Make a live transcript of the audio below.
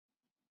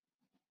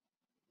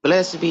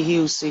Blessed be he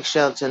who seeks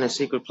shelter in a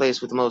secret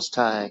place with the Most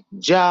High.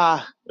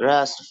 Jah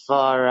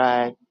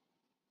Rastafari.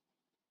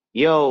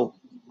 Yo,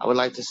 I would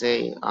like to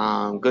say,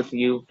 good for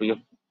you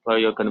for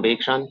your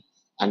conviction.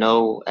 I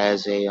know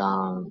as a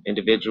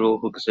individual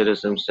who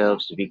considers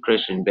themselves to be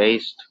Christian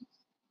based,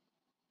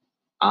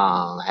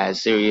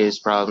 has serious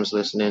problems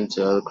listening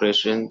to other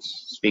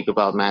Christians speak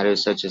about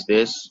matters such as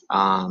this,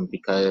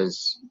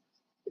 because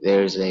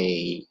there's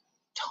a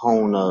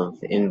tone of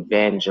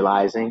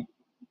evangelizing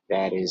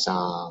that is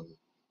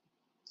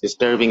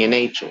disturbing in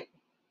nature,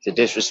 to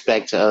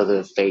disrespect to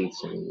other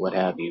faiths and what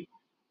have you.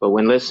 But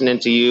when listening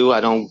to you, I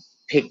don't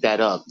pick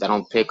that up. I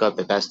don't pick up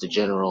that that's the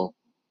general.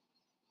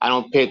 I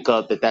don't pick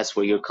up that that's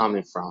where you're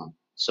coming from.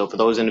 So for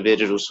those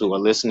individuals who are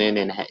listening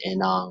and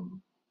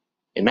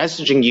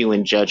messaging you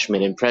in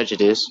judgment and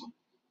prejudice,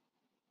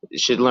 you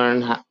should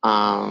learn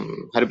how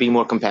to be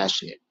more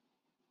compassionate.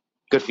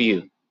 Good for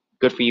you.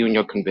 Good for you and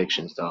your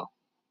convictions, though.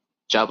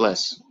 God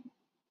bless.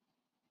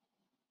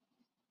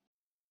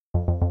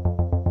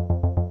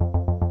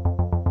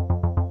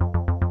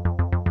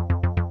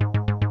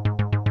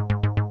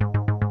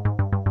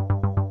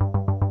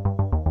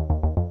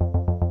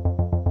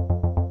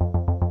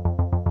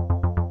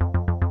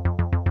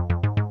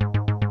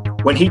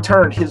 When he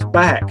turned his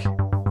back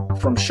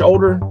from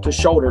shoulder to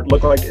shoulder, it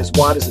looked like as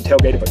wide as the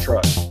tailgate of a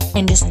truck.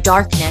 And just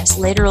darkness,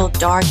 literal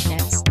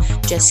darkness,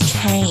 just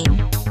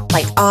came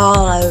like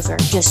all over,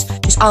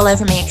 just all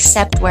over me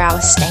except where I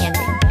was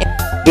standing.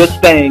 This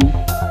thing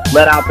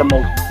let out the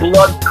most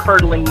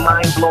blood-curdling,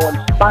 mind-blowing,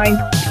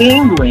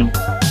 spine-tingling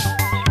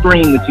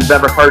scream that you've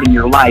ever heard in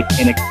your life,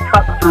 and it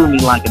cut through me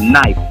like a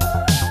knife.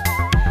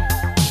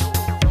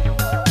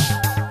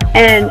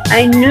 And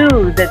I knew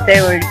that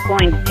they were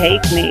going to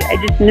take me. I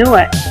just knew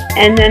it.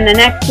 And then the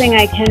next thing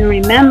I can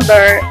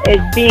remember is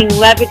being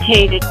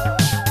levitated.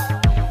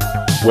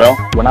 Well,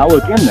 when I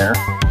look in there,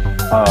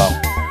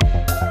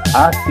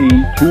 I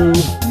see two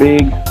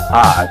big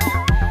eyes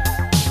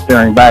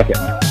staring back at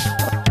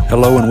me.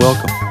 Hello and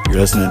welcome. You're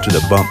listening to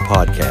the Bump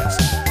Podcast,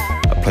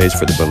 a place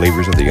for the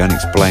believers of the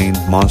unexplained,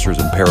 monsters,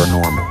 and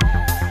paranormal.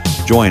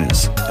 Join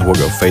us, and we'll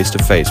go face to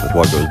face with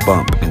what goes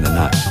bump in the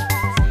night.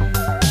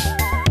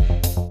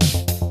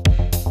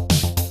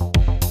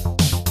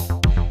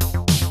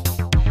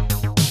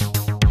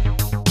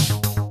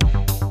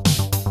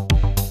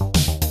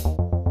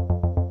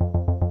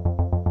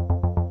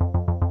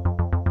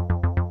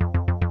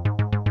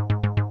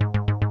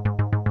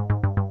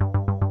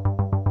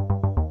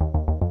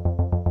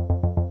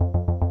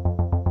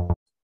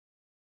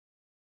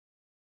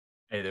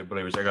 Hey there,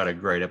 believers. I got a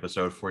great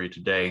episode for you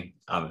today.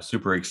 I'm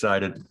super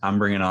excited. I'm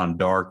bringing on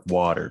Dark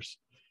Waters.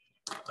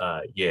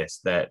 Yes,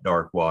 that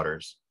Dark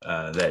Waters,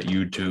 that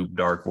YouTube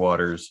Dark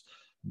Waters,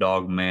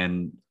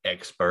 Dogman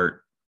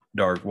expert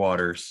Dark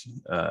Waters,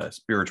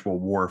 spiritual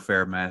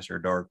warfare master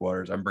Dark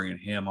Waters. I'm bringing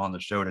him on the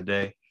show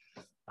today.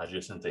 I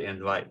just sent the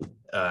invite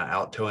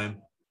out to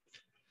him.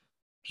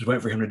 Just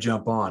waiting for him to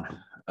jump on.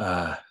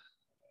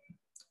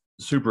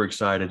 Super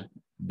excited.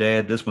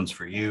 Dad, this one's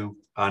for you.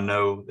 I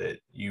know that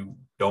you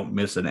don't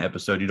miss an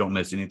episode. You don't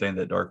miss anything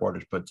that Dark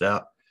Waters puts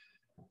out.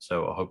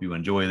 So I hope you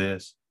enjoy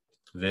this.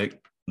 Vic,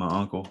 my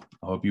uncle,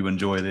 I hope you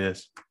enjoy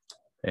this.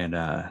 And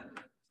to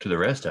the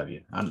rest of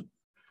you, I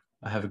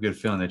have a good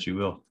feeling that you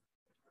will.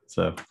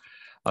 So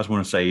I just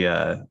want to say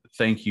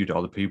thank you to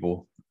all the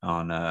people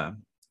on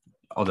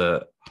all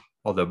the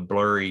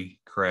blurry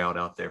crowd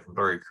out there from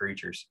Blurry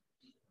Creatures.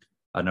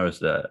 I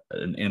noticed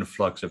an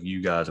influx of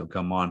you guys have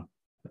come on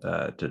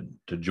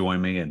to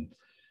join me and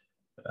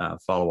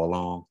follow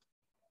along,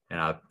 and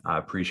I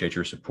appreciate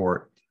your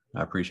support.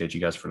 I appreciate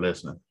you guys for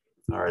listening.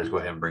 All right, let's go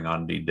ahead and bring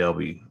on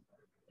DW.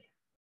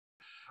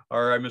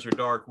 All right, Mr.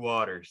 Dark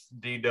Waters,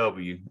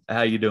 DW,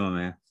 how you doing,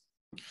 man?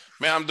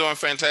 Man, I'm doing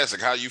fantastic.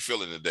 How are you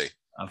feeling today?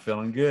 I'm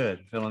feeling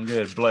good,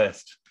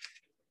 blessed.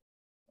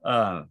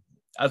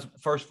 As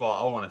first of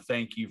all, I want to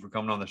thank you for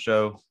coming on the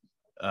show.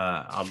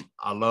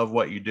 I love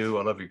what you do.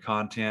 I love your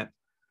content.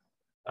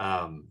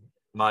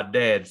 My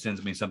dad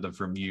sends me something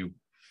from you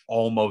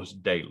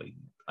almost daily.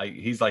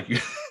 He's like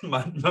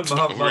my really?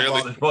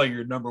 Father's probably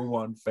your number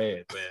one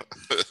fan, man.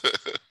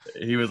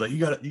 He was like, you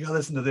gotta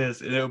listen to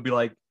this, and it would be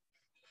like,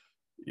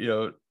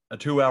 a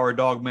 2-hour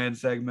Dogman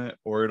segment,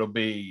 or it'll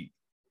be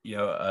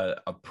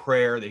a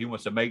prayer that he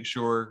wants to make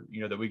sure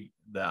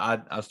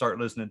that I start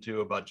listening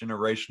to about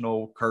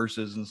generational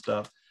curses and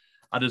stuff.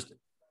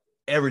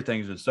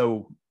 Everything's just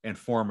so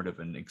informative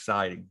and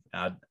exciting.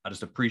 I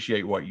just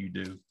appreciate what you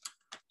do.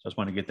 So I just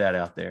want to get that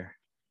out there.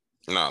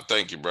 No,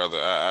 thank you, brother.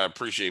 I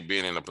appreciate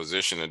being in a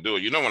position to do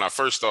it. When I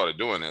first started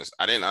doing this,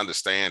 I didn't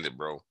understand it,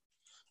 bro.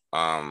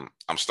 I'm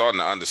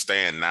starting to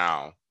understand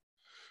now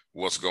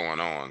what's going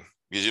on.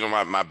 Because,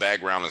 my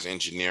background is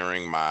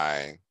engineering.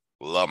 My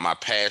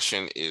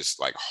passion is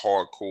like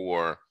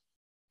hardcore,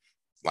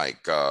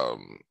 like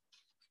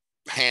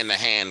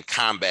hand-to-hand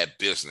combat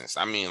business.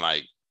 I mean,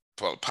 like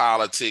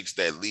politics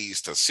that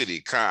leads to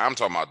city crime. I'm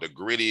talking about the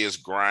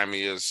grittiest,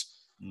 grimiest,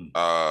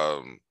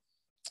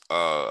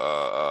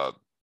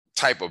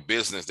 type of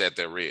business that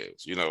there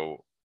is.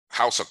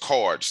 house of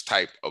cards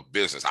type of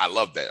business. I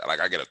love that. Like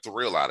I get a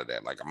thrill out of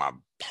that. Like my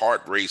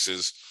heart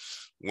races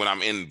when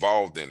I'm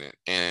involved in it.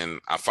 And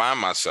I find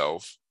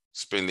myself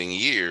spending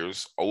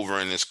years over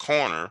in this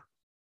corner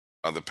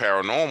of the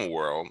paranormal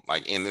world,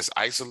 like in this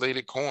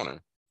isolated corner.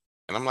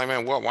 And I'm like,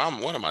 man, what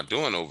am I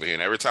doing over here?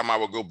 And every time I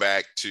would go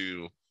back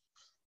to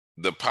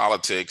the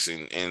politics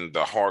and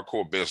the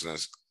hardcore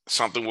business,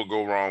 something would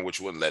go wrong,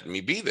 which wouldn't let me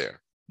be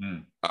there.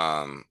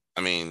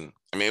 I mean,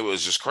 it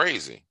was just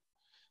crazy.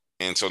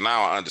 And so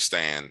now I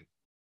understand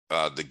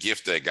the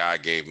gift that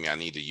God gave me. I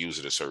need to use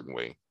it a certain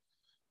way.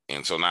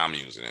 And so now I'm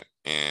using it,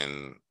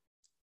 and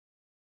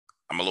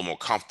I'm a little more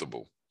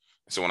comfortable.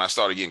 So when I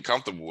started getting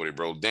comfortable with it,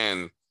 bro,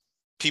 then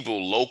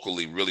people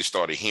locally really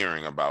started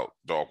hearing about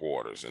Dark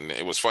Waters. And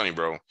it was funny,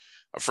 bro.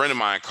 A friend of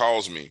mine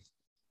calls me,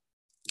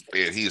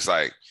 and he's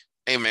like,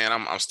 hey, man,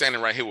 I'm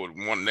standing right here with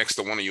next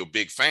to one of your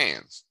big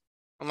fans.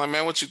 I'm like,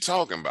 man, what you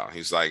talking about?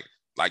 He's like,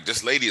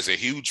 this lady is a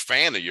huge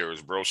fan of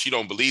yours, bro. She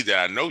don't believe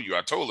that I know you.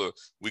 I told her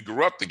we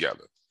grew up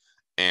together.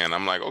 And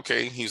I'm like,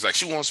 okay. He's like,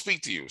 she won't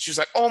speak to you. She's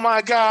like, oh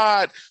my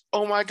God,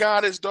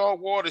 it's Dark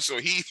Water. So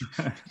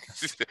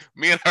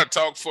me and her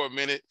talked for a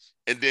minute,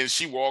 and then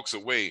she walks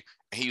away.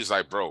 And he was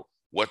like, bro,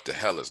 what the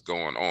hell is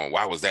going on?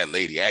 Why was that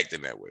lady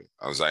acting that way?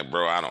 I was like,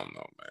 bro, I don't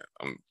know,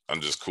 man.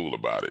 I'm just cool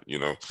about it, you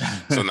know?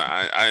 So now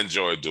I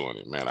enjoy doing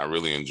it, man. I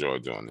really enjoy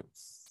doing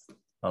it.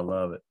 I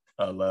love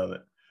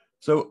it.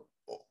 So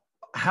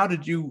how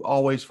did you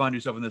always find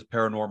yourself in this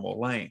paranormal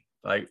lane?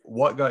 Like,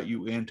 what got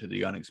you into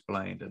the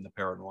unexplained and the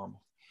paranormal?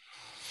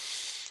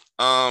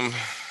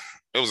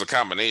 It was a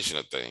combination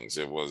of things.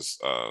 It was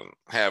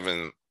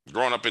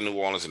growing up in New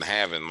Orleans and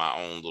having my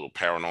own little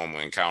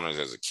paranormal encounters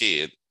as a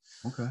kid.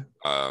 Okay.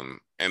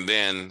 And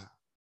then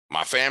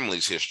my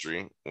family's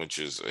history, which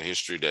is a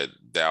history that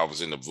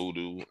delves into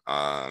voodoo,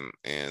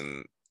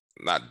 and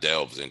not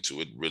delves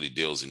into it, really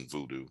deals in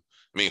voodoo.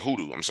 I mean,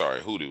 hoodoo,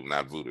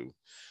 not voodoo.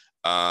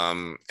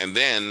 And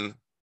then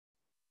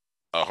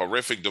a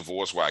horrific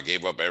divorce where I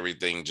gave up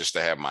everything just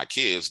to have my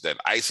kids, that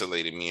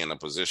isolated me in a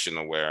position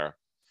of where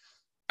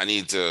I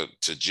need to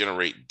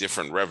generate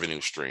different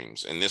revenue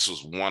streams. And this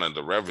was one of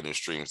the revenue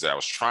streams that I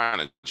was trying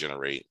to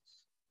generate.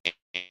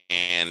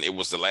 And it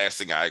was the last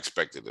thing I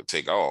expected to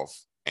take off.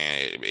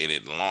 And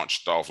it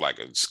launched off like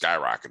it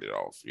skyrocketed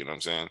off, you know what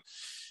I'm saying?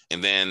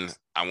 And then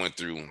I went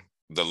through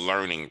the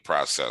learning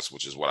process,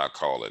 which is what I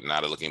call it.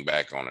 Now that looking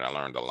back on it, I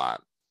learned a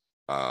lot.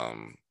 I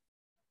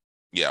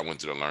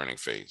went through the learning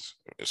phase.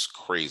 It's a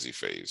crazy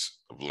phase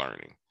of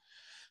learning.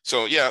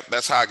 So yeah,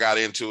 that's how I got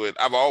into it.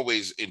 I've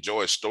always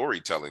enjoyed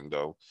storytelling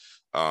though.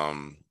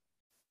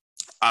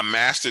 I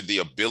mastered the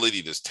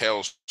ability to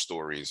tell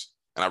stories.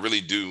 And I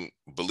really do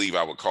believe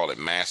I would call it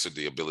mastered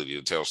the ability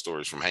to tell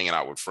stories from hanging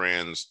out with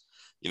friends,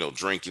 you know,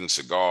 drinking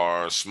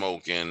cigars,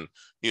 smoking,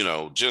 you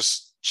know,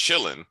 just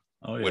chilling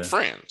with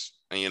friends.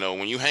 And, you know,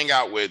 when you hang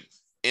out with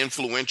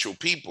influential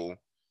people,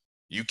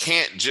 you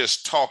can't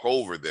just talk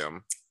over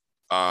them.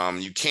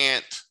 You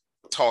can't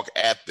talk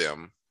at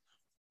them.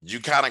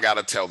 You kind of got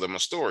to tell them a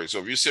story. So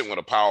if you're sitting with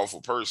a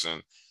powerful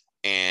person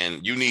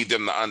and you need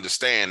them to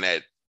understand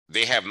that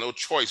they have no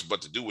choice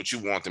but to do what you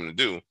want them to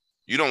do,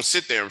 you don't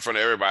sit there in front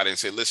of everybody and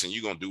say, listen,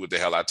 you're going to do what the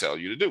hell I tell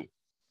you to do.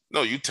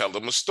 No, you tell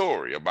them a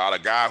story about a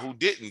guy who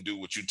didn't do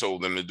what you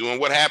told them to do and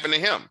what happened to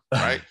him,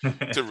 right?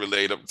 To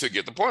relate up, to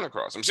get the point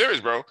across. I'm serious,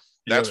 bro.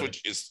 That's what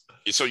it's.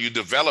 So you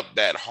develop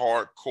that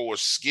hardcore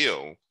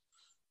skill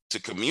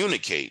to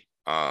communicate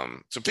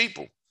to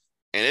people.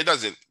 And it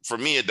doesn't, for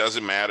me, it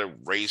doesn't matter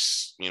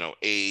race, you know,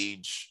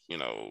 age, you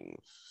know,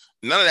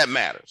 none of that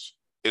matters.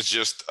 It's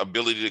just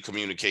ability to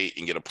communicate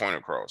and get a point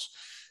across.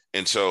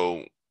 And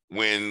so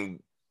when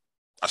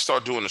I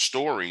start doing the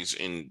stories,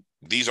 and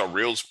these are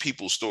real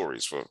people's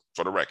stories for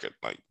the record,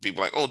 like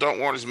people like, oh, Dark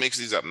Waters mix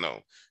these up.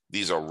 No,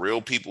 these are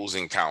real people's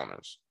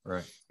encounters.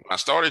 Right. When I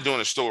started doing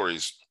the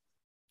stories,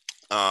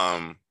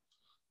 I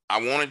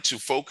wanted to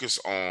focus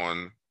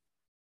on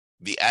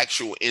the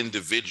actual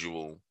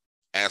individual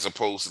as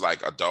opposed to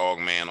like a dog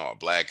man or a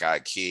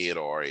black-eyed kid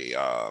or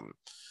a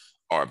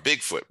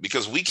Bigfoot,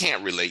 because we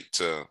can't relate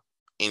to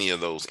any of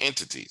those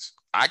entities.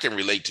 I can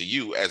relate to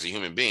you as a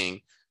human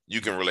being. You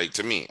can relate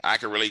to me. I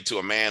can relate to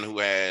a man who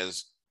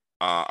has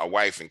a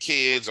wife and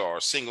kids, or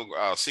a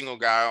single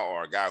guy,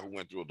 or a guy who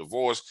went through a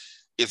divorce.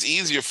 It's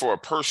easier for a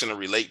person to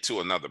relate to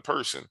another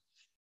person.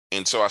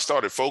 And so I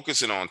started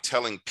focusing on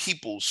telling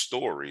people's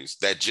stories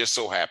that just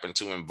so happen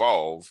to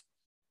involve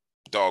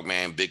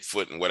Dogman,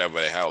 Bigfoot, and whatever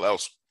the hell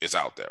else is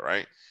out there,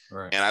 right?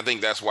 Right. And I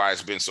think that's why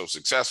it's been so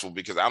successful,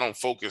 because I don't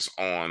focus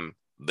on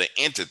the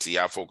entity.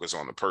 I focus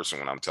on the person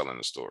when I'm telling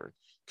the story,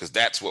 because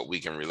that's what we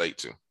can relate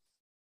to.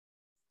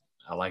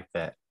 I like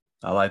that.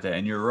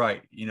 And you're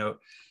right. You know,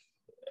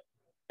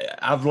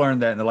 I've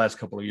learned that in the last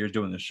couple of years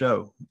doing the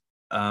show.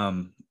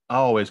 I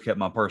always kept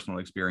my personal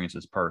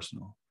experiences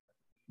personal,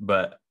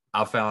 but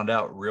I found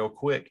out real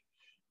quick,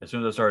 as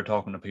soon as I started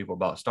talking to people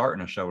about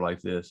starting a show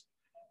like this,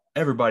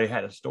 everybody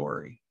had a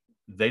story.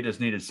 They just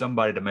needed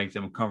somebody to make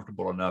them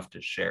comfortable enough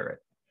to share it.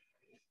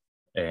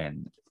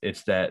 And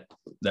it's that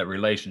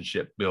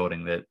relationship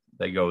building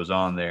that goes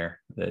on there.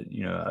 That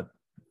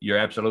you're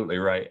absolutely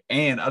right.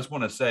 And I just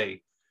want to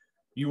say,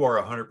 you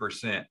are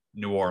 100%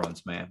 New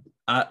Orleans, man.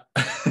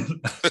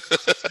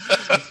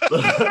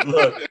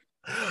 Look,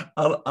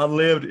 I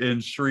lived in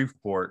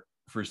Shreveport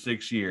for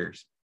 6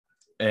 years,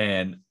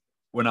 and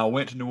when I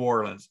went to New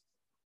Orleans,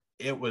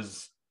 it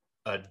was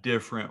a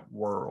different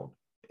world.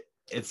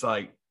 It's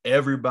like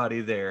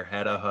everybody there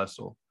had a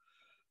hustle,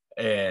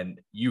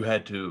 and you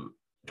had to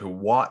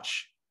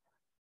watch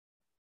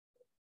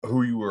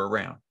who you were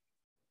around,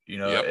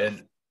 Yep.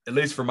 and at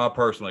least from my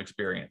personal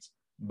experience.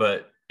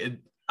 But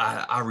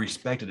I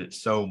respected it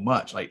so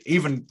much. Like,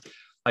 even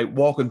like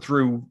walking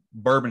through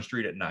Bourbon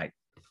Street at night,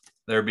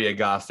 there'd be a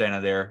guy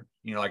standing there,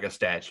 like a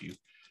statue.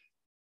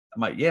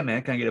 I'm like, yeah,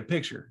 man, can I get a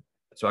picture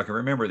so I can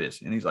remember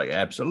this? And he's like,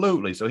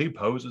 absolutely. So he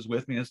poses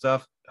with me and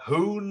stuff.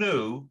 Who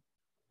knew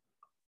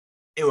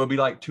it would be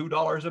like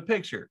 $2 a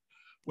picture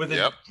with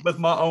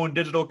my own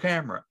digital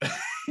camera?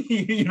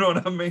 You know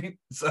what I mean?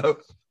 So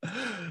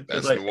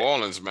that's like, New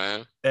Orleans,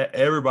 man.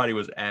 Everybody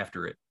was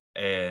after it,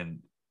 and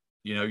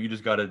you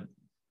just gotta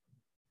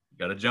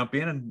jump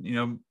in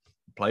and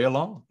play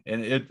along,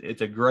 and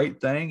it's a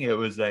great thing. It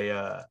was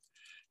an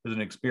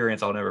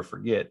experience I'll never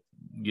forget,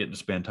 getting to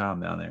spend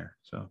time down there.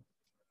 So,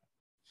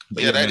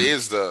 yeah,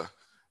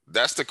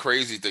 that's the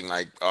crazy thing.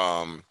 Like,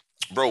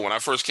 bro, when I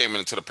first came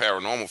into the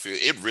paranormal field,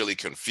 it really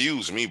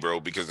confused me, bro,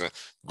 because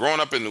growing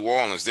up in New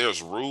Orleans,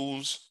 there's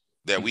rules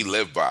that we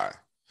live by.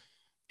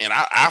 And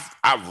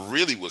I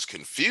really was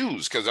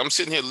confused because I'm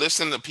sitting here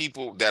listening to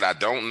people that I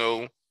don't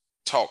know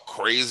talk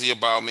crazy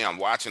about me. I'm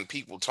watching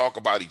people talk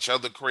about each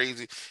other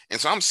crazy.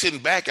 And so I'm sitting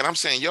back and I'm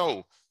saying,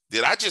 yo,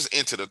 did I just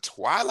enter the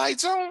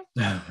Twilight Zone?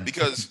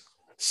 Because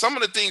some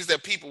of the things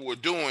that people were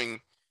doing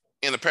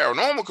in the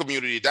paranormal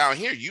community down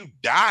here, you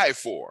die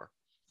for.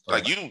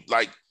 Right.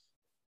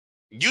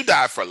 You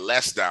die for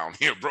less down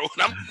here, bro.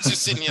 And I'm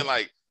just sitting here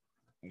like,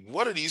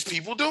 what are these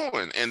people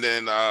doing? And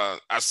then I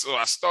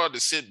started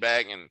to sit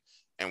back and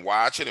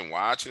watch it and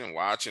watch it and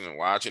watch it and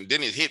watch it. And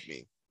then it hit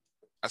me.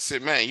 I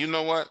said, man, you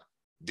know what?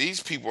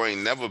 These people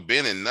ain't never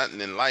been in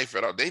nothing in life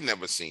at all. They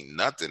never seen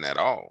nothing at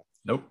all.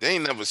 Nope. They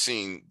never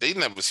seen they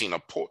never seen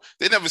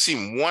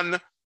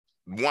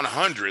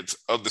 1/100th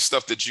of the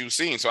stuff that you've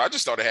seen. So I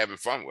just started having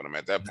fun with them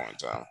at that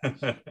point in time.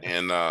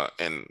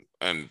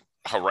 and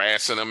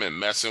harassing them and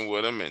messing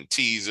with them and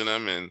teasing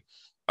them. And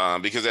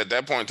because at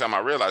that point in time, I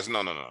realized,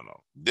 no.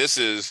 This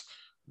is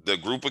the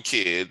group of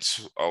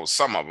kids, or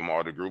some of them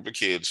are the group of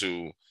kids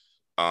who,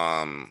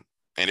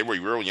 and they were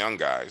real young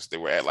guys. They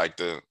were at like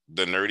the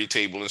nerdy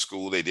table in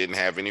school. They didn't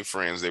have any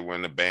friends. They were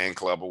in the band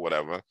club or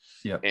whatever.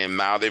 Yep. And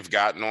now they've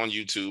gotten on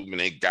YouTube and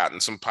they've gotten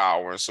some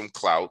power and some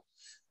clout,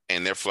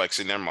 and they're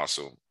flexing their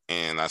muscle.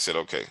 And I said,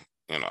 okay,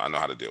 I know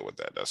how to deal with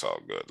that. That's all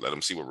good. Let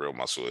them see what real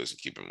muscle is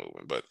and keep it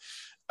moving. But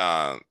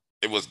that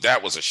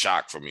was a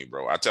shock for me,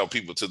 bro. I tell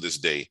people to this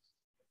day,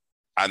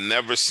 I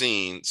never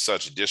seen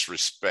such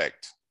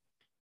disrespect.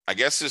 I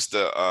guess it's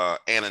the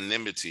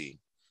anonymity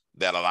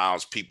that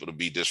allows people to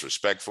be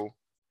disrespectful.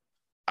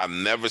 I've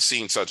never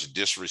seen such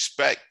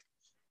disrespect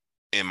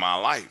in my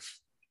life.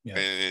 Yeah.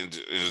 And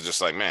it was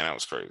just like, man, that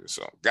was crazy.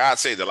 So God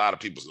saved a lot of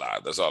people's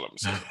lives. That's all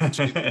I'm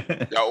saying.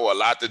 Y'all owe a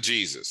lot to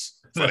Jesus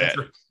for that.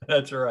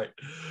 That's right.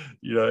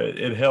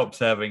 It helps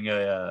having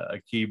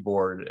a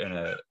keyboard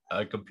and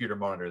a computer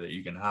monitor that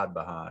you can hide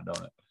behind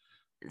on it.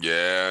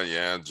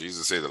 Yeah.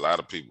 Jesus saved a lot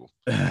of people.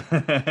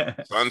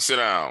 Son, sit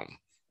down.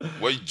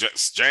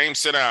 James,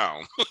 sit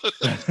down.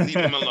 Leave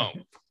him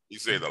alone. He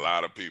saved a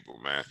lot of people,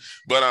 man.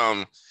 But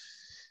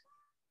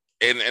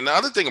and the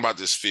other thing about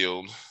this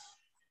field,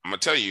 I'm gonna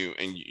tell you,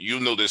 and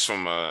you know this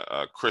from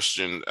a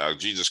Christian,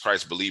 Jesus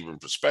Christ believing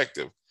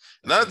perspective.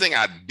 Another thing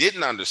I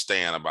didn't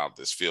understand about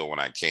this field when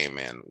I came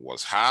in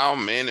was how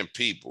many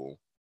people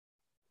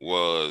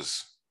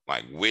was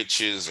like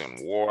witches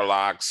and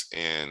warlocks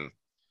and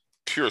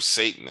pure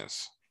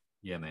Satanists.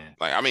 Yeah, man.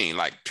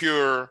 Like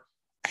pure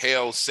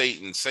hell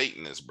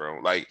Satanists,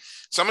 bro. Like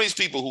some of these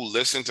people who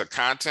listen to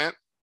content,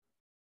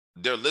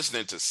 they're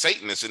listening to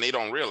Satanists and they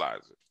don't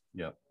realize it.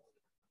 Yep.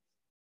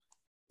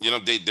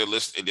 They're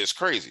listening. It's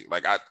crazy.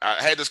 Like I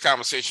had this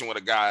conversation with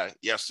a guy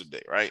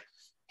yesterday, right?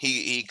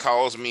 He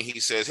calls me. He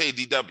says, hey,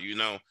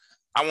 DW,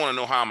 I want to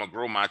know how I'm going to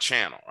grow my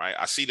channel, right?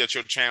 I see that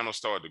your channel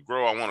started to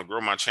grow. I want to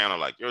grow my channel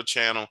like your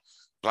channel,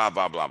 blah,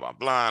 blah, blah, blah,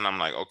 blah. And I'm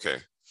like, okay.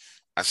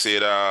 I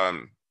said,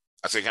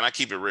 can I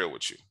keep it real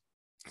with you?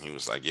 He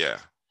was like, yeah.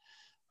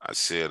 I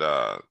said,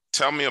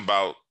 tell me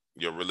about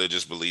your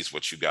religious beliefs,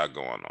 what you got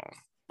going on.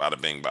 Bada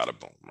bing, bada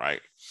boom,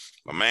 right?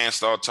 My man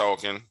started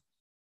talking.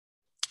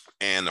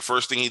 And the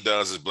first thing he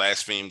does is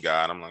blaspheme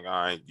God. I'm like, all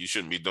right, you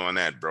shouldn't be doing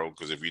that, bro.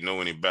 Because if you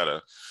know any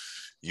better,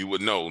 you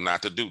would know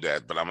not to do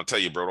that. But I'm going to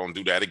tell you, bro, don't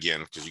do that again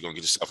because you're going to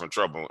get yourself in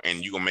trouble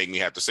and you're going to make me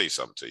have to say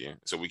something to you.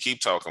 So we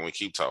keep talking.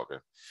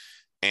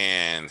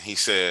 And he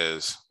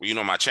says,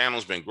 well, my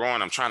channel's been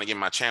growing. I'm trying to get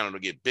my channel to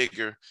get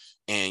bigger.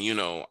 And,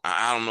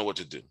 I don't know what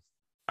to do.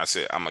 I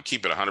said, I'm going to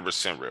keep it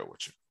 100% real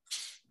with you.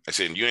 I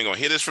said, you ain't going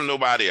to hear this from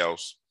nobody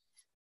else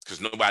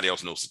because nobody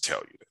else knows to tell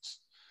you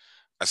this.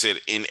 I said,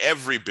 in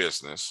every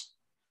business,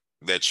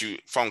 that you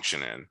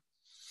function in,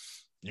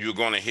 you're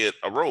going to hit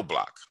a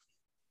roadblock,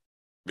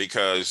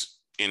 because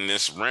in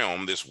this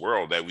realm, this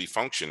world that we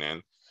function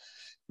in,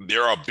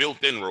 there are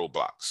built-in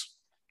roadblocks.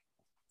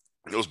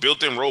 Those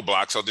built-in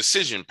roadblocks are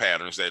decision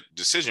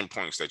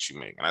points that you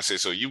make. And I said,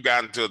 so you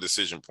got into a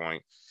decision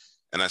point,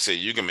 and I said,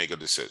 you can make a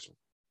decision.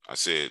 I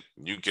said,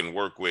 you can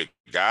work with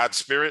God's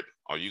spirit,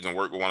 or you can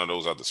work with one of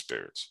those other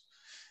spirits.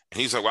 And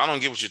he's like, well, I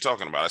don't get what you're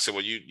talking about. I said,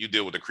 well, you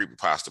deal with the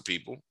creepypasta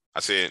people. I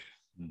said,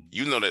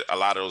 you know that a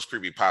lot of those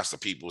creepypasta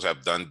peoples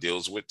have done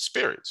deals with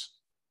spirits.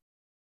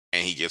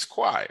 And he gets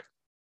quiet.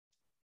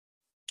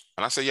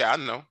 And I said, yeah, I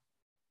know.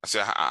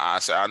 I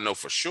said, I know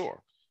for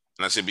sure.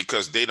 And I said,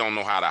 because they don't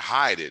know how to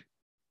hide it,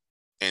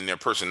 and their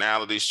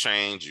personalities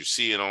change. You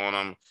see it on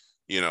them,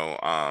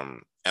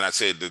 and I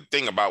said, the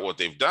thing about what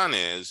they've done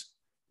is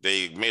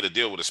they made a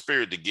deal with a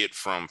spirit to get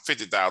from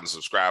 50,000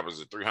 subscribers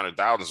to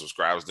 300,000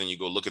 subscribers. Then you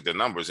go look at their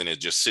numbers, and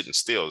it's just sitting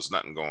still. There's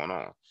nothing going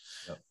on.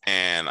 Yep.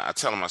 And I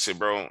tell him, I said,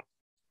 bro,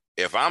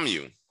 if I'm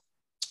you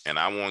and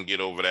I want to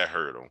get over that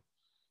hurdle,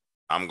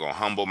 I'm going to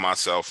humble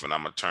myself, and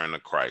I'm going to turn to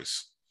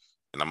Christ,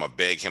 and I'm going to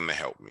beg him to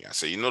help me. I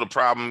said, the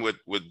problem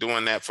with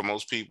doing that for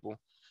most people?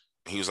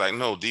 He was like,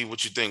 no, D,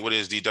 what you think? What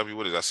is DW?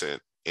 What is? I said,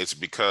 it's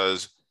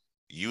because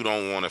you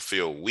don't want to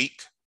feel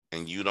weak,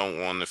 and you don't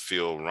want to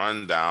feel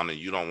run down, and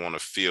you don't want to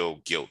feel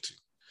guilty.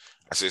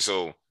 I said,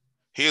 so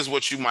here's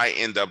what you might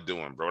end up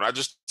doing, bro. And I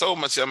just told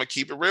him, I said, I'm going to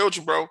keep it real with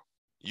you, bro.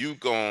 You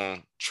going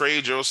to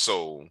trade your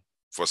soul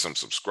for some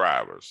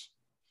subscribers.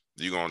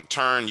 You're going to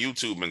turn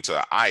YouTube into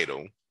an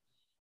idol,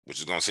 which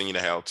is going to send you to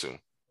hell too.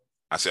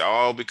 I said,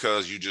 all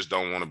because you just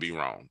don't want to be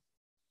wrong.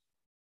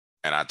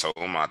 And I told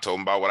him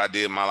about what I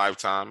did in my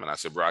lifetime. And I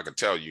said, bro, I can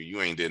tell you,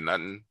 you ain't did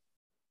nothing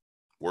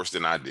worse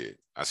than I did.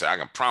 I said, I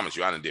can promise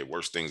you, I done did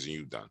worse things than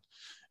you've done.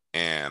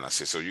 And I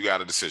said, so you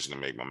got a decision to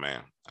make, my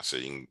man. I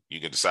said,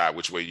 you can decide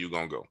which way you're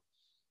going to go.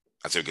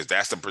 I said, because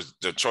that's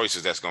the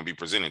choices that's going to be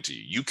presented to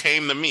you. You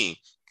came to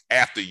me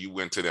after you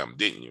went to them,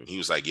 didn't you? He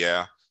was like,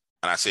 yeah.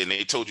 And I said, and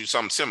they told you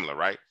something similar,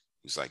 right?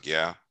 He's like,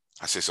 yeah.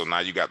 I said, so now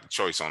you got the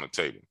choice on the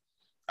table.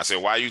 I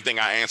said, why you think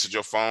I answered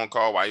your phone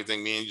call? Why you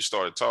think me and you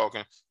started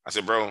talking? I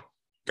said, bro,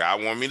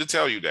 God wanted me to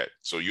tell you that,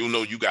 so you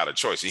know you got a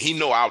choice. And he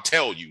know I'll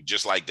tell you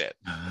just like that.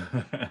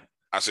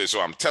 I said, so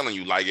I'm telling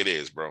you like it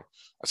is, bro.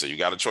 I said, you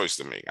got a choice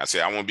to make. I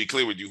said, I want to be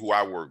clear with you who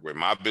I work with.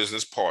 My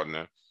business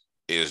partner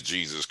is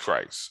Jesus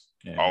Christ,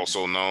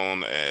 also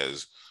known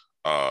as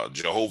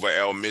Jehovah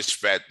El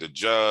Mishpat, the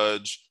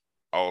judge,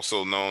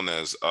 also known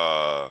as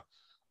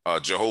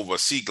Jehovah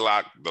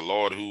Seeklok, the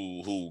Lord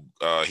who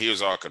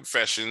hears our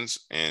confessions,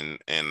 and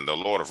the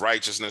Lord of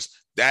righteousness.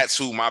 That's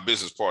who my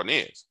business partner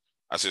is.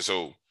 I said,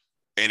 so,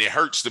 and it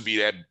hurts to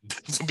be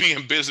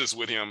in business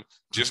with him,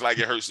 just like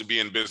it hurts to be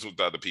in business with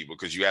other people,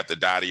 because you have to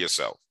die to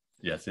yourself.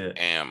 Yes, it.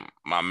 And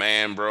my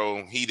man, bro,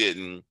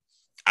 I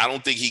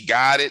don't think he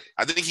got it.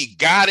 I think he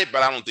got it,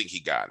 but I don't think he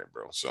got it,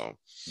 bro. So,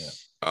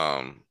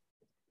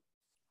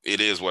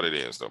 it is what it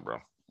is, though, bro.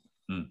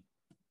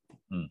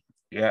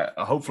 Yeah,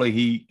 hopefully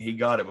he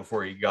got it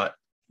before he got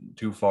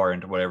too far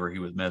into whatever he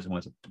was messing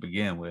with to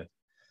begin with.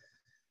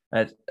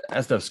 That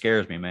stuff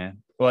scares me,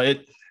 man. Well,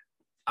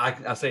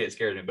 I say it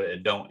scares me, but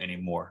it don't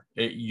anymore.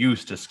 It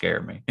used to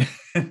scare me.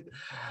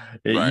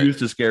 Used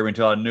to scare me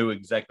until I knew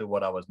exactly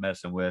what I was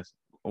messing with,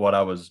 what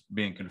I was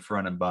being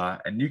confronted by.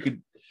 And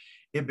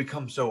it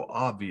becomes so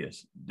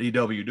obvious.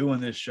 DW doing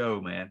this show,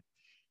 man.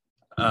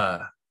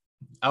 I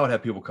would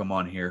have people come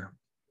on here,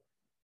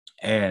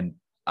 and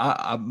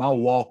my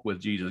walk with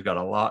Jesus got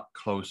a lot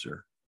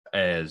closer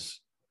as,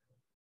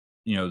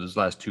 this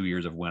last 2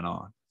 years have went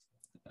on.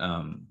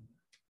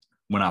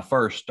 When I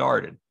first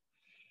started,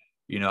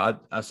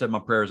 I said my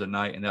prayers at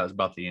night, and that was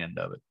about the end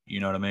of it. You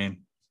know what I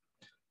mean?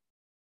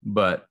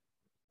 But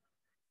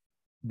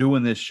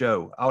doing this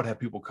show, I would have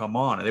people come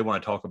on and they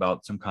want to talk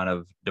about some kind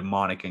of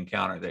demonic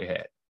encounter they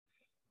had.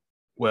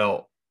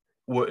 Well,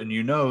 and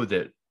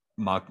that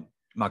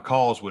my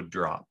calls would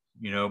drop,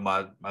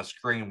 my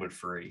screen would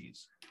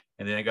freeze.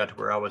 And then it got to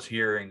where I was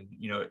hearing,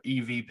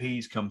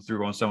 EVPs come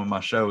through on some of my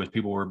shows.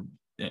 People were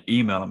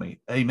emailing me,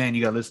 hey man,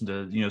 you got to listen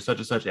to, such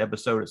and such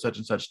episode at such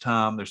and such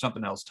time. There's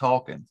something else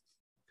talking.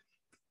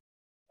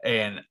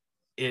 And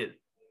it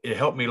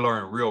helped me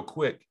learn real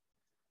quick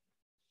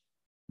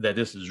that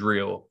this is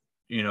real,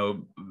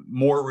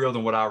 more real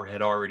than what I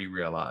had already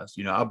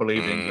realized. I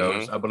believed in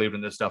ghosts. I believed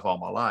in this stuff all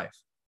my life.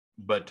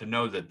 But to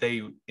know that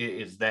it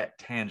is that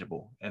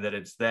tangible and that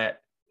it's that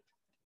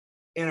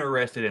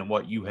interested in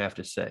what you have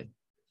to say,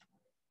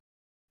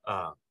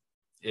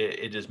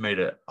 it just made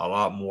it a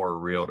lot more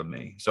real to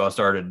me. So I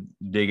started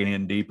digging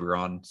in deeper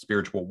on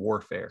spiritual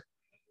warfare.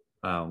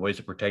 Ways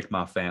to protect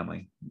my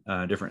family,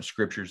 different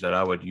scriptures that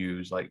I would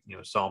use, like,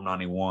 Psalm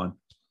 91.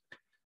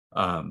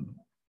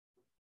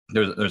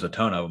 There's a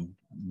ton of them,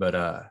 but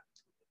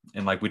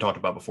and like we talked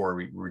about before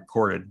we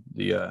recorded,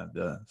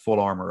 the full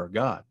armor of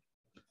God.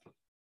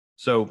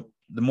 So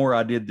the more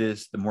I did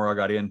this, the more I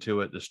got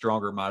into it, the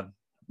stronger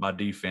my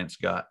defense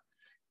got,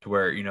 to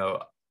where,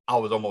 I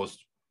was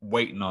almost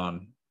waiting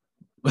on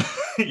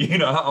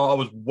I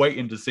was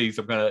waiting to see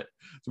some kind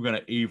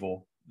of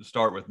evil to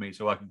start with me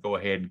so I could go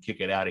ahead and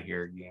kick it out of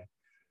here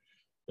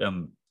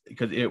again.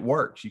 Because it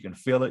works. You can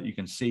feel it. You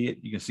can see it.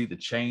 You can see the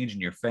change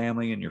in your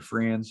family and your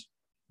friends,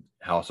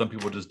 how some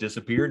people just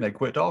disappear and they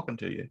quit talking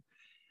to you.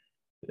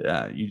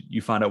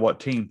 You find out what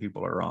team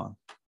people are on.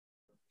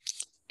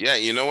 Yeah,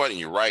 you know what? And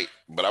you're right.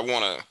 But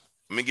let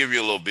me give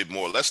you a little bit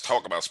more. Let's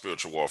talk about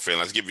spiritual warfare.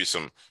 Let's give you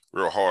some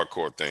real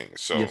hardcore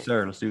things. So, yes,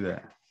 sir. Let's do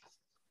that.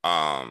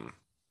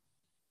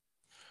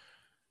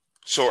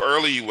 So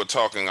earlier you were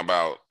talking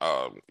about,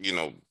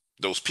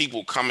 those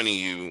people coming to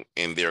you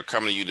and they're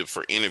coming to you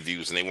for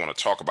interviews and they want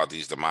to talk about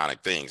these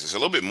demonic things. It's a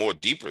little bit more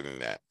deeper than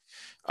that.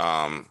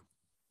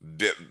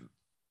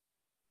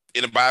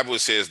 In the Bible, it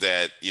says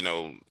that,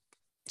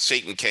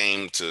 Satan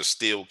came to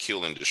steal,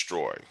 kill, and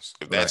destroy.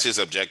 If that's his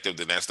objective,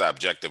 then that's the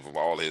objective of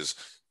all his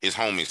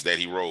homies that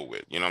he rolled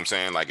with. You know what I'm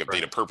saying? Like if they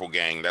the purple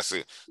gang,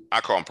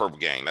 I call them purple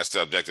gang. That's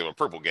the objective of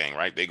purple gang,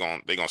 right? They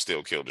gonna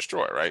steal, kill,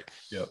 destroy, right?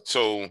 Yep.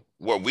 So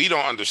what we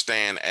don't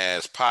understand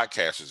as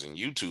podcasters and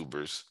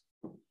YouTubers,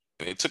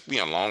 and it took me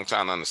a long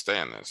time to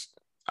understand this.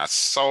 I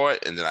saw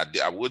it, and then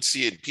I would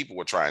see it. People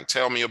would try and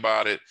tell me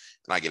about it,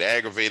 and I get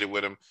aggravated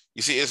with them.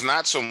 You see, it's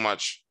not so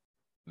much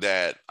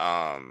that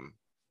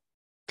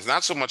it's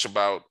not so much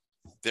about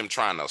them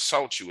trying to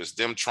assault you, it's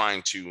them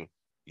trying to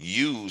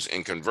use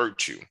and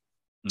convert you.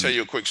 Tell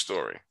you a quick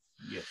story.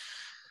 Yeah.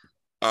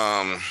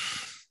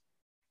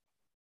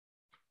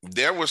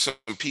 There were some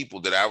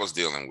people that I was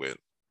dealing with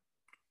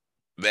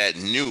that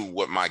knew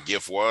what my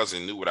gift was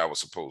and knew what I was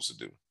supposed to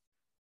do.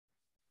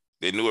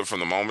 They knew it from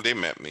the moment they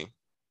met me.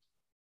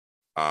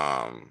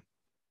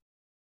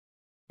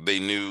 They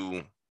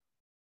knew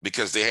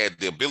because they had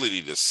the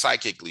ability to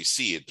psychically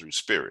see it through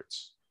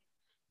spirits.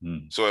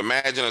 So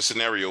imagine a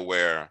scenario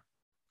where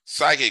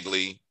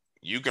psychically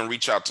you can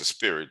reach out to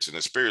spirits and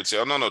the spirits say,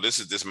 oh, no, this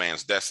is this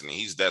man's destiny.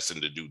 He's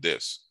destined to do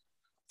this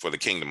for the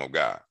kingdom of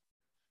God.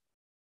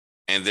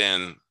 And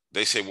then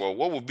they say, well,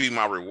 what would be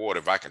my reward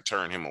if I can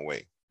turn him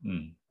away?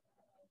 All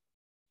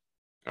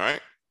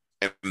right.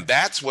 And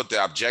that's what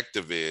the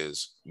objective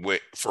is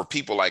for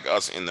people like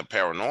us in the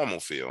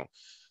paranormal field.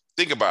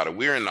 Think about it.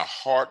 We're in the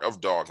heart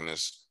of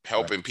darkness,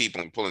 helping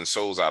people and pulling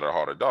souls out of the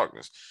heart of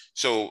darkness.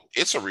 So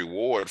it's a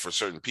reward for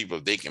certain people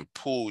if they can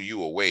pull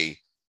you away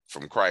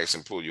from Christ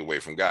and pull you away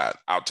from God.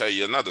 I'll tell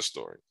you another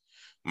story.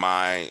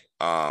 My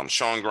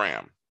Sean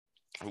Graham,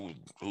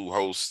 who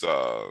hosts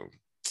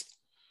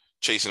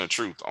Chasing the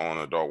Truth on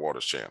the Dark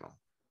Waters channel.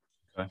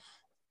 Okay.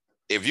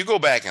 If you go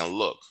back and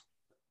look,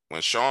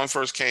 when Sean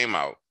first came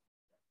out,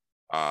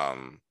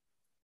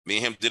 me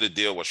and him did a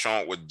deal where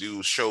Sean would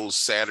do shows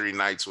Saturday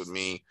nights with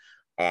me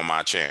on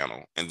my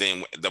channel. And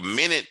then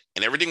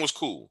and everything was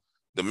cool.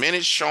 The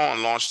minute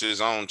Sean launched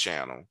his own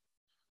channel,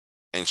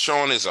 and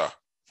Sean is a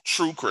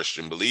true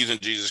Christian, believes in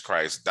Jesus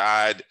Christ,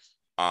 died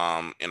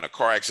in a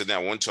car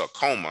accident, went to a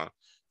coma,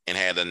 and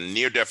had a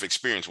near-death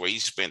experience where he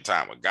spent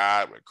time with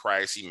God, with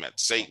Christ. He met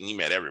Satan. He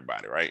met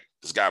everybody, right?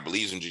 This guy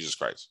believes in Jesus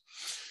Christ.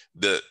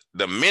 The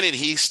minute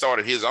he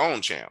started his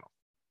own channel,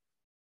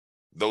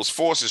 those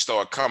forces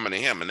started coming to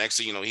him. And next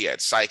thing you know, he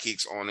had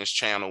psychics on his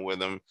channel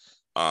with him.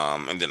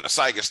 And then the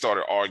psychics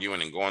started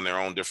arguing and going their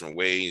own different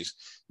ways.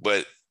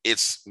 But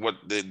it's what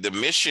the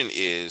mission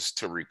is,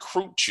 to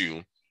recruit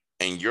you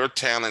and your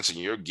talents and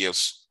your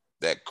gifts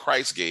that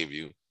Christ gave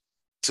you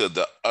to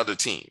the other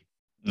team.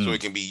 So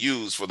it can be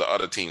used for the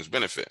other team's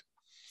benefit.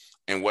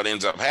 And what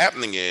ends up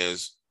happening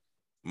is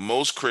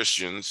most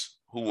Christians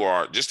who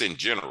are, just in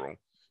general,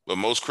 but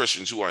most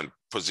Christians who are in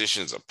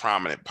positions of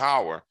prominent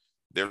power,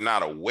 they're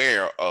not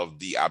aware of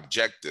the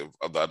objective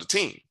of the other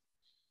team.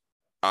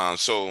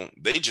 So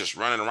they just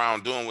running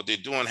around doing what they're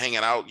doing, hanging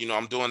out.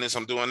 I'm doing this,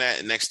 I'm doing that.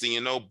 And next thing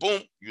you know,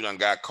 boom, you done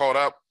got caught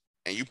up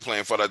and you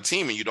playing for the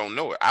team and you don't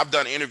know it. I've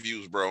done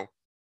interviews, bro.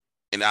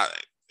 And I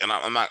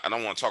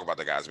don't want to talk about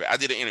the guys, but I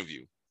did an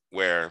interview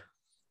where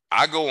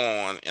I go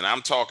on and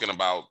I'm talking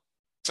about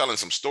telling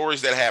some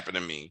stories that happened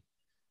to me,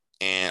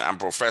 and I'm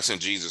professing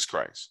Jesus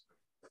Christ.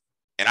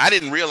 And I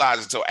didn't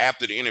realize until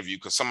after the interview,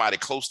 because somebody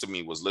close to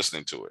me was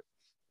listening to it.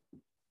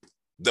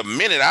 The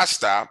minute I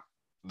stop,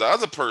 the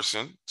other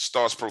person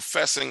starts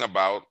professing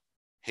about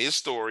his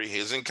story,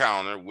 his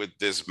encounter with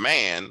this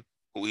man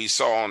who he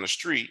saw on the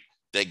street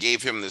that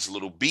gave him this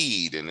little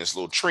bead and this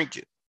little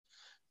trinket.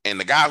 And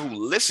the guy who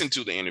listened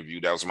to the interview,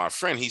 that was my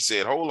friend, he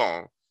said, hold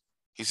on.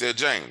 He said,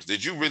 James,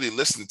 did you really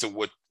listen to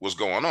what was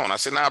going on? I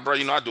said, nah, bro,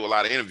 I do a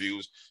lot of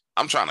interviews.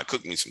 I'm trying to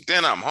cook me some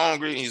dinner. I'm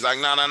hungry. He's like,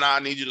 no, I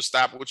need you to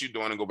stop what you're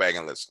doing and go back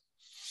and listen.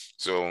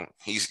 So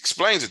he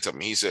explains it to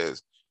me. He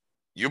says,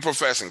 you're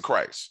professing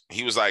Christ.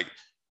 He was like,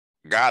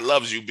 God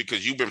loves you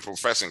because you've been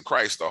professing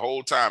Christ the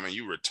whole time, and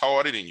you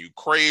retarded and you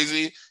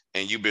crazy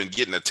and you've been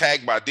getting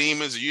attacked by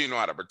demons and you didn't know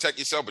how to protect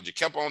yourself, but you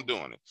kept on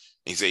doing it.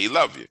 He said, he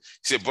loved you. He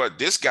said, but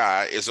this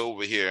guy is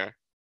over here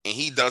and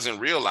he doesn't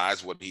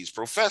realize what he's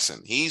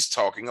professing. He's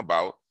talking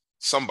about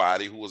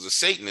somebody who was a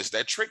Satanist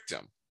that tricked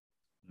him.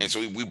 And so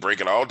we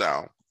break it all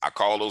down. I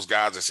call those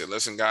guys. I said,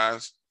 listen,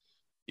 guys,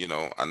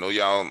 I know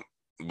y'all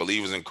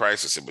believers in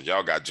Christ. I said, but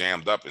y'all got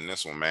jammed up in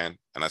this one, man.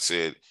 And I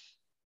said,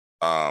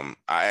 I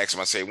asked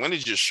him, I said, when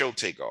did your show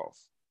take off?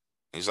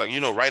 He's like,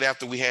 right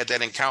after we had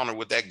that encounter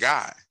with that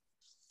guy.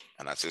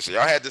 And I said, so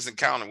y'all had this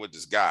encounter with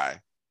this guy,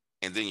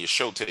 and then your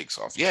show takes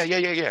off.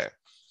 Yeah.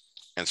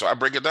 And so I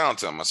break it down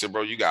to him. I said,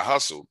 bro, you got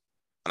hustled.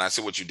 And I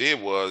said, what you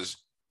did was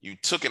you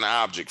took an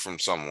object from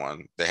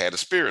someone that had a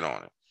spirit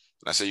on it.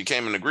 And I said, you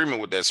came in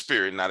agreement with that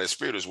spirit. Now that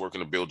spirit is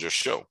working to build your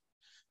show.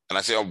 And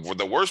I said, well,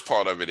 the worst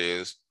part of it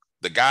is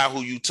the guy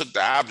who you took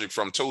the object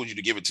from told you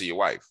to give it to your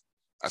wife.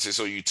 I said,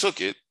 so you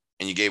took it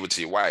and you gave it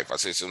to your wife. I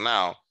said, so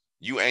now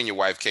you and your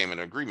wife came in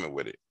agreement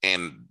with it.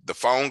 And the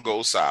phone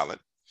goes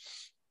silent.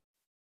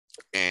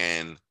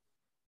 And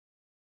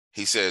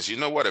he says, you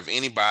know what? If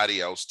anybody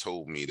else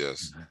told me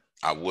this,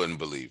 I wouldn't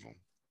believe him.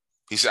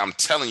 He said, I'm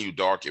telling you,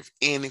 Dark, if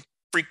any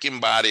freaking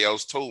body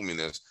else told me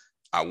this,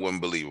 I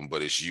wouldn't believe him,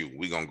 but it's you.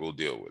 We're going to go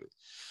deal with it.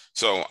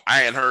 So I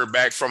hadn't heard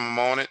back from him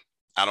on it.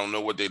 I don't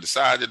know what they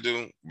decided to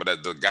do,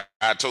 but the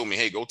guy told me,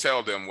 hey, go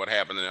tell them what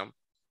happened to them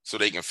so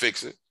they can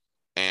fix it.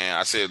 And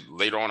I said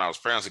later on, I was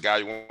praying. I said,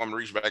 God, you want me to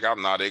reach back out?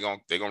 No, they're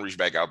gonna reach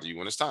back out to you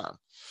when it's time.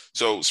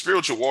 So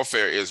spiritual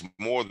warfare is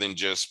more than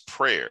just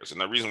prayers.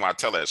 And the reason why I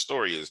tell that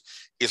story is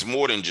it's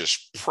more than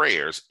just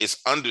prayers.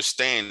 It's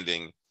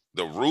understanding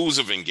the rules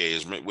of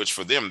engagement, which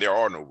for them, there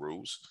are no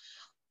rules.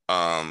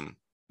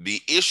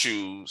 The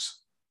issues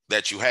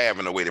that you have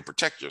in a way to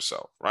protect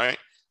yourself, right?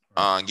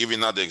 Give you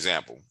another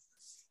example.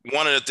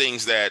 One of the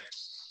things that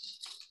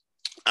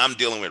I'm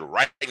dealing with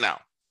right now,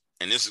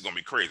 and this is going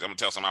to be crazy. I'm going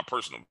to tell some of my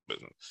personal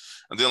business.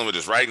 I'm dealing with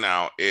this right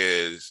now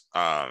is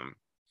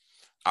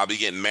I'll be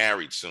getting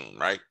married soon,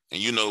 right?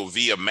 And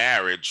via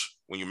marriage,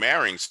 when you're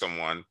marrying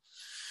someone,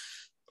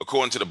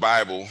 according to the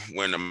Bible,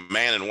 when a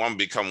man and woman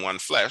become one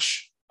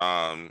flesh,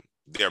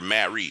 they're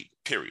married,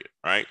 period,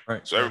 right?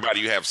 So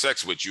everybody you have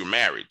sex with, you're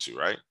married to,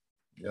 right?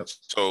 Yep.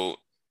 So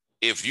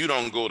if you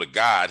don't go to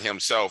God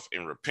himself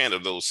and repent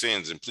of those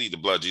sins and plead the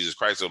blood of Jesus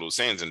Christ of those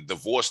sins and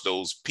divorce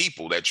those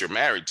people that you're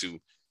married to,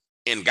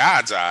 in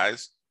God's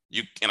eyes,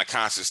 you in a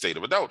constant state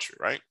of adultery,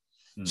 right?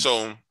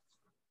 So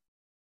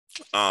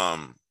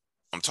I'm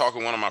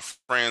talking to one of my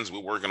friends. We're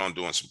working on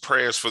doing some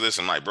prayers for this.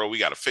 I'm like, bro, we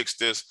got to fix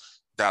this.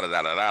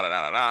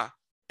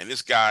 And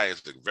this guy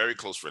is a very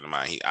close friend of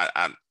mine.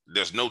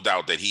 There's no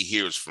doubt that he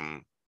hears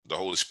from the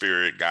Holy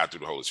Spirit, God through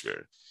the Holy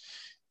Spirit.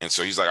 And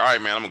so he's like, all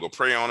right, man, I'm gonna go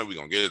pray on it. We're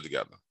gonna get it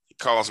together. He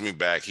calls me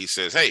back. He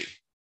says, hey,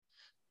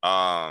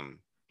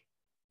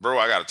 bro,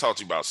 I got to talk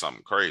to you about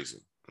something crazy.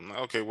 I'm like,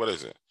 okay, what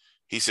is it?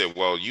 He said,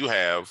 well, you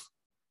have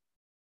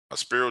a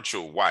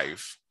spiritual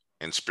wife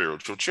and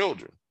spiritual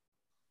children.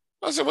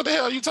 I said, what the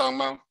hell are you talking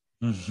about?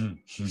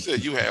 He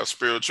said, you have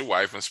spiritual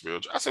wife and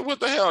spiritual. I said, what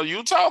the hell are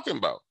you talking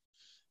about?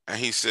 And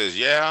he says,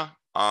 yeah,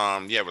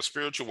 you have a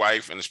spiritual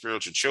wife and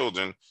spiritual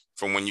children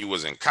from when you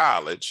was in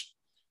college.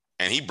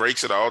 And he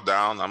breaks it all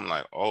down. I'm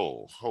like,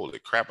 oh, holy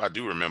crap. I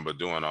do remember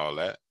doing all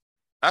that.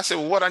 I said,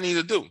 well, what I need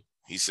to do?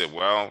 He said,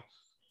 well,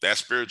 that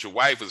spiritual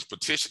wife is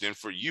petitioning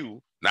for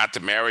you not to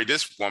marry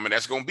this woman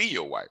that's going to be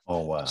your wife.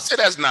 Oh, wow. I said,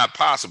 that's not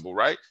possible,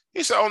 right?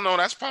 He said, oh, no,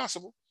 that's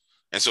possible.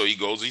 And so he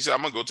said,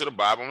 I'm going to go to the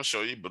Bible. I'm going to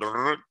show you.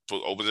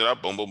 Opens it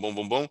up. Boom, boom, boom,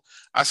 boom, boom.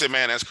 I said,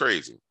 man, that's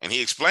crazy. And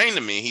he explained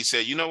to me, he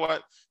said, you know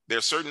what?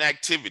 There's certain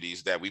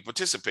activities that we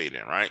participate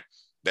in, right?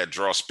 That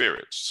draw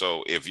spirits.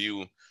 So if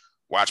you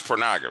watch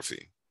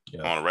pornography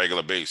on a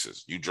regular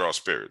basis, you draw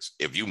spirits.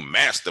 If you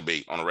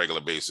masturbate on a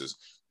regular basis,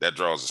 that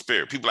draws a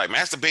spirit. People like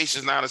masturbation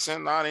is not a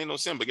sin. No, it ain't no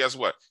sin. But guess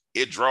what?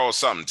 It draws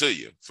something to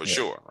you for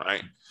sure,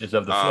 right? It's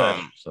of the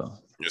flesh. So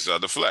it's of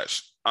the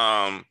flesh.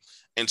 And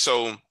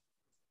so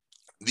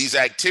these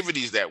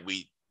activities that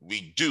we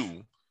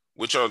do,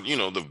 which are,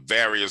 the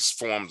various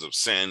forms of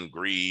sin,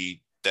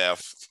 greed,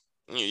 theft,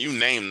 you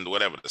name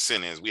whatever the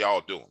sin is, we all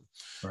do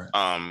them.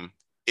 Right.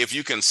 If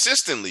you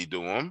consistently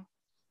do them,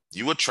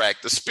 you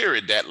attract the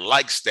spirit that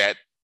likes that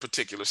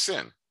particular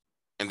sin.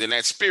 And then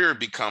that spirit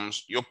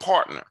becomes your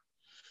partner.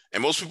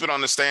 And most people don't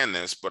understand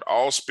this, but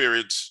all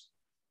spirits,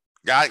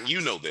 God,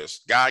 this,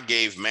 God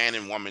gave man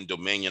and woman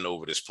dominion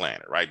over this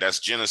planet, right? That's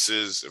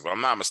Genesis, if I'm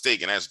not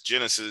mistaken, that's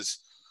Genesis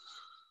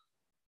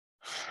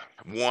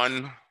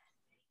 1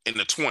 in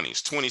the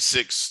 20s,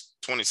 26,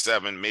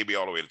 27, maybe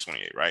all the way to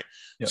 28, right?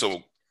 Yep.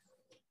 So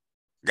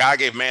God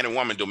gave man and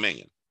woman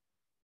dominion.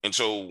 And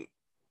so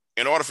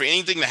in order for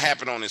anything to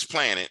happen on this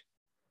planet,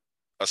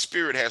 a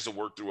spirit has to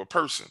work through a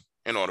person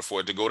in order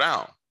for it to go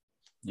down.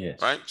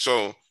 Yes. Right?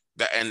 So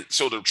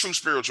the true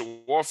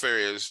spiritual warfare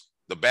is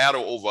the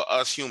battle over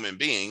us human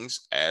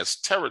beings as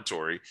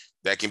territory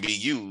that can be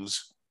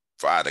used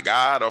for either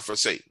God or for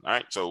Satan.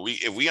 Right? So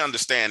if we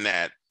understand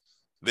that,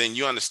 then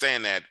you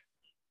understand that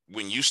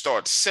when you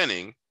start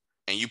sinning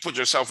and you put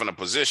yourself in a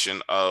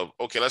position of,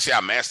 okay, let's say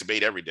I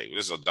masturbate every day.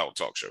 This is an adult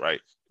talk show, right?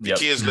 If your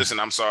kids listen,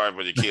 I'm sorry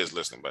for your kids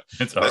listening, but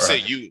let's say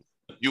you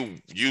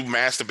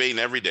masturbating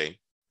every day.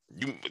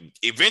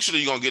 Eventually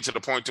you're gonna get to the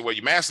point to where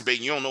you masturbate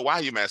and you don't know why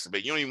you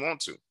masturbate. You don't even want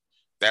to.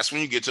 That's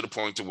when you get to the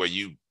point to where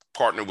you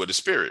partner with the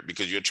spirit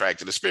because you're attracted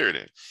to the spirit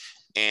in.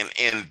 And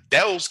in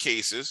those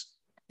cases,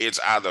 it's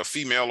either a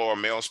female or a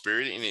male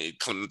spirit, and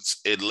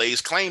it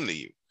lays claim to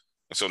you.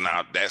 And so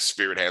now that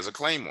spirit has a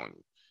claim on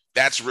you.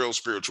 That's real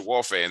spiritual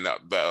warfare. And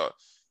the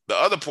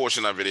other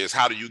portion of it is,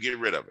 how do you get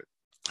rid of it?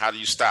 How do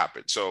you stop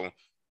it? So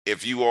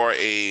if you are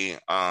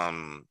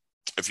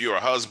if you're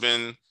a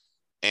husband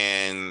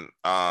and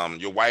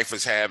your wife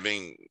is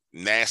having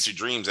nasty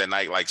dreams at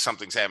night, like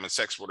something's having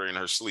sex with her in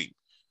her sleep,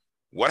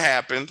 what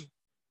happened?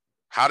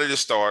 How did it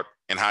start?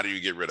 And how do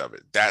you get rid of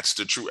it? That's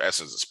the true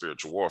essence of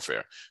spiritual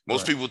warfare.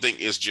 Most people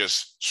think it's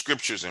just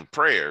scriptures and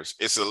prayers.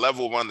 It's a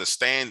level of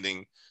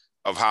understanding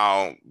of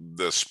how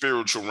the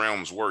spiritual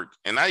realms work,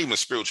 and not even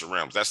spiritual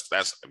realms. That's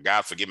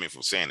God forgive me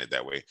for saying it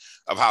that way.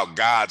 Of how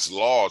God's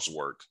laws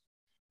work,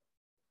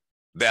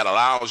 that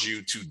allows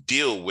you to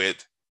deal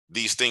with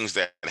these things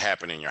that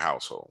happen in your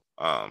household.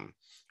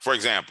 For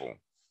example,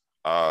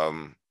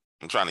 I'm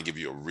trying to give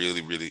you a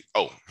really.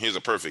 Here's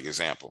a perfect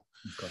example.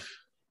 Okay.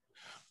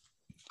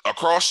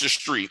 Across the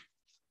street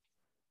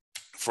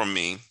from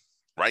me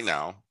right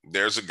now,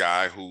 there's a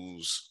guy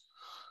who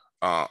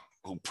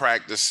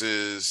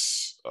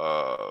practices,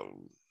 I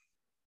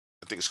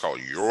think it's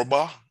called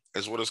Yoruba,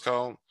 is what it's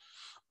called.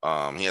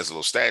 He has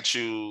little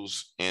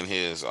statues in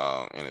his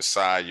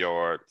side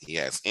yard. He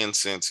has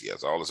incense. He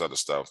has all this other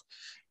stuff.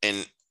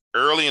 And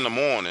early in the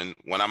morning,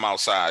 when I'm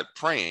outside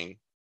praying,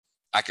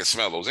 I can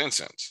smell those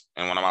incense.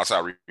 And when I'm outside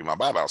reading my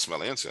Bible, I'll smell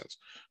the incense.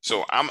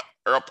 So I'm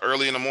up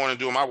early in the morning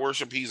doing my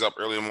worship. He's up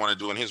early in the morning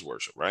doing his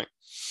worship, right?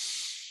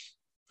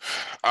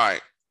 All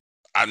right.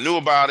 I knew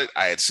about it.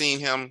 I had seen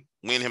him.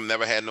 Me and him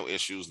never had no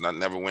issues.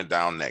 Never went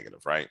down negative,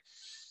 right?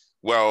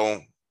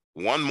 Well,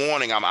 one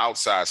morning I'm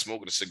outside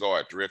smoking a cigar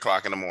at 3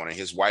 o'clock in the morning.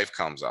 His wife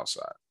comes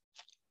outside.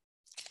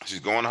 She's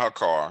going to her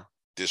car.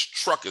 This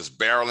truck is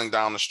barreling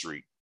down the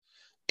street,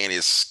 and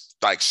it's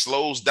like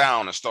slows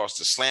down and starts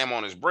to slam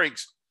on his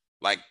brakes,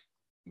 like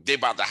they're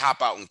about to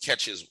hop out and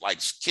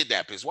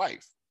kidnap his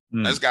wife.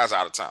 This guy's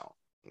out of town,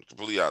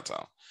 completely out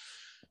of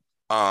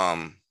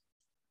town.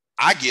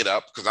 I get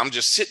up because I'm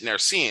just sitting there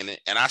seeing it,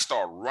 and I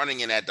start running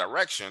in that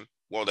direction.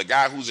 Well, the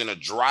guy who's in the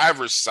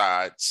driver's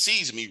side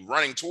sees me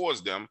running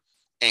towards them,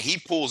 and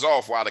he pulls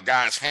off while the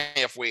guy's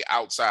halfway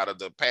outside of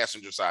the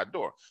passenger side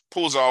door.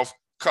 Pulls off,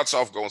 cuts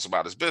off, goes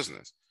about his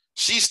business.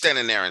 She's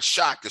standing there in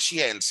shock because she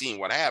hadn't seen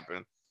what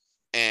happened,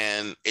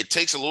 and it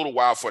takes a little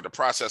while for it to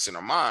process in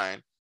her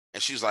mind.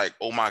 And she's like,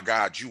 "Oh my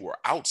God, you were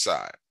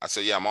outside." I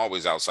said, "Yeah, I'm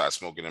always outside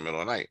smoking in the middle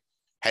of the night.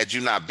 Had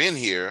you not been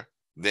here,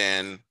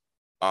 then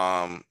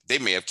they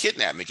may have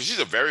kidnapped me," because she's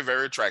a very,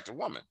 very attractive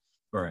woman.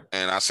 Right.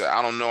 And I said,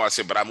 "I don't know." I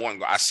said, "But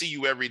I see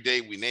you every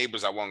day. We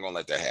neighbors. I wasn't gonna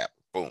let that happen."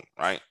 Boom.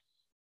 Right.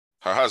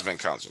 Her husband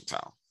comes in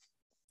town,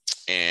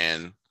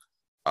 and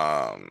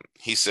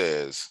he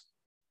says,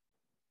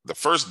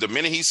 the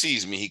minute he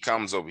sees me, he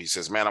comes over. He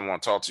says, "Man, I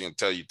want to talk to you and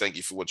tell you thank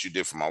you for what you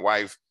did for my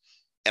wife."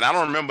 And I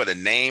don't remember the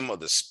name of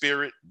the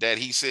spirit that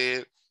he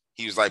said.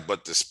 He was like,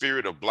 "But the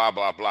spirit of blah,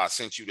 blah, blah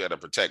sent you there to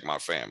protect my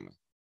family."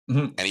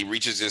 Mm-hmm. And he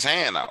reaches his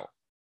hand out.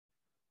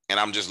 And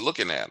I'm just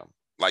looking at him.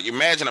 Like,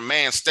 imagine a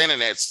man standing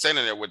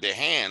there with their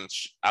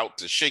hands out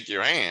to shake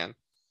your hand.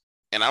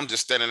 And I'm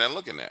just standing there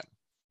looking at him.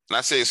 And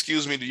I say,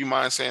 "Excuse me, do you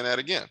mind saying that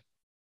again?"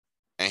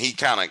 And he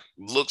kind of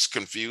looks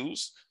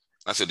confused.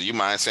 I said, "Do you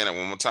mind saying that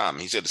one more time?"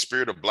 He said, "The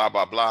spirit of blah,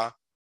 blah, blah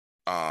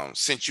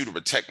sent you to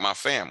protect my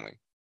family."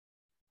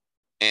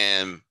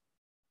 And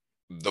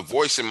the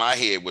voice in my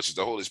head, which is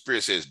the Holy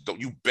Spirit, says, "Don't,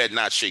 you better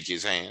not shake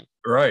his hand."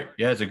 Right.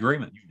 Yeah, it's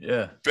agreement.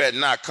 Yeah. Better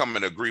not come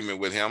in agreement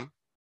with him.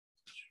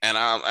 And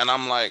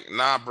I'm like,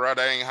 "Nah, bro,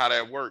 that ain't how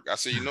that work." I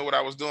said, "You know what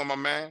I was doing, my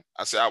man?"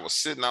 I said, "I was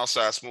sitting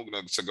outside smoking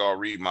a cigar,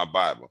 reading my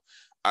Bible."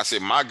 I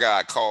said, "My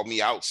God called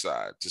me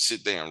outside to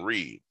sit there and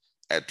read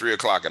at 3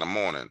 o'clock in the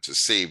morning to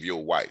save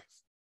your wife.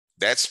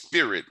 That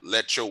spirit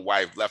left your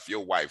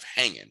wife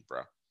hanging,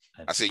 bro."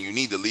 I said, "You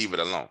need to leave it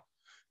alone."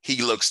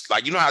 He looks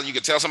like, you know how you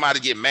can tell somebody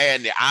get mad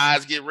and their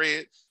eyes get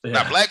red? Yeah.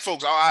 Now, black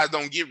folks, our eyes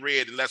don't get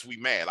red unless we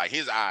mad. Like,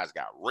 his eyes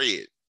got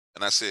red.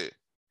 And I said,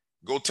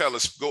 go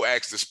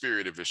ask the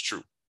spirit if it's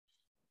true.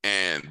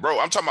 And bro,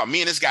 I'm talking about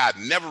me and this guy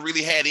never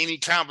really had any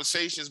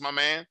conversations, my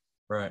man.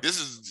 Right. This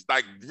is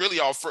like really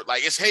our first,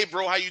 like, it's, "Hey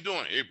bro, how you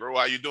doing? Hey bro,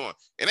 how you doing?"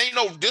 And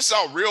this is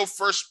our real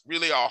first,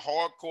 really our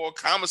hardcore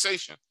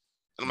conversation.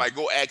 And I'm like,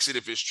 go ask it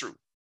if it's true.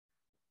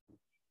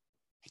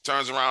 He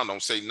turns around,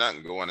 don't say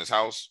nothing, go in his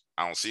house.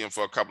 I don't see him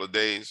for a couple of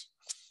days.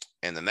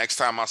 And the next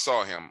time I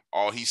saw him,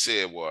 all he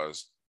said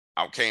was,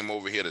 "I came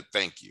over here to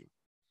thank you."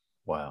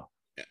 Wow.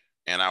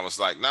 And I was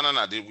like, no.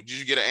 Did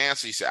you get an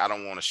answer? He said, "I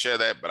don't want to share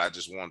that, but I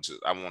want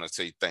to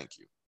say thank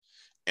you."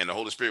 And the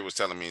Holy Spirit was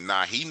telling me,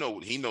 "Nah, he know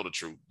the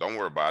truth. Don't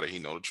worry about it. He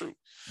know the truth."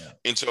 Yeah.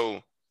 And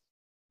so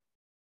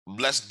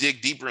let's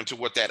dig deeper into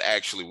what that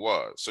actually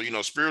was.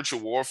 So,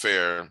 spiritual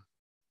warfare,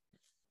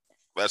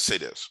 let's say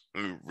this.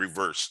 Let me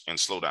reverse and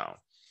slow down.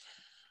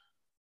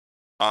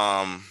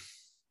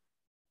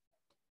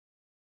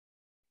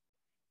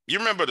 You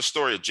remember the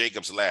story of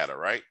Jacob's ladder,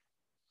 right?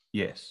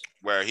 Yes.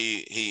 Where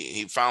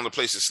he found a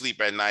place to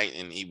sleep at night,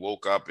 and he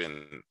woke up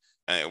and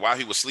And while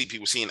he was asleep, he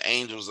was seeing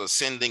angels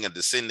ascending and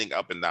descending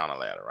up and down a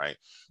ladder, right?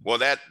 Well,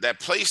 that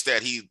place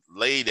that he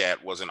laid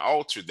at was an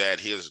altar that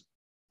his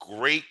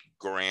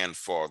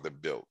great-grandfather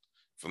built,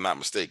 if I'm not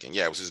mistaken.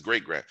 Yeah, it was his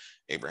great-grand,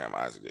 Abraham,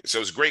 Isaac. So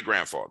his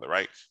great-grandfather,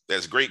 right? That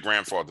his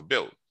great-grandfather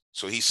built.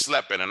 So he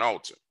slept at an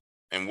altar.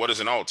 And what is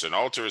an altar? An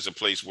altar is a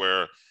place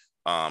where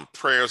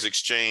prayers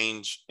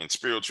exchange and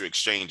spiritual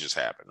exchanges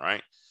happen,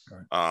 right?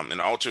 An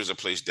altar is a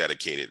place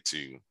dedicated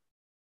to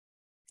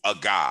a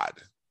god,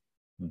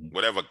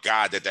 whatever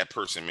god that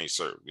person may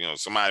serve. You know,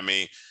 somebody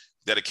may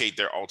dedicate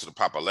their altar to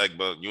Papa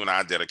Legba. You and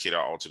I dedicate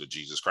our altar to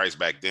Jesus Christ.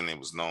 Back then, he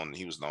was known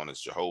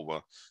as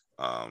Jehovah,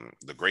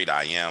 the great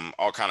I am,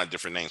 all kind of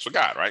different names for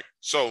God, right?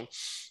 So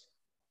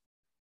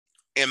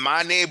in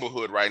my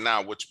neighborhood right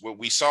now, what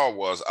we saw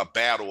was a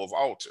battle of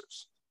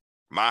altars.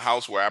 My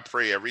house, where I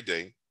pray every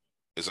day,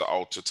 is an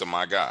altar to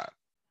my God.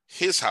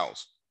 His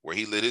house, where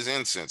he lit his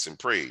incense and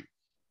prayed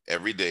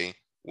every day,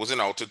 was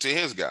an altar to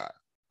his God,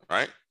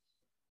 right?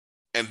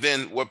 And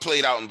then what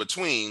played out in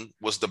between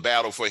was the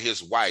battle for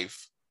his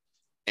wife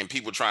and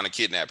people trying to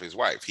kidnap his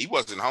wife. He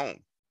wasn't home.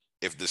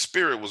 If the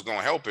spirit was going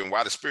to help him,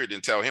 why the spirit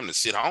didn't tell him to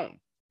sit home?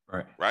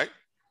 Right?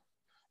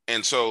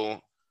 And so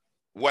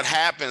what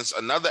happens,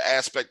 another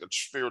aspect of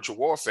spiritual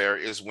warfare,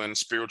 is when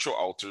spiritual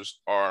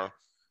altars are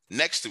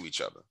next to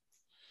each other.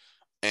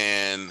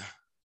 And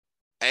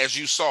as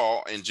you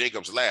saw in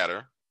Jacob's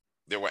ladder,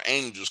 there were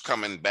angels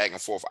coming back and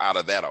forth out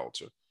of that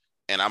altar.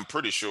 And I'm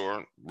pretty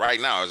sure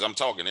right now, as I'm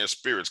talking, there's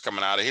spirits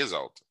coming out of his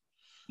altar.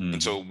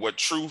 And so what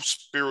true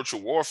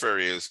spiritual warfare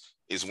is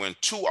when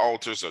two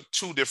altars or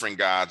two different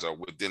gods are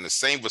within the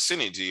same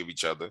vicinity of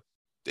each other.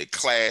 They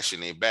clash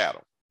and they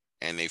battle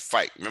and they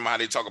fight. Remember how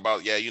they talk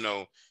about,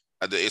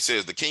 it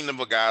says the kingdom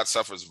of God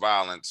suffers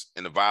violence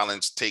and the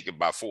violence taken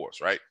by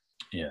force, right?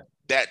 Yeah.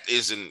 That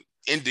is an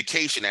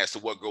indication as to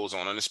what goes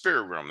on in the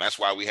spirit realm. That's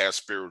why we have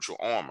spiritual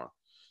armor.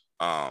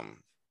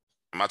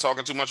 Am I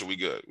talking too much? Or we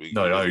good?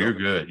 No, you're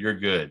good. You're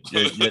good.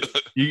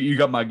 You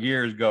got my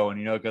gears going,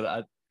 you know,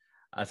 because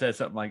I said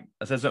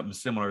something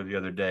similar the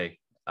other day.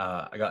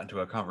 I got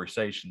into a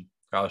conversation.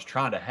 I was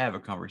trying to have a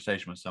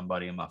conversation with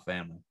somebody in my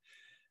family,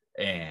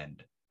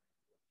 and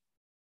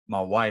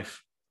my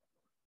wife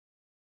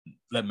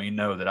let me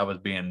know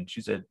that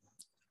she said,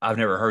 I've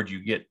never heard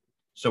you get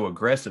so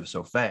aggressive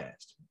so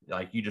fast.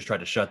 Like, you just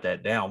tried to shut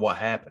that down. What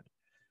happened?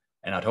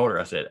 And I told her,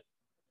 I said,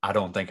 I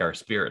don't think our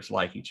spirits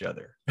like each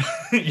other.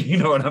 You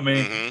know what I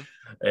mean?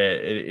 Mm-hmm.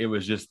 It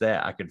was just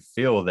that I could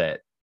feel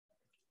that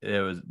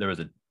there was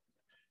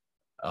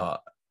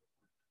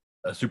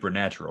a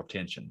supernatural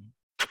tension.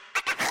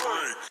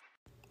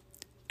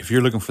 If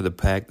you're looking for the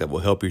pack that will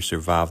help you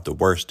survive the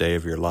worst day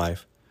of your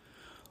life,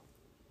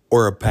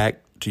 or a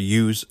pack to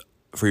use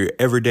for your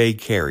everyday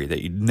carry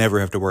that you never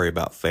have to worry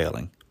about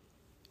failing,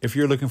 if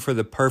you're looking for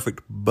the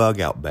perfect bug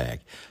out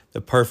bag,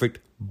 the perfect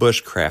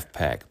bushcraft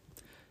pack,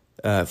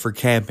 for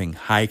camping,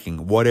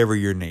 hiking, whatever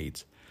your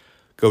needs,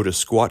 go to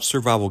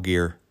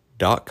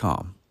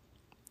squatchsurvivalgear.com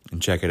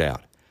and check it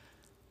out.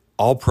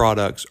 All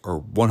products are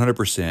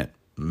 100%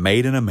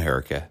 made in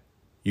America.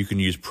 You can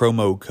use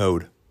promo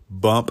code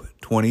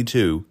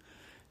BUMP22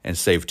 and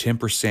save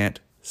 10%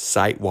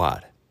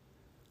 site-wide.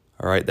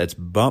 All right, that's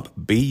BUMP,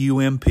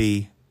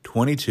 B-U-M-P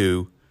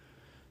 22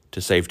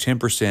 to save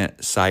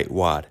 10%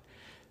 site-wide.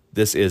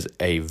 This is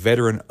a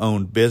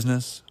veteran-owned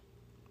business.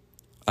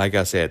 Like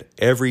I said,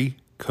 every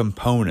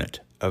component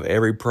of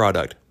every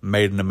product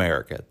made in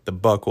America, the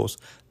buckles,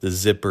 the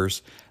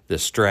zippers, the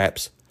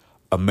straps,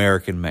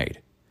 American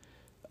made.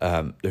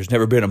 There's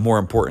never been a more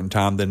important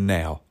time than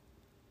now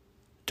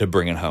to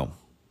bring it home.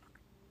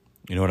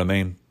 You know what I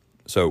mean?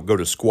 So go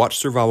to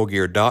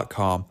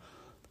squatchsurvivalgear.com.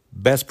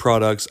 Best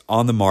products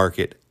on the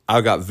market.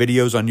 I've got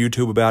videos on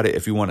YouTube about it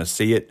if you want to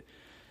see it.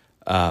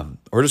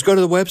 Or just go to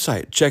the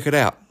website. Check it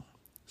out.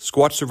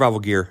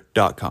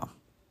 squatchsurvivalgear.com.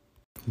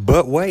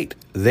 But wait,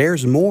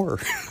 there's more.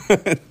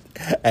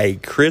 Hey,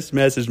 Chris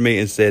messaged me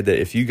and said that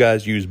if you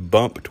guys use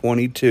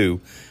BUMP22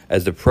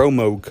 as the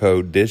promo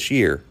code this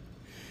year,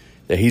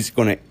 that he's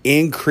going to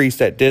increase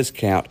that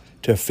discount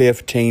to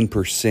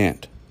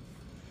 15%.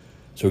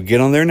 So get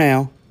on there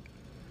now.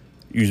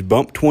 Use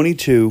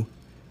BUMP22.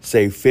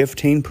 Save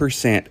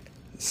 15%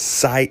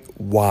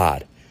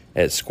 site-wide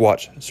at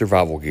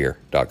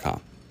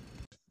squatchsurvivalgear.com.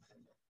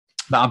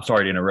 No, I'm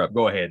sorry to interrupt.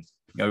 Go ahead.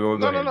 Go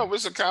ahead. No.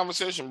 It's a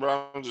conversation,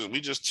 bro.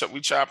 We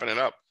chopping it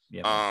up.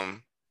 Yeah.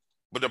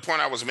 But the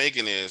point I was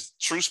making is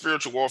true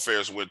spiritual warfare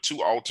is where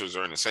two altars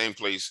are in the same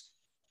place,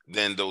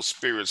 then those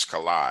spirits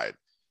collide.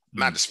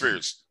 Not the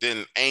spirits,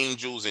 then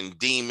angels and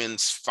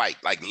demons fight.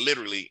 Like,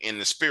 literally in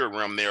the spirit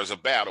realm, there's a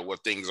battle where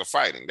things are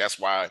fighting. That's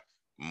why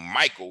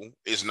Michael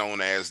is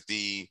known as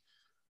the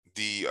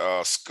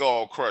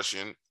skull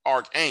crushing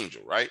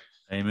archangel, right?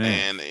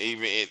 Amen. And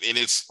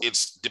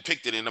it's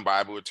depicted in the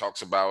Bible. It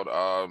talks about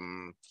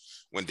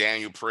when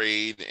Daniel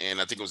prayed,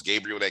 and I think it was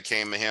Gabriel that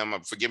came to him.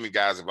 Forgive me,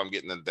 guys, if I'm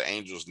getting the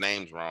angels'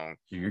 names wrong.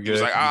 You're good. He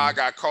was like, I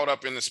got caught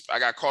up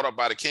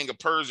by the king of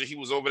Persia. He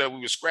was over there.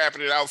 We were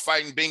scrapping it out,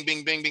 fighting. Bing,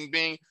 bing, bing, bing,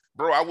 bing.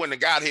 Bro, I wouldn't have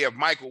got here if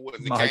Michael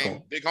wouldn't have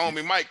came. Big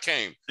homie Mike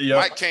came. Yep.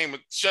 Mike came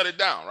and shut it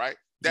down, right?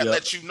 That Yep.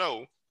 lets you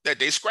know that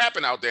they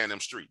scrapping out there in them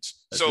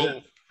streets. That's so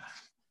it.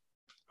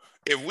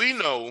 If we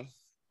know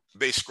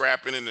they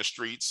scrapping in the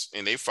streets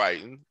and they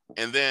fighting,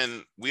 and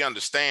then we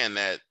understand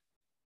that,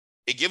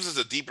 it gives us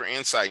a deeper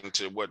insight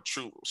into what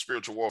true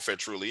spiritual warfare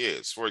truly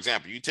is. For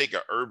example, you take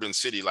an urban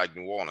city like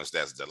New Orleans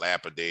that's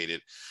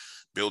dilapidated,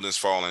 buildings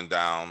falling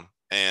down.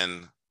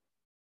 And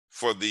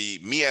for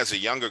me as a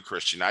younger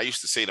Christian, I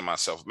used to say to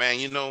myself, man,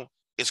 you know,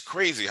 it's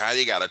crazy how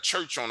they got a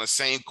church on the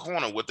same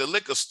corner with the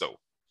liquor store.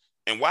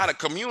 And why the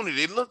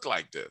community look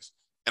like this?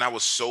 And I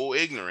was so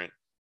ignorant.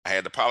 I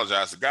had to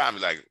apologize to God and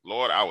be like,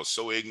 Lord, I was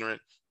so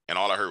ignorant. And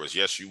all I heard was,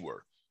 yes, you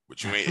were.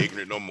 But you ain't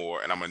ignorant no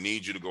more. And I'm going to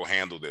need you to go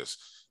handle this.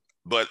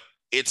 But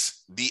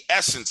it's the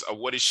essence of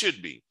what it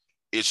should be.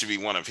 It should be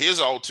one of his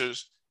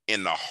altars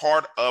in the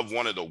heart of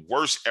one of the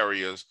worst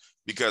areas,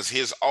 because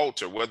his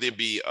altar, whether it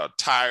be a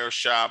tire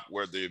shop,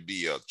 whether it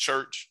be a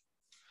church,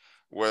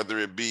 whether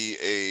it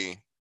be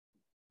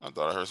I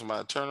thought I heard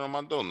somebody turn on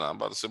my door now. I'm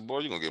about to say, boy,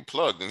 you're going to get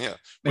plugged in here.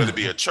 Whether it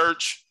be a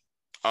church,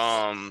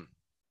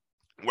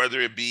 whether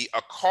it be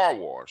a car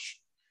wash,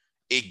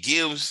 it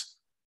gives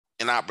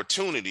an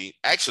opportunity.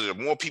 Actually, the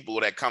more people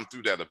that come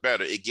through that, the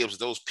better. It gives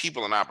those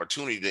people an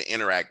opportunity to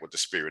interact with the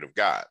Spirit of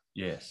God.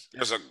 Yes.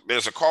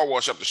 There's a car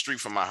wash up the street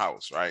from my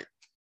house, right?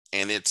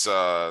 And it's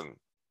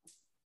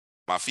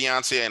my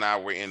fiance and I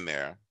were in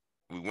there.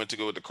 We went to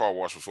go to the car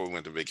wash before we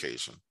went to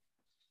vacation.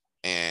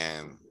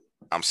 And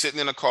I'm sitting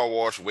in the car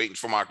wash waiting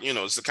for my,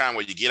 it's the kind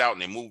where you get out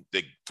and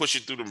they push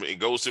it through it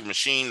goes to the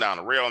machine down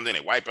the rail and then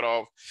they wipe it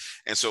off.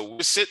 And so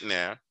we're sitting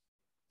there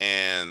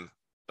and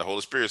the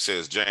Holy Spirit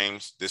says,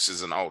 James, this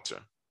is an altar.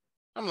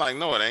 I'm like,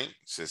 no, it ain't. It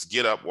says,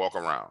 get up, walk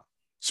around.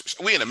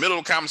 So we in the middle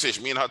of the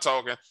conversation, me and her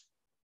talking.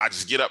 I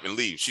just get up and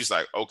leave. She's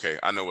like, okay,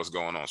 I know what's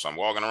going on. So I'm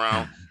walking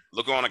around,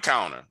 look on the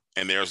counter,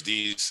 and there's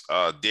these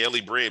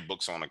daily bread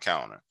books on the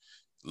counter.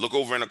 Look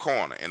over in the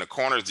corner. In the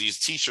corner is these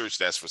T-shirts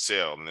that's for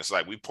sale. And it's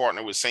like, we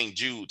partner with St.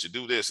 Jude to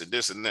do this and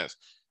this and this.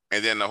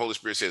 And then the Holy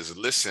Spirit says,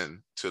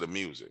 listen to the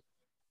music.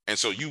 And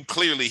so you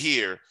clearly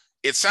hear,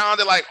 it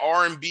sounded like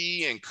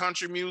R&B and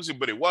country music,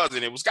 but it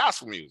wasn't. It was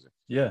gospel music.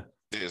 Yeah.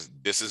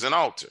 This is an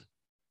altar.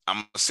 I'm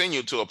going to send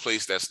you to a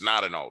place that's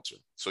not an altar,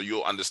 so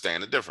you'll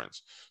understand the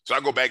difference. So I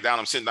go back down.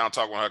 I'm sitting down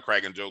talking with her,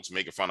 cracking jokes,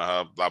 making fun of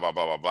her, blah, blah,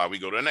 blah, blah, blah. We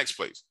go to the next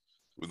place.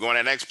 We go in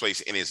that next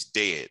place, and it's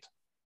dead.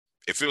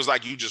 It feels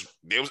like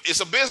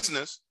it's a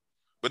business,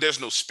 but there's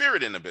no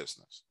spirit in the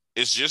business.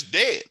 It's just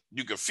dead.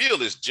 You can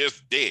feel it's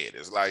just dead.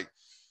 It's like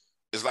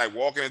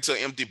walking into an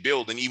empty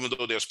building, even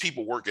though there's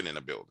people working in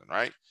the building,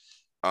 right?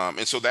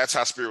 And so that's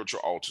how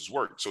spiritual altars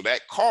work. So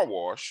that car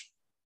wash,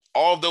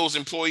 all of those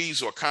employees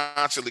who are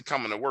constantly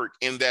coming to work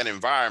in that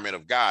environment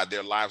of God,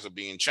 their lives are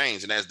being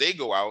changed. And as they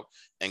go out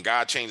and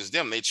God changes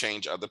them, they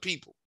change other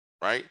people,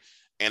 right?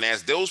 And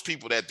as those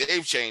people that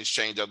they've changed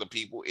change other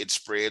people, it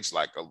spreads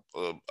like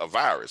a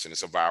virus, and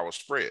it's a viral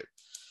spread.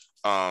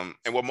 And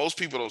what most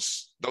people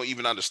don't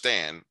even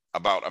understand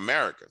about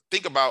America.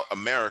 Think about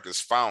America's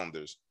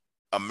founders.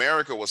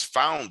 America was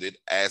founded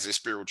as a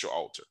spiritual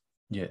altar.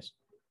 Yes.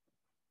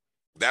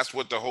 That's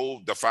what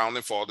the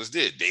founding fathers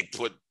did.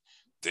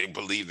 They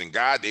believed in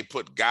God. They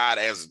put God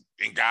as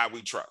in God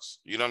we trust.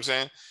 You know what I'm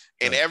saying?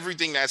 And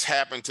everything that's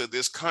happened to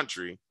this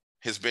country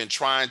has been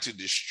trying to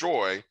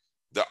destroy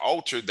the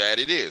altar that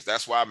it is.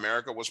 That's why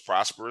America was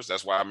prosperous.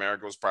 That's why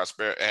America was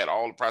had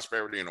all the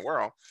prosperity in the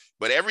world.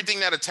 But everything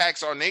that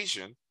attacks our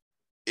nation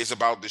is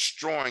about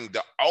destroying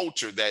the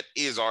altar that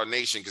is our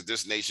nation, because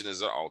this nation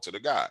is an altar to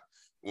God.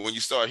 When you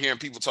start hearing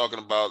people talking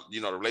about, the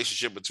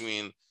relationship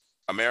between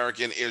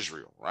America and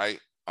Israel, right?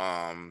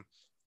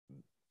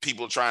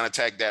 People trying to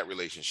attack that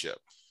relationship.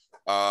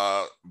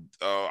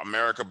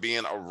 America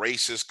being a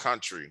racist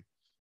country.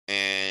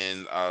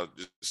 And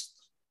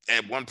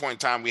at one point in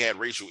time, we had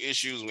racial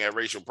issues, we had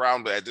racial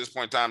problems, but at this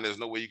point in time, there's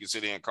no way you can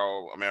sit here and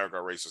call America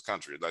a racist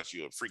country unless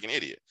you're a freaking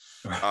idiot.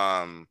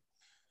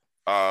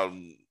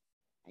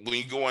 When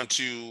you go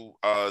into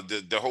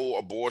the whole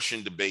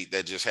abortion debate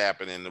that just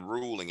happened and the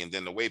ruling, and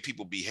then the way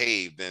people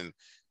behave, then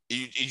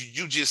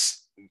you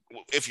just,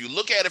 if you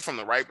look at it from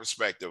the right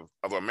perspective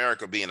of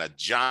America being a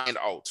giant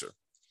altar,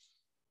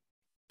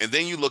 and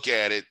then you look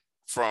at it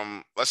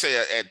from, let's say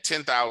at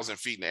 10,000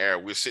 feet in the air,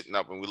 we're sitting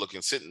up and we're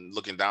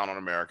looking down on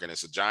America, and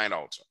it's a giant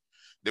altar.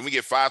 Then we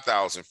get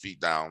 5,000 feet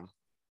down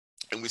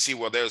and we see,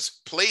 well,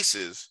 there's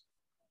places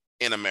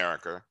in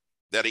America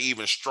that are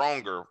even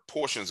stronger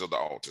portions of the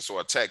altar. So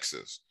a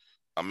Texas,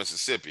 a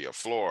Mississippi, a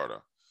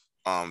Florida,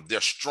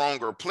 they're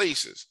stronger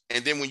places.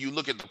 And then when you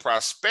look at the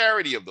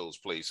prosperity of those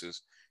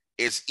places,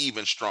 it's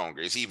even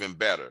stronger. It's even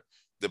better.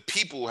 The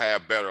people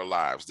have better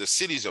lives. The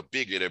cities are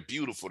bigger. They're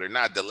beautiful. They're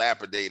not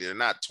dilapidated. They're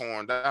not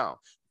torn down.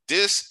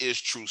 This is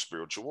true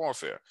spiritual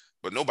warfare,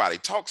 but nobody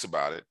talks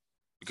about it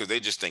because they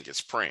just think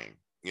it's praying.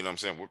 You know what I'm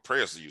saying? What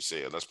prayers do you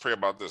say? Let's pray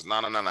about this.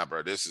 No,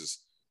 bro. This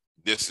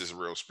is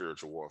real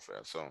spiritual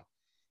warfare. So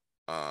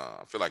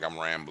I feel like I'm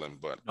rambling,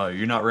 but no,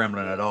 you're not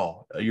rambling at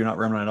all. You're not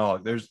rambling at all.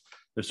 There's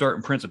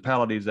certain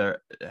principalities that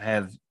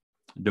have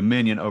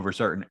dominion over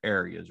certain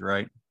areas,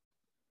 right?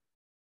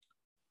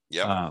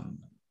 Yep.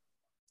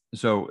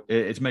 So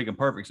it's making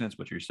perfect sense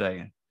what you're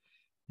saying,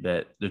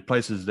 that there's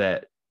places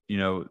that, you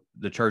know,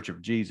 the Church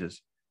of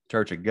Jesus,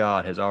 Church of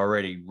God has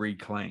already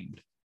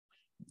reclaimed,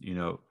 you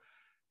know,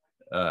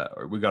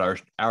 we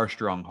got our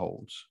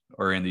strongholds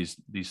or in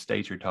these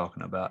states you're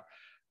talking about,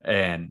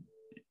 and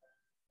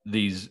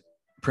these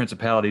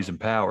principalities and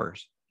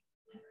powers,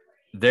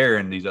 they're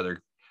in these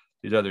other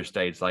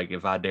states. Like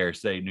if I dare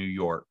say New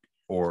York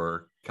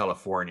or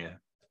California,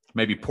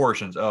 maybe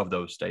portions of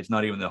those states,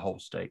 not even the whole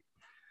state.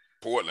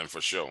 Portland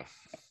for sure.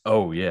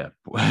 Oh yeah.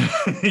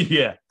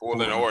 Yeah.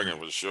 Portland, Oregon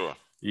for sure.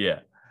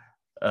 Yeah.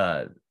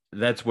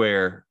 That's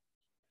where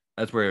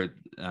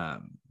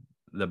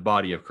the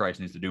body of Christ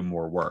needs to do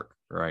more work,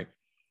 right?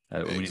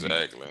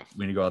 Exactly.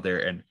 We need to go out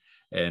there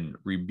and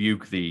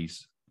rebuke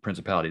these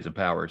principalities and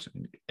powers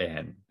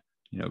and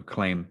you know,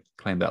 claim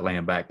that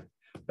land back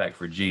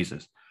for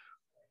Jesus.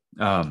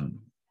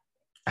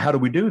 How do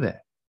we do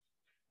that?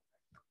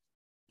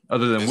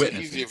 Other than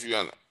witnessing? It's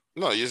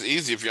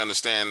easy if you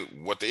understand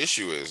what the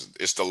issue is.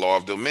 It's the law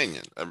of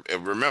dominion.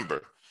 And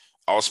remember,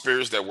 all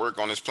spirits that work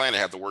on this planet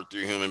have to work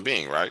through a human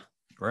being, right?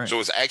 Right. So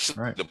it's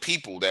actually the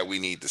people that we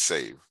need to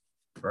save.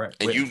 Right.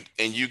 And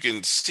you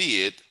can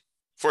see it.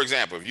 For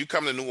example, if you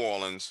come to New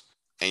Orleans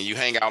and you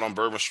hang out on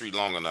Bourbon Street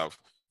long enough,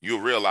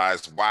 you'll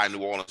realize why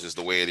New Orleans is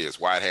the way it is,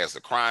 why it has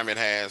the crime it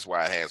has,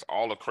 why it has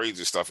all the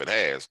crazy stuff it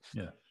has.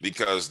 Yeah.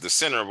 Because the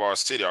center of our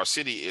city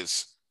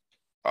is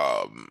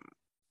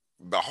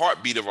the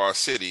heartbeat of our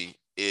city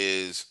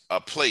is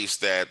a place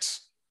that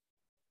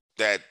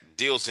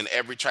deals in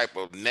every type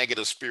of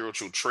negative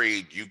spiritual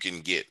trade you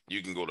can get.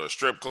 You can go to a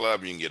strip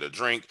club, you can get a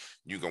drink,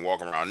 you can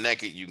walk around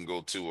naked, you can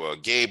go to a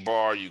gay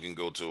bar, you can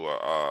go to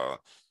a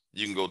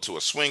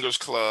swingers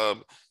club,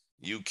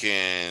 you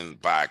can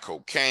buy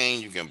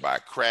cocaine, you can buy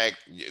crack,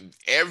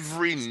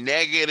 every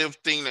negative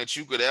thing that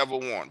you could ever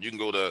want. You can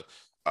go to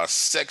a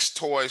sex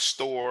toy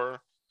store,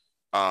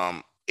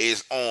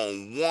 is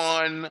on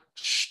one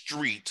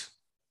street,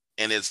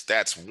 and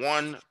that's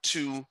 1,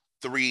 2,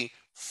 3,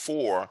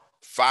 4,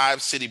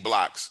 5 city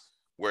blocks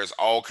where it's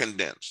all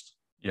condensed.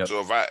 Yep.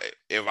 So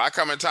if I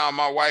come in town with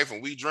my wife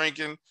and we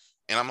drinking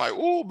and I'm like,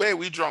 oh, babe,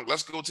 we drunk.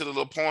 Let's go to the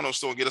little porno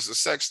store and get us a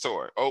sex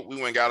toy. Oh, we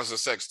went and got us a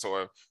sex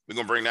toy. We're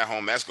going to bring that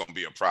home. That's going to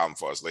be a problem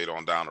for us later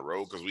on down the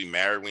road because we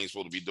married. We ain't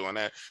supposed to be doing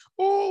that.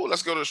 Oh,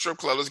 let's go to the strip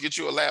club. Let's get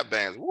you a lap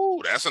dance.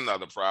 Ooh, that's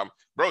another problem.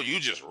 Bro, you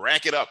just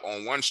rack it up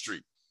on one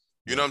street.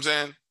 You know what I'm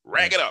saying?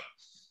 Rack it up.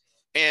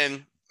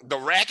 And the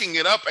racking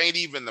it up ain't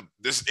even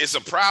it's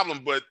a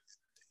problem, but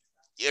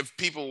if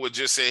people would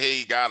just say,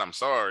 hey, God, I'm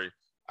sorry.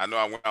 I know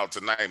I went out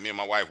tonight. Me and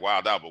my wife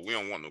wild out, but we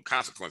don't want no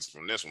consequences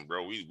from this one,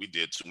 bro. We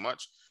did too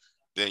much.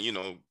 Then, you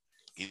know,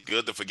 he's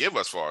good to forgive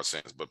us for our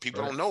sins, but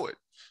people don't know it.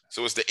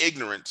 So it's the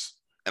ignorance.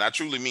 And I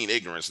truly mean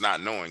ignorance,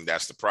 not knowing,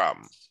 that's the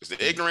problem. It's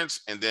the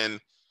ignorance and then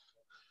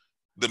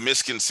the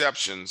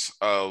misconceptions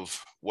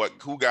of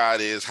who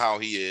God is, how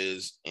he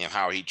is, and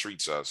how he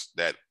treats us.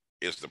 That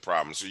is the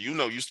problem. So, you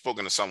know, you've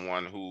spoken to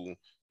someone who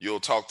you'll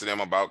talk to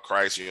them about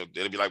Christ.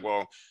 They'll be like,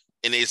 well,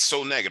 and it's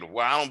so negative.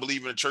 Well, I don't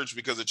believe in the church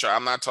because of church.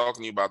 I'm not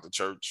talking to you about the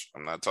church.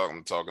 I'm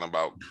talking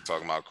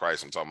about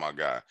Christ. I'm talking about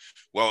God.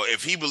 Well,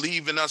 if he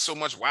believed in us so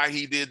much, why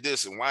he did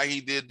this and why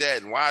he did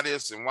that and why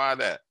this and why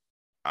that?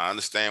 I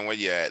understand where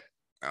you're at.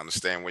 I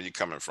understand where you're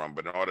coming from.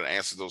 But in order to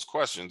answer those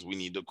questions, we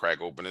need to crack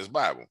open his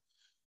Bible.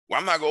 Well,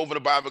 I'm not going to open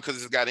the Bible because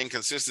it's got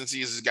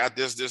inconsistencies. It's got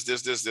this.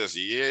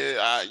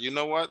 Yeah, you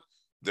know what?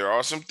 There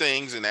are some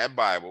things in that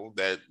Bible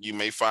that you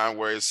may find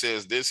where it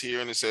says this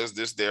here and it says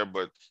this there,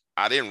 but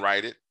I didn't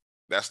write it.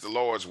 That's the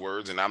Lord's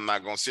words, and I'm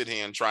not going to sit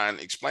here and try and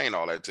explain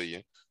all that to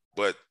you.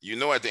 But you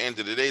know, at the end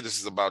of the day, this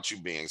is about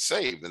you being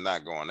saved and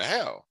not going to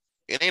hell.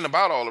 It ain't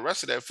about all the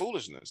rest of that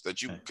foolishness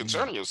that you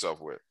concerning yourself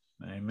with.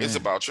 Amen. It's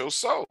about your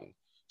soul.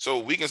 So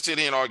we can sit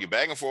here and argue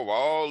back and forth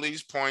all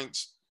these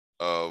points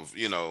of,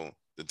 you know,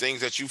 the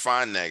things that you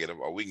find negative,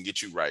 or we can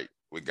get you right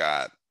with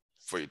God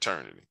for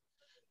eternity.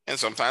 And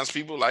sometimes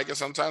people like it,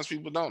 sometimes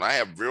people don't. I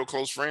have real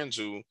close friends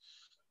who've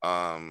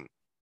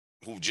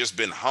just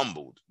been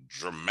humbled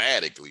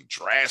drastically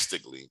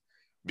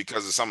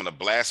because of some of the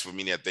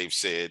blasphemy that they've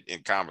said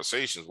in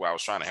conversations where I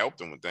was trying to help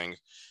them with things.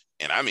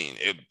 And I mean,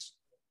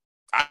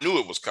 I knew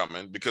it was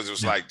coming because it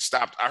was like,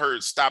 stop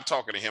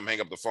talking to him,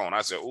 hang up the phone.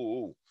 I said,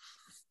 ooh.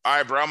 All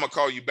right, bro, I'm gonna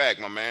call you back,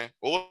 my man.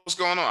 Well, what's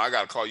going on? I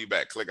gotta call you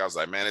back. Click. I was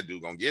like, man, that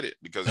dude gonna get it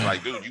because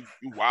like, dude,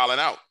 you wilding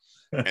out.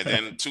 And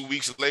then 2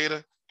 weeks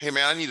later, hey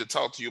man, I need to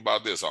talk to you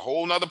about this. A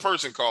whole nother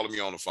person calling me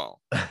on the phone.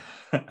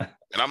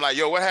 And I'm like,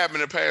 yo, what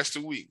happened in the past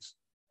 2 weeks?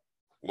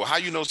 Well, how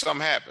you know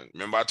something happened?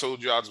 Remember I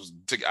told you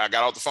I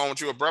got off the phone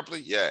with you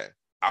abruptly? Yeah,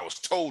 I was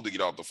told to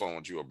get off the phone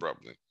with you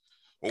abruptly.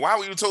 Well, why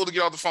were you told to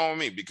get off the phone with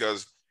me?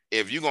 Because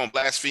if you're gonna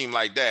blaspheme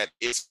like that,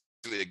 it's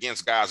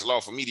against God's law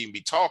for me to even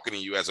be talking to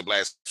you as a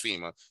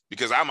blasphemer,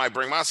 because I might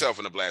bring myself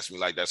into blasphemy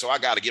like that. So I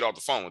got to get off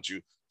the phone with you.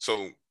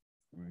 So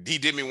he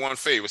did me one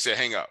favor, said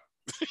hang up.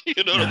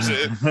 You know what I'm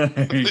saying?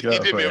 He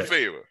did me a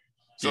favor.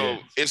 So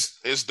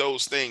it's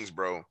those things,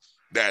 bro,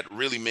 that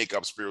really make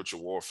up spiritual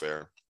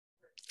warfare.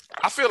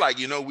 I feel like,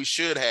 we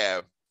should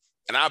have,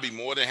 and I'll be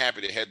more than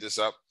happy to head this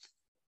up.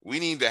 We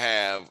need to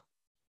have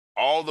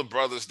all the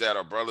brothers that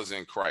are brothers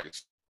in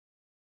Christ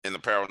in the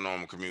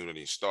paranormal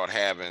community start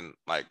having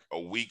like a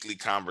weekly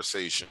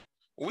conversation.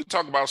 We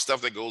talk about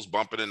stuff that goes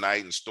bump in the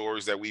night and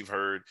stories that we've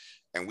heard,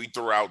 and we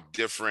throw out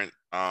different.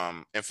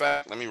 In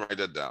fact, let me write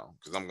that down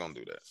because I'm gonna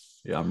do that.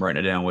 Yeah, I'm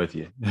writing it down with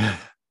you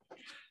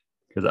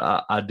because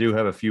I do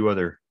have a few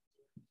other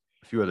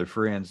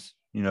friends,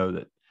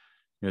 that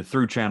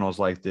through channels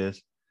like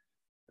this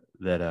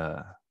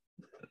that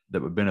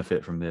would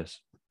benefit from this.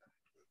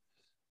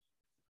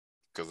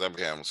 Because that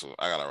became so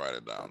I gotta write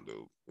it down,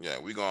 dude. Yeah,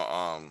 we're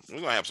gonna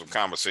have some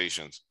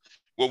conversations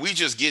where we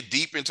just get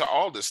deep into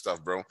all this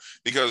stuff, bro.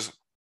 Because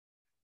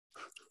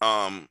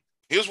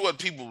here's what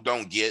people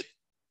don't get.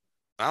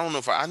 I don't know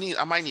if I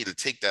might need to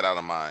take that out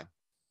of my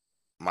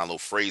little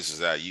phrases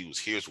that I use.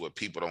 Here's what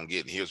people don't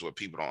get, and here's what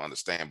people don't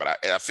understand. But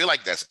I feel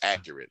like that's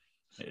accurate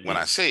when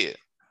I say it.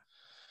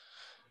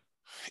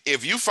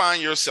 If you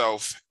find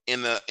yourself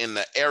in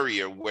the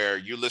area where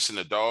you listen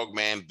to Dog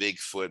Man,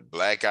 Bigfoot,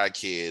 Black Eye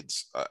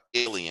Kids,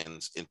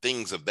 aliens, and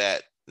things of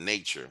that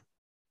nature,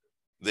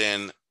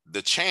 then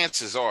the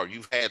chances are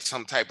you've had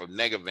some type of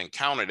negative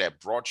encounter that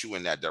brought you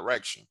in that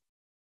direction.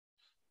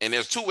 And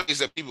there's two ways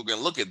that people can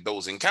look at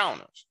those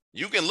encounters.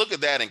 You can look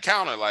at that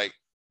encounter like,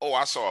 oh,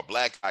 I saw a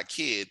Black Eye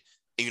Kid,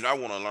 and I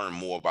want to learn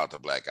more about the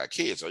Black Eye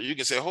Kids. Or you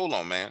can say, hold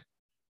on, man,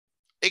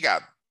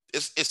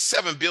 it's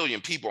 7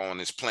 billion people on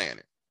this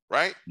planet.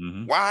 Right?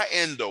 Mm-hmm. Why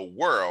in the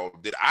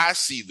world did I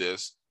see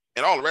this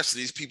and all the rest of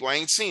these people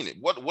ain't seen it?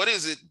 What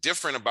is it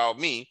different about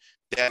me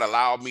that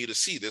allowed me to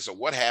see this, or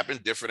what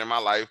happened different in my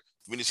life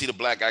when you see the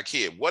Black Eye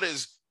Kid? What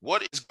is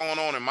going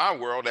on in my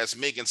world that's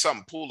making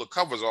something pull the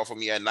covers off of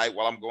me at night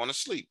while I'm going to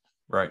sleep?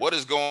 Right. What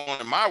is going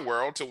on in my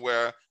world to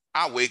where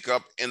I wake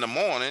up in the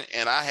morning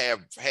and I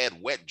have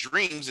had wet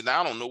dreams and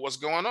I don't know what's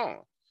going on?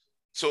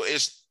 So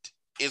it's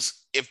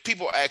if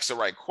people ask the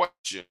right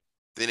question,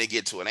 then they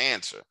get to an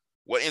answer.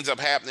 What ends up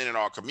happening in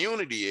our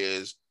community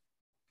is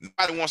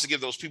nobody wants to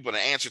give those people an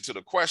answer to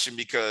the question,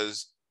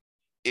 because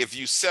if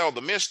you sell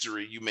the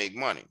mystery, you make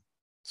money.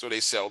 So they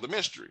sell the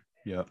mystery.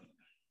 Yeah.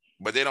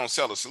 But they don't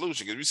sell the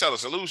solution, because we sell a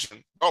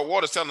solution. Oh,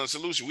 Water's telling the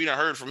solution. We done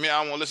heard from here.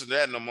 I don't want to listen to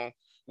that no more.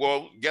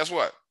 Well, guess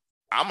what?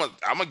 I'm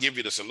gonna give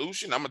you the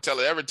solution. I'm gonna tell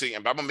it everything,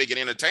 and I'm gonna make it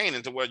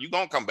entertaining to where you're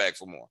gonna come back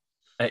for more.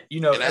 And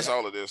that's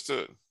all it is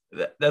too.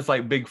 That's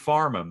like big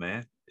pharma,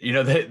 man.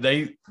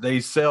 They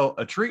sell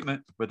a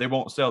treatment, but they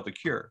won't sell the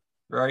cure.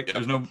 Right?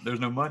 Yep. There's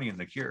no money in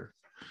the cure.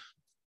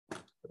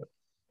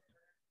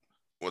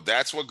 Well,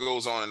 that's what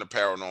goes on in the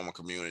paranormal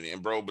community.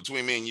 And bro,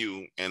 between me and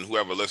you and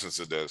whoever listens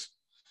to this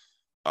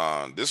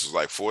was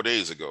like 4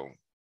 days ago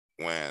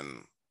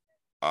when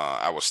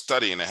I was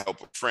studying to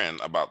help a friend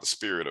about the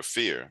spirit of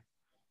fear.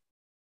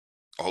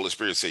 The Holy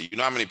Spirit said, you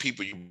know how many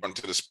people you brought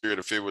into the spirit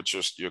of fear with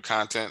your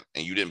content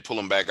and you didn't pull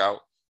them back out?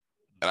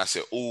 And I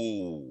said,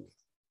 ooh.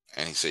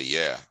 And he said,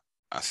 yeah.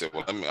 I said,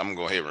 well, I'm gonna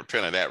go ahead and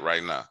repent of that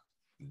right now.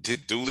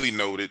 Duly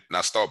noted, and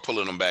I start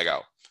pulling them back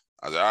out.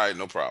 I said, all right,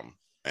 no problem.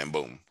 And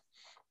boom.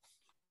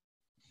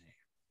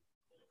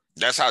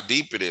 That's how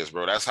deep it is,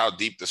 bro. That's how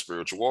deep the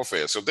spiritual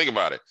warfare is. So think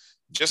about it.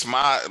 Just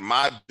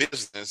my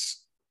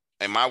business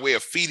and my way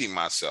of feeding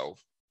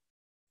myself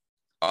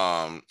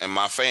and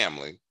my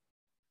family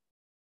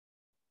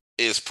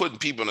is putting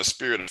people in a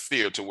spirit of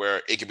fear to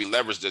where it can be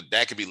leveraged,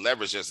 that can be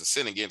leveraged as a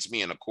sin against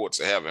me in the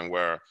courts of heaven,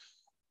 where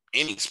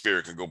any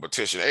spirit could go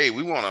petition. Hey,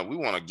 we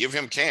want to give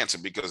him cancer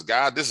because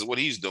God, this is what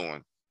he's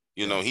doing.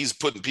 He's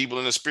putting people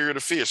in the spirit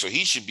of fear, so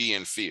he should be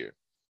in fear.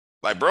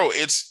 Like, bro,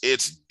 it's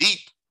deep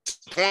to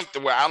the point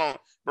to where I don't,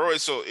 bro.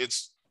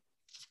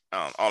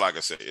 All I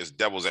can say is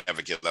devil's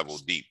advocate level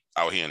deep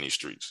out here in these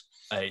streets.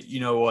 Hey, you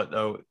know what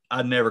though?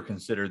 I never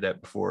considered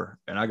that before,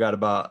 and I got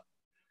about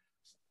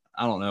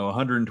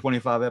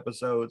 125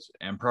 episodes,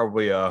 and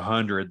probably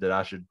 100 that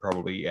I should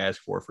probably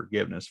ask for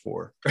forgiveness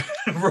for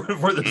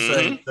the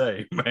same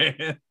thing,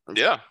 man.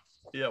 Yeah.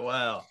 Yeah.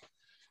 Wow.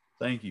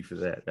 Thank you for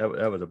that. That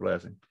was a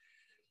blessing.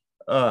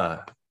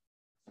 All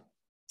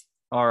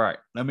right.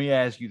 Let me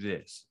ask you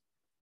this.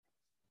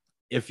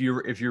 If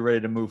you're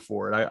ready to move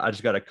forward, I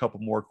just got a couple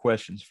more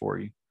questions for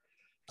you.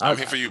 I'm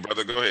here for you,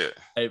 brother. Go ahead.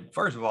 Hey,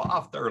 first of all,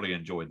 I've thoroughly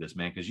enjoyed this,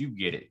 man, because you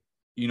get it.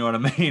 You know what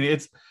I mean?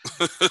 It's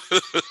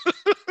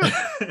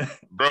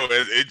bro,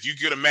 you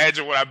can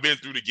imagine what I've been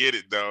through to get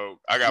it, though.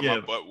 I got my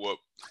butt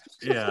whooped.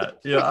 Yeah,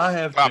 I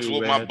have Pops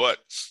whooped my butt.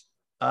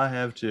 I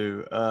have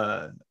to.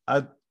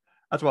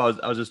 That's why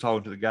I was just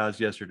talking to the guys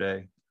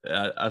yesterday.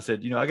 I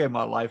said, I gave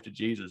my life to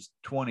Jesus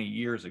 20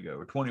 years ago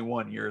or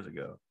 21 years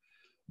ago,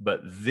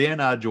 but then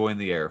I joined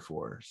the Air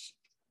Force.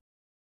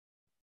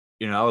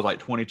 I was like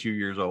 22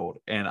 years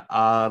old, and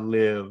I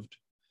lived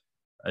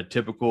a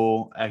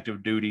typical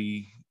active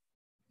duty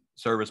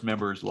service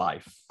member's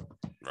life.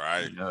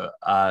 Right.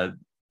 I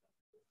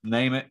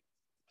name it,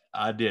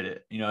 I did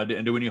it. I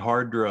didn't do any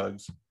hard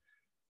drugs,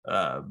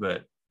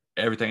 but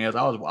everything else,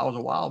 I was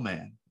a wild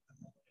man,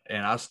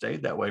 and I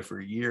stayed that way for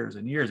years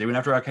and years. Even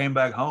after I came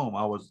back home,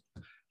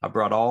 I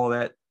brought all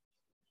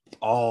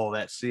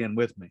that sin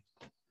with me.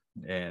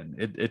 and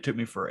it took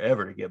me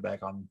forever to get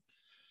back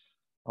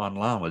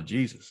online with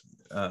Jesus.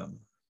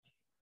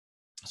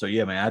 So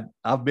yeah, man,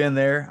 I've been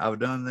there. I've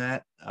done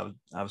that.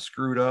 I've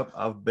screwed up.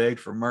 I've begged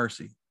for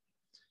mercy.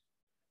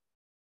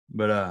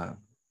 But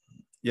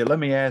yeah, let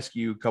me ask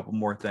you a couple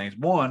more things.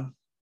 One,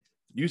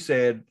 you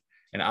said,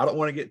 and I don't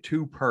want to get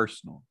too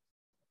personal,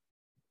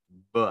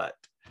 but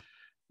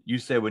you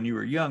said when you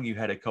were young, you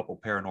had a couple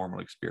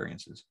paranormal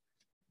experiences.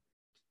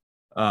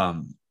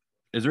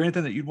 Is there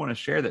anything that you'd want to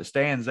share that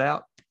stands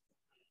out?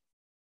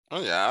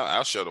 Oh yeah,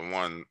 I'll show the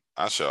one.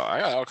 I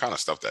got all kind of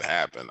stuff that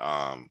happened.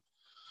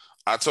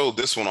 I told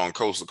this one on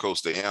Coast to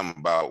Coast AM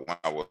about when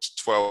I was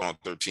 12 or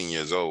 13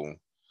 years old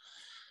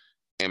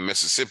in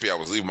Mississippi. I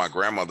was leaving my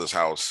grandmother's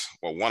house,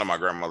 well, one of my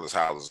grandmother's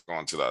houses,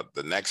 going to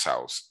the next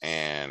house.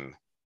 And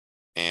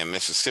in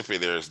Mississippi,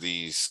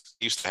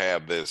 used to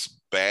have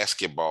this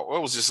basketball. Well,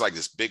 it was just like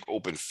this big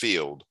open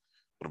field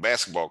with a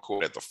basketball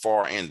court at the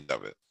far end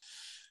of it.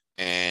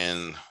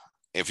 And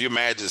if you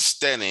imagine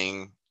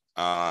standing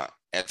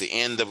at the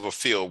end of a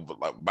field,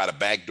 like by the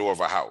back door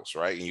of a house,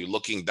 right? And you're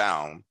looking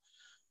down,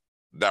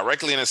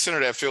 directly in the center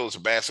of that field is a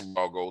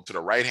basketball goal. To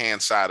the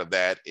right-hand side of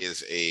that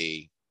is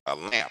a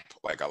lamp,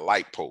 like a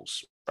light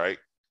post, right?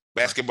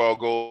 Basketball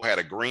goal had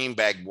a green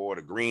backboard,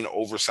 a green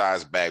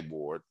oversized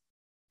backboard,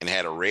 and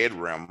had a red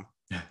rim.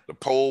 The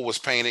pole was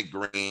painted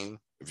green.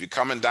 If you're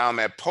coming down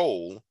that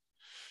pole,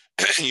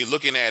 you're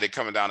looking at it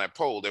coming down that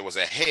pole, there was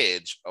a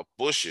hedge of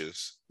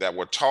bushes that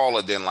were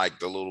taller than like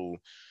the little,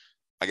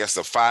 I guess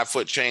the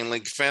 5-foot chain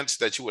link fence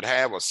that you would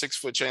have, or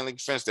 6-foot chain link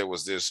fence. There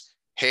was this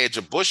hedge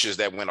of bushes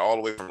that went all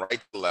the way from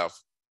right to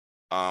left.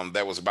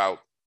 That was about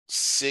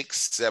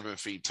 6-7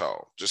 feet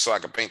tall, just so I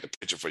could paint the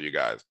picture for you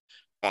guys.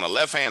 On the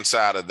left-hand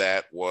side of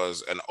that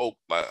was an oak,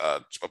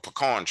 a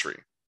pecan tree.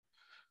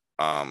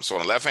 So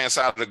on the left-hand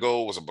side of the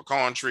goal was a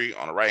pecan tree.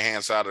 On the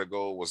right-hand side of the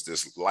goal was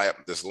this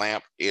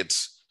lamp.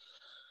 It's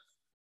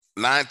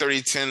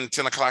 9:30,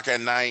 10 o'clock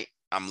at night.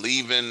 I'm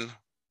leaving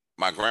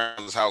my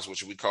grandmother's house,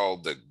 which we call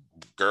the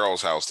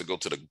girl's house, to go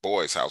to the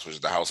boy's house, which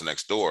is the house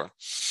next door.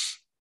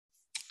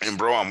 And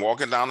bro, I'm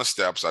walking down the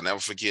steps. I never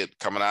forget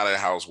coming out of the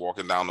house,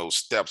 walking down those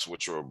steps,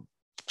 which were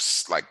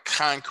like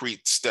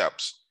concrete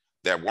steps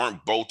that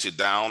weren't bolted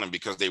down. And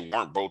because they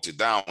weren't bolted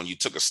down, when you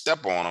took a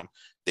step on them,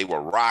 they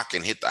would rock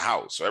and hit the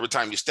house. So every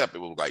time you step, it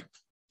would like,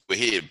 would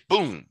hit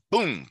boom,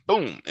 boom,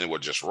 boom, and it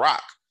would just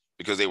rock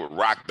because they would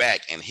rock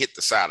back and hit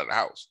the side of the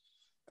house.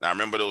 And I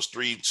remember those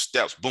 3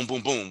 steps, boom,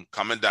 boom, boom,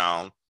 coming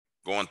down,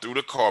 going through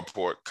the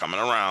carport, coming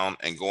around,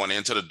 and going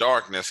into the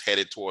darkness,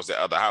 headed towards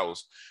the other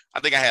house. I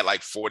think I had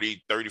like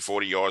 40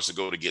 yards to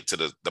go to get to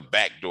the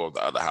back door of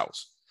the other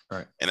house.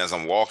 Right. And as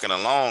I'm walking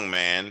along,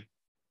 man,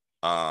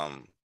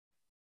 I'm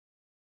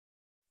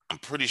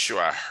pretty sure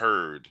I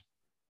heard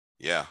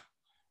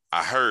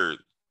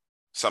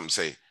something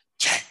say,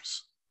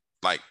 James,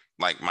 like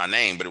my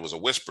name, but it was a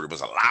whisper. It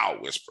was a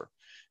loud whisper.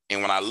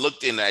 And when I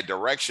looked in that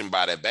direction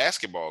by that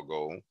basketball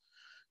goal,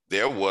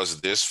 there was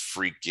this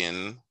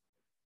freaking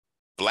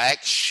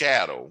black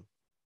shadow.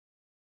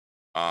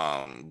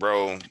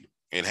 Bro,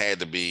 it had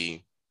to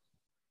be,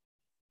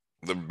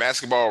 the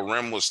basketball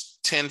rim was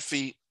 10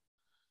 feet.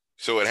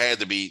 So it had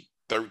to be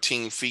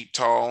 13 feet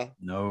tall.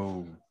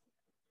 No.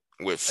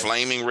 With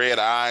flaming red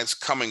eyes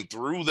coming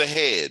through the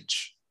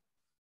hedge.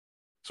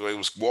 So it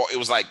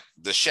was like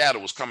the shadow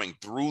was coming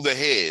through the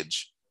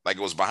hedge, like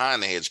it was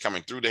behind the hedge,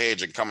 coming through the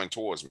hedge and coming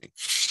towards me.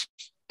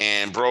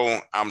 And bro,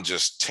 I'm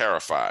just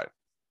terrified.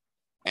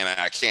 And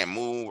I can't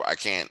move. I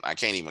can't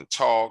even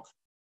talk.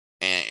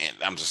 And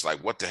I'm just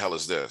like, what the hell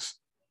is this?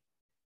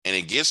 And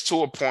it gets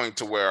to a point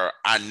to where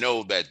I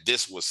know that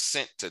this was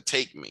sent to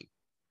take me.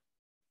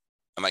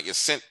 And like it's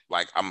sent,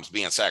 like I'm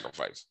being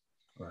sacrificed.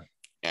 Right.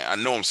 And I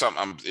know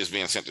it's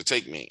being sent to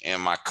take me.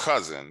 And my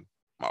cousin,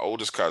 my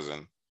oldest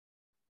cousin,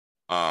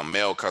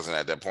 male cousin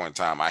at that point in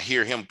time, I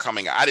hear him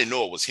coming. I didn't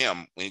know it was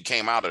him when he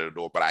came out of the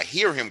door, but I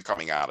hear him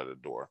coming out of the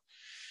door.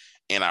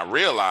 And I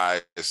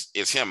realize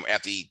it's him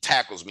after he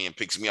tackles me and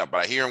picks me up.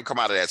 But I hear him come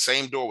out of that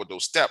same door with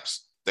those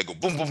steps that go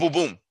boom, boom, boom,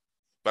 boom.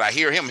 But I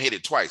hear him hit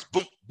it twice,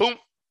 boom, boom.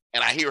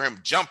 And I hear him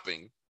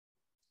jumping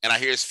and I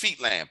hear his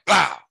feet land,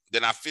 blah.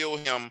 Then I feel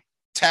him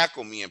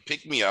tackle me and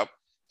pick me up.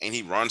 And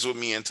he runs with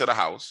me into the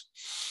house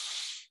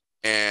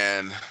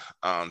and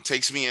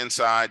takes me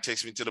inside,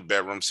 takes me to the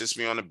bedroom, sits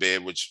me on the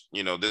bed, which,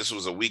 you know, this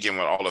was a weekend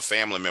when all the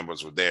family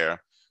members were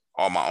there.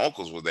 All my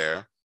uncles were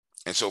there.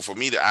 And so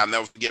I'll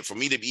never forget, for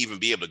me to even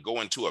be able to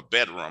go into a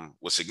bedroom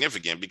was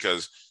significant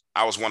because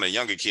I was one of the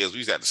younger kids. We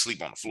used to have to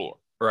sleep on the floor.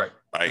 Right.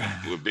 Right.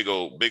 With big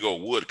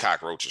old wood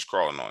cockroaches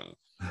crawling on you.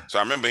 So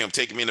I remember him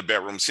taking me in the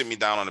bedroom, sitting me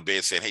down on the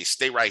bed, saying, hey,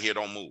 stay right here.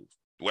 Don't move.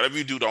 Whatever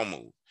you do, don't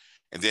move.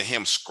 And then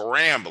him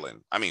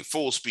scrambling,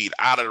 full speed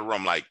out of the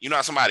room. Like, you know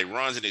how somebody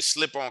runs and they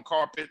slip on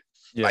carpet?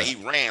 Yeah. Like he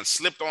ran,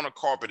 slipped on the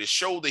carpet, his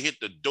shoulder hit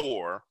the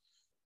door,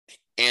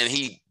 and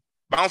he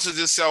bounces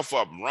himself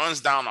up,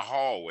 runs down the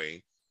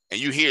hallway, and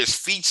you hear his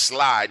feet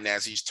sliding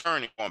as he's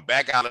turning, going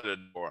back out of the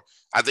door.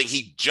 I think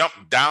he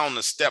jumped down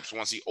the steps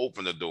once he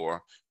opened the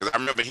door, because I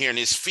remember hearing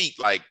his feet,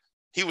 like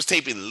he was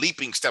taping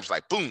leaping steps,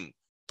 like boom,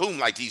 boom,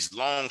 like these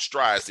long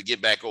strides to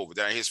get back over.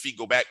 Then his feet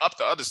go back up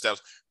the other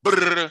steps,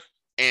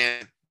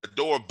 and the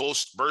door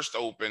burst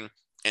open,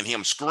 and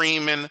him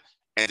screaming,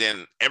 and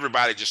then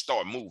everybody just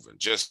start moving,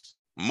 just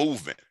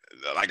movement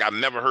like I've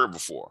never heard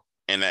before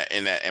in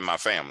my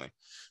family.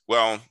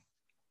 Well,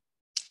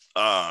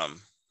 a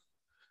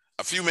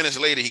few minutes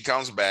later, he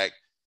comes back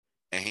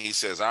and he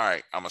says, "All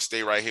right, I'm gonna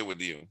stay right here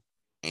with you."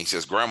 And he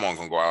says, "Grandma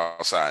can go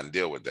outside and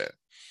deal with that."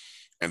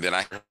 And then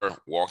I hear her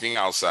walking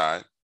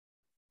outside.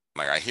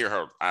 Like I hear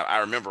her, I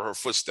remember her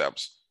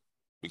footsteps,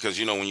 because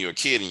you know when you're a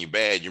kid and you're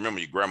bad, you remember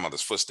your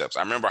grandmother's footsteps.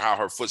 I remember how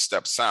her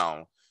footsteps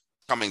sound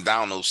coming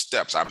down those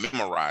steps. I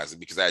memorized it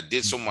because I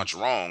did so much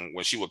wrong.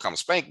 When she would come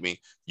spank me,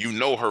 you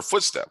know her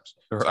footsteps.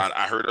 Right. So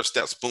I heard her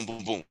steps, boom,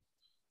 boom, boom.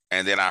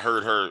 And then I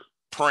heard her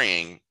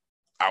praying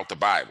out the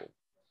Bible.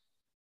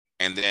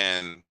 And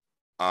then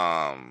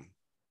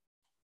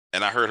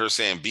and I heard her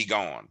saying, "Be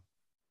gone."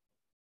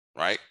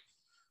 Right.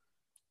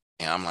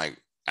 And I'm like,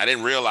 I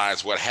didn't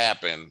realize what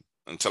happened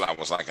until I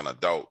was like an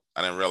adult.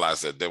 I didn't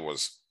realize that there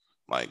was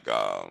like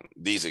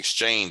these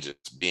exchanges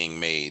being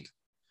made,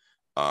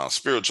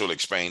 spiritual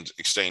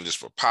exchanges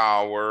for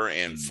power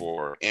and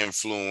for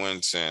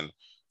influence and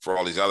for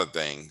all these other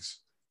things.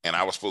 And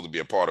I was supposed to be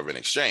a part of an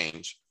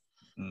exchange,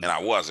 and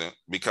I wasn't,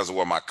 because of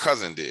what my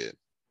cousin did.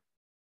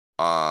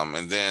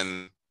 And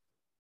then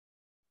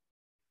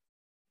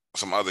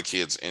some other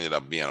kids ended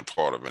up being a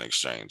part of an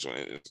exchange.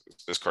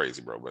 It's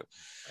crazy, bro. But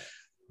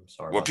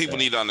what people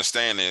need to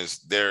understand is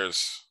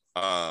there's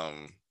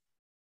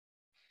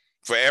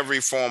for every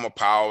form of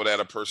power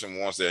that a person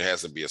wants, there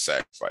has to be a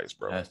sacrifice,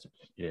 bro.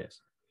 Yes.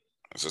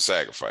 It's a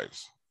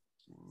sacrifice.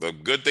 The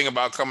good thing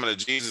about coming to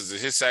Jesus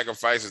is his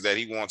sacrifice is that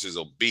he wants his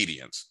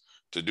obedience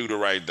to do the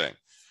right thing.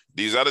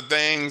 These other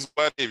things,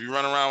 but if you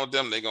run around with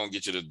them, they're going to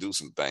get you to do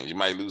some things. You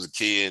might lose a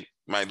kid,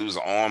 you might lose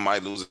an arm,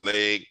 might lose a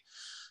leg,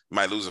 you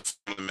might lose a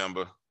family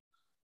member.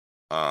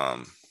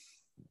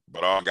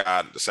 But all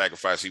God, the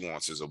sacrifice he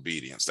wants is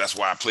obedience. That's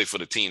why I play for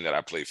the team that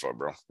I play for,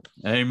 bro.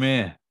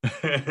 Amen.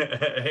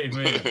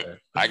 Amen.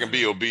 I can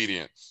be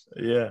obedient.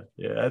 Yeah,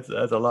 that's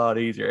a lot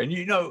easier. And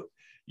you know,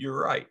 you're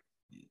right.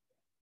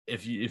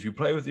 If you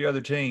play with the other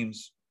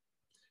teams,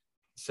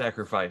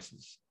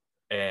 sacrifices,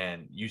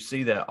 and you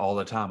see that all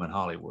the time in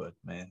Hollywood,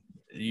 man.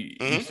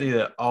 You see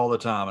that all the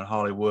time in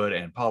Hollywood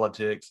and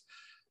politics,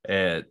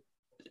 and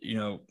you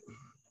know,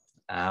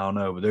 I don't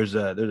know, but there's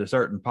a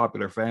certain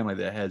popular family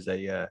that has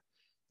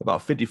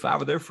about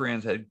 55 of their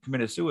friends had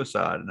committed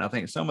suicide, and I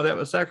think some of that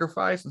was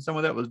sacrifice and some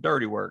of that was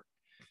dirty work.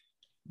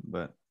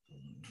 But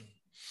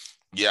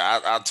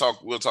yeah,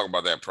 we'll talk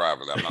about that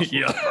privately. I'm not supposed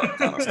to talk about that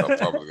kind of stuff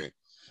publicly.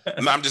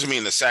 No, I'm just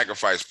meaning the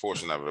sacrifice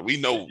portion of it. We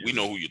know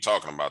who you're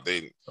talking about.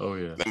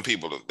 Them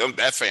people,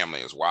 that family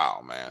is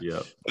wild, man.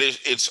 Yeah, but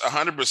it's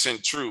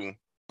 100% true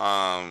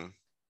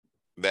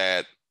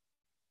that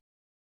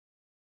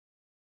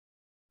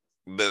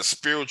the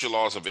spiritual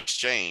laws of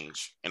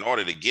exchange, in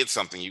order to get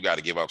something, you got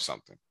to give up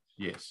something.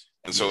 Yes.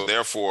 And so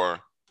therefore,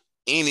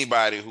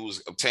 anybody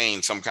who's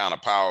obtained some kind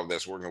of power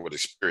that's working with the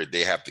spirit,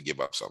 they have to give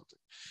up something.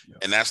 Yeah.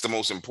 And that's the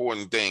most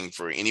important thing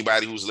for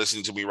anybody who's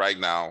listening to me right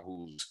now,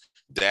 who's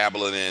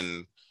dabbling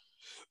in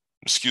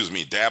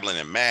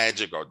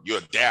magic, or you're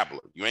a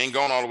dabbler. You ain't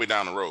going all the way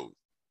down the road.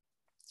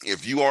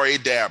 If you are a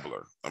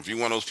dabbler, if you're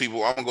one of those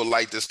people, I'm going to go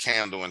light this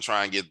candle and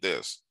try and get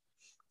this.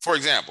 For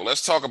example,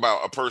 let's talk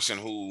about a person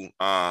who,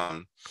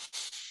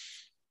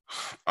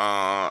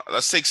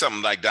 let's take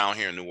something like down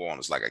here in New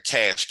Orleans, like a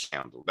cash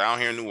candle. Down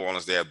here in New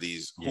Orleans, they have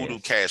these hoodoo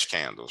cash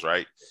candles,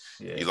 right?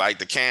 Yeah. You light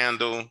the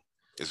candle,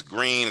 it's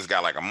green, it's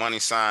got like a money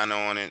sign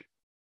on it.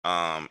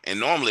 And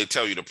normally they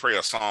tell you to pray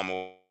a psalm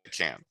over the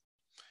candle.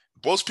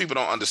 Most people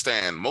don't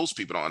understand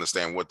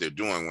what they're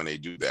doing when they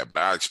do that,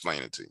 but I'll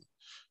explain it to you.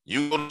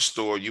 You go to the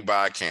store, you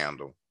buy a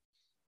candle,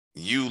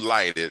 you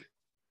light it,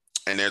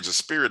 and there's a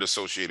spirit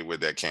associated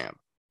with that candle.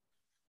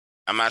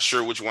 I'm not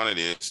sure which one it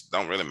is.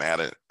 Don't really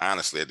matter.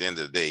 Honestly, at the end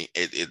of the day,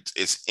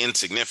 it's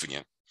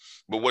insignificant.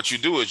 But what you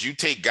do is you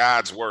take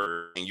God's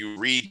word and you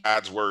read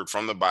God's word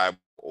from the Bible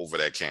over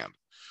that candle.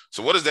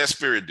 So what does that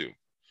spirit do?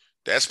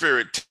 That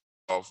spirit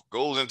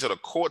goes into the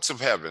courts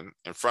of heaven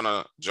in front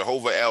of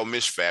Jehovah El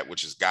Mishpat,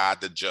 which is God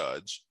the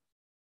judge.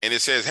 And it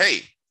says,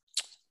 hey,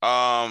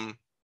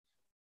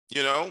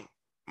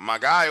 my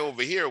guy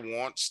over here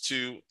wants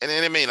to, and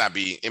it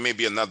may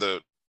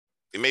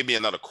be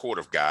another court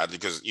of God,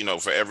 because,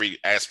 for every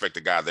aspect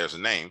of God, there's a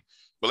name.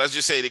 But let's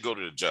just say they go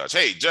to the judge.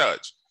 Hey,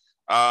 judge,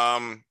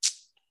 Dark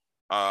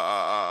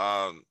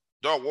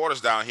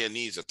Waters down here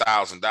needs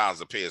 $1,000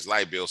 to pay his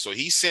light bill. So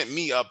he sent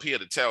me up here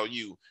to tell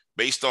you,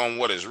 based on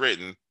what is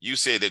written, you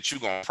said that you're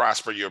going to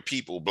prosper your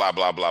people, blah,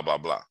 blah, blah, blah,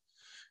 blah.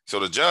 So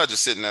the judge is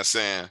sitting there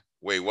saying,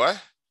 wait,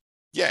 what?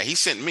 Yeah, he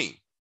sent me.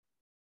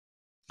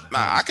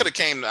 Now, I could have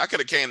came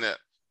to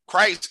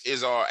Christ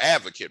is our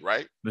advocate,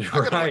 right? I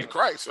could have went to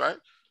Christ, right?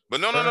 But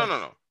no.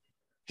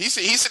 He's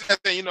sitting there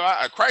saying,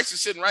 Christ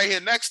is sitting right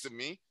here next to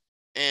me.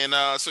 And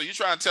so you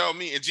trying to tell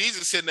me, and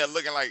Jesus sitting there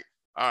looking like,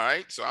 all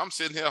right, so I'm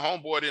sitting here,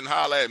 homeboy didn't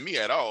holler at me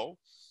at all.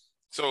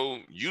 So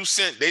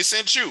they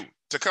sent you.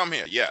 to come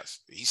here. Yes,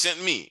 he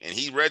sent me, and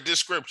he read this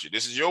scripture.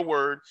 This is your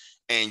word,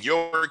 and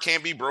your word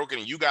can't be broken,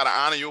 and you got to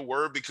honor your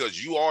word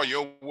because you are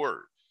your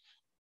word.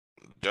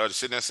 Judge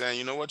sitting there saying,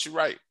 you know what, you're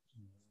right.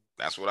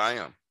 That's what I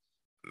am.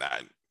 Now,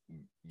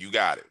 you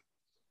got it.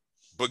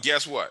 But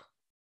guess what?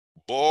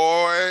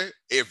 Boy,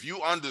 if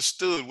you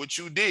understood what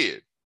you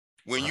did,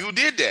 when you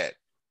did that,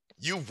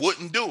 you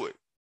wouldn't do it.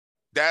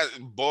 That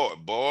boy,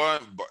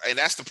 and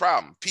that's the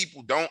problem.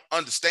 People don't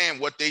understand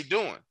what they're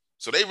doing.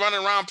 So they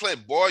running around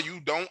playing, boy, you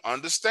don't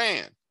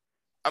understand.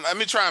 Let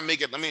me try and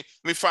make it, let me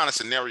find a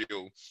scenario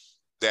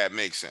that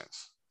makes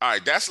sense. All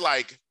right, that's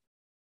like,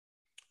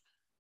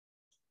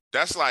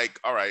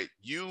 all right,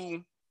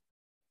 you,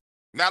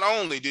 not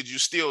only did you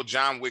steal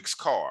John Wick's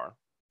car,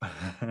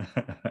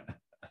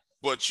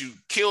 but you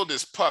killed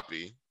his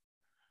puppy,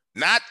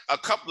 not a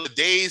couple of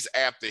days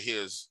after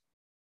his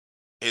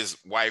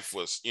wife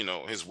was,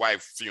 his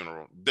wife's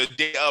funeral, the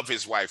day of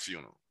his wife's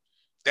funeral.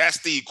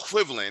 That's the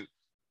equivalent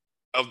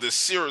of the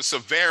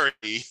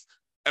severity.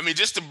 I mean,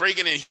 just to break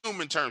it in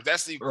human terms,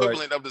 that's the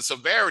equivalent of the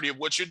severity of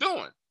what you're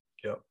doing.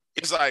 Yep.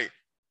 It's like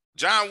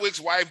John Wick's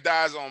wife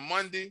dies on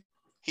Monday.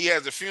 He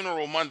has a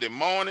funeral Monday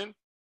morning.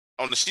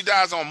 She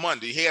dies on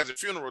Monday. He has a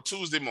funeral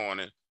Tuesday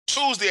morning.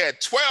 Tuesday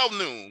at 12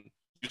 noon,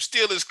 you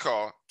steal his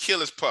car, kill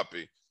his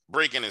puppy,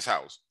 break in his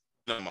house.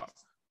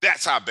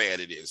 That's how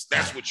bad it is.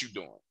 That's what you're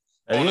doing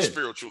on a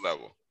spiritual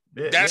level.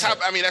 That's how,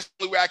 I mean, that's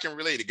the way I can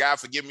relate it. God,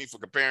 forgive me for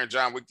comparing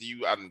John Wick to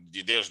you.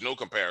 There's no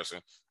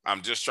comparison.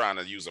 I'm just trying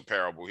to use a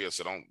parable here,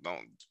 so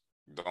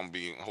don't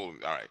be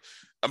holding. All right,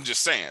 I'm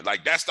just saying,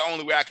 like, that's the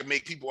only way I can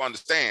make people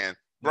understand,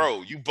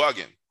 bro. You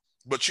bugging,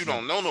 but you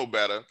don't know no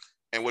better,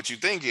 and what you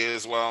think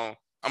is, well,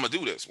 I'm gonna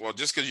do this. Well,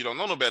 just because you don't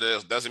know no better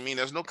doesn't mean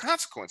there's no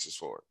consequences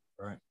for it.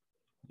 Right?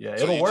 Yeah,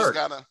 so it'll work.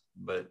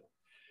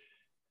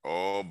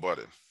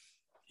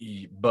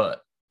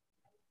 But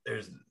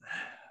there's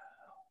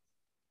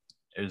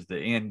the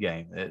end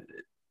game.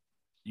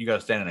 You got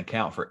to stand an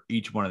account for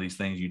each one of these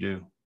things you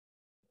do.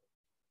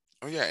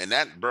 Oh yeah, and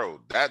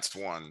that's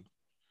one.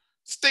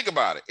 Just think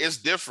about it. It's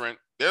different.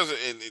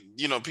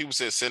 People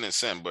say sin is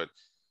sin, but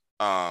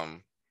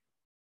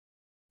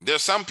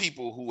there's some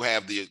people who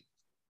have the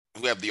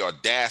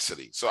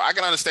audacity. So I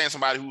can understand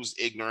somebody who's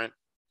ignorant,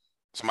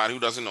 somebody who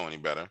doesn't know any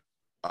better.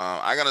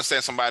 I can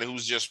understand somebody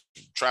who's just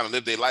trying to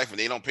live their life and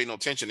they don't pay no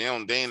attention.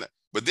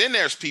 But then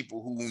there's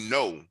people who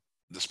know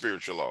the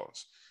spiritual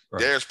laws.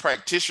 Right. There's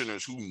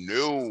practitioners who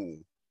know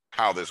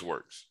how this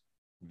works.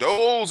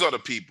 Those are the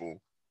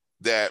people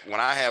that when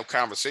I have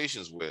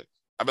conversations with,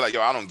 I'll be like,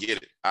 yo, I don't get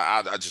it.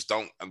 I just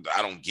don't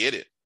get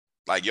it.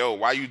 Like, yo,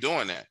 why are you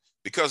doing that?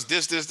 Because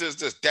this,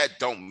 that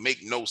don't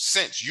make no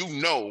sense. You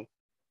know,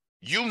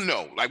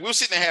 like we're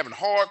sitting there having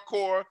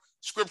hardcore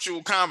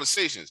scriptural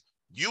conversations.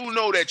 You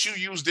know that you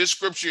use this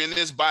scripture in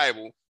this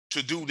Bible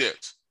to do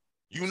this.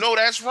 You know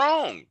that's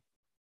wrong.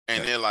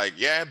 And they're like,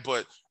 yeah,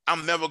 but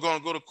I'm never going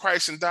to go to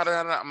Christ and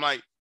da-da-da-da. I'm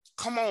like,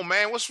 come on,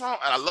 man, what's wrong?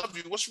 And I love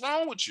you. What's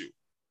wrong with you?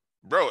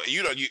 Bro,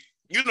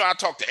 I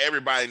talk to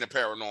everybody in the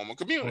paranormal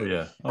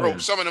community. Bro,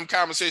 some of them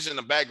conversations in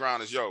the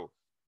background is,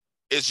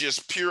 it's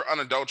just pure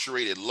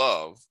unadulterated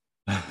love.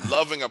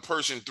 Loving a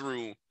person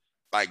through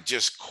like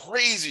just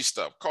crazy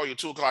stuff. Call you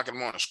 2 o'clock in the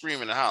morning,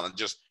 screaming and hollering.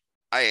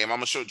 I'm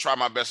going to try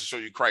my best to show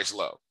you Christ's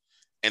love.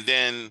 And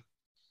then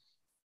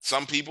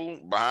some people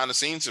behind the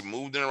scenes have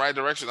moved in the right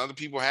direction. Other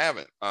people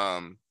haven't.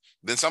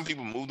 Then some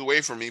people moved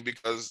away from me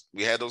because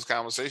we had those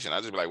conversations. I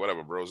just be like,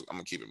 whatever, bros, I'm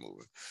going to keep it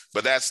moving.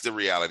 But that's the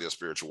reality of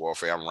spiritual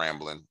warfare. I'm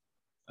rambling.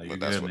 But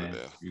that's good, what man. It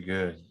is.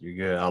 You're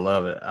good. I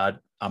love it.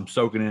 I'm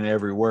soaking in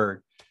every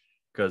word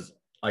because,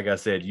 like I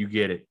said, you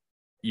get it.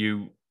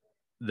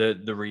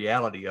 The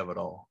reality of it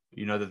all.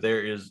 You know that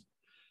there's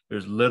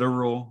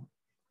literal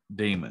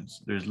demons.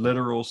 There's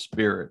literal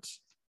spirits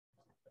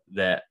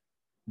that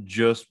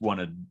just want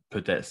to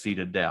put that seed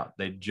of doubt.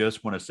 They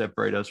just want to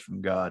separate us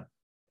from God.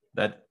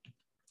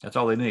 That's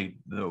all they need.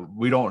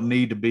 We don't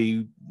need to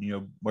be,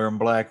 wearing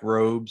black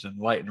robes and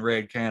lighting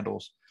red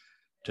candles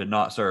to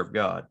not serve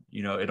God.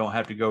 It don't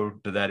have to go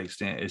to that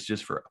extent. It's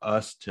just for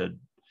us to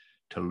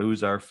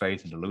lose our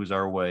faith and to lose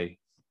our way.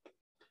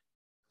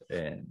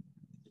 And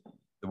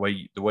the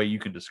way you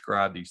can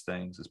describe these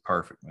things is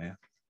perfect, man.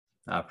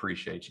 I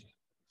appreciate you.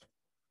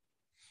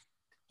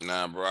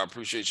 Nah, bro, I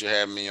appreciate you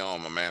having me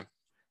on, my man.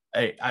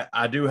 Hey,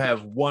 I do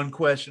have one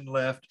question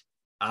left.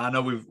 I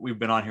know we've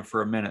been on here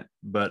for a minute,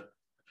 but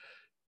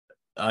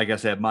like I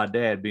said, my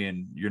dad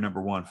being your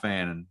number 1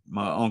 fan and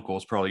my uncle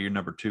is probably your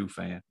number 2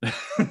 fan.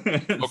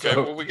 Okay,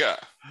 so, what we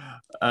got?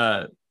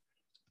 I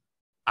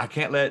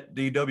can't let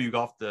DW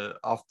off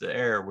the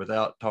air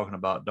without talking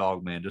about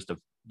Dogman.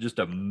 Just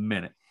a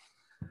minute.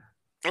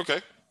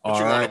 Okay. What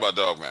you want about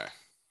Dogman?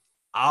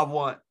 I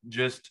want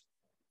just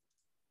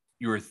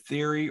your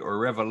theory or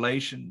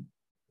revelation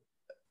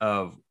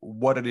of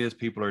what it is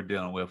people are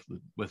dealing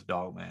with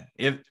Dogman.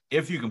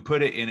 If you can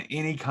put it in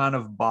any kind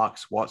of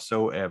box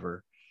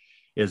whatsoever,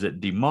 is it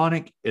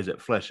demonic? Is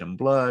it flesh and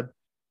blood?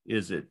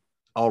 Is it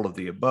all of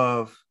the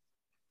above?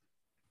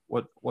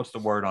 What's the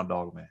word on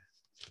Dogman?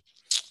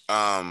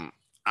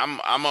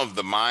 I'm of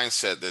the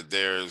mindset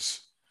that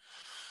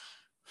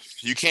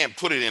you can't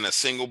put it in a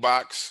single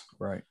box.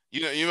 Right.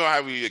 You know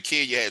how when you were a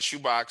kid you had shoe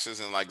boxes,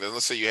 and like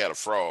let's say you had a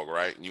frog,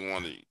 right? And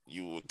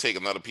you would take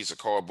another piece of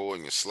cardboard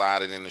and you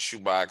slide it in the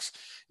shoebox.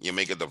 You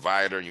make a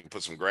divider, and you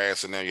put some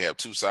grass in there. You have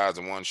two sides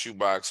in one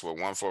shoebox, with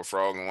one for a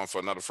frog and one for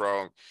another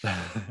frog.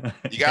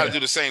 You got to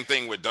do the same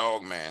thing with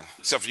dog, man.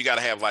 Except for you got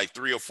to have like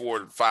 3 or 4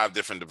 or 5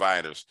 different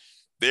dividers.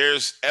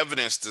 There's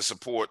evidence to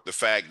support the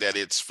fact that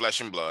it's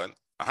flesh and blood.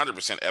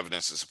 100%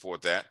 evidence to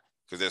support that,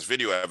 because there's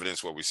video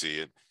evidence where we see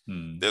it.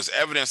 There's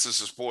evidence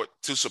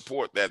to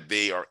support that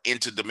they are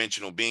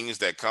interdimensional beings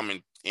that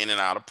come in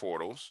and out of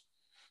portals.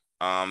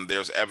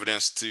 There's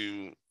evidence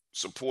to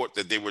support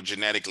that they were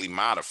genetically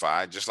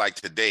modified. Just like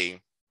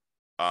today,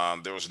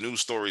 there was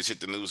news stories hit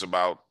the news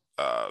about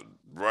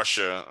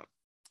Russia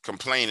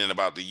complaining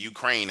about the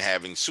Ukraine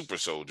having super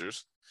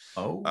soldiers.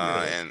 Oh,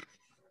 really? And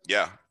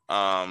yeah.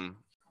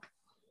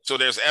 So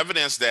there's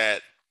evidence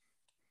that,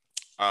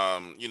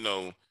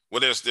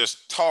 there's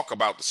talk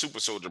about the super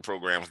soldier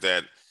programs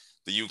that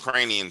the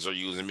Ukrainians are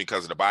using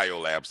because of the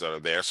biolabs that are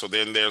there. So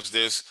then there's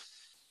this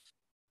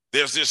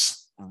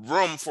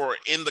room for,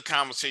 in the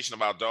conversation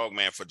about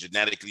Dogman, for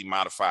genetically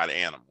modified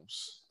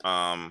animals.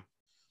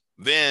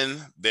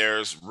 Then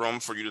there's room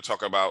for you to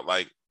talk about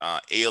like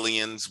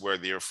aliens, where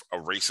they're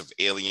a race of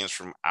aliens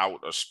from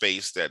outer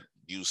space that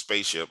use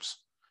spaceships.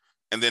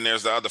 And then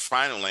there's the other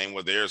final lane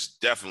where there's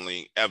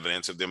definitely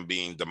evidence of them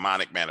being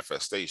demonic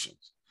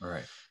manifestations.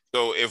 Right.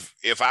 So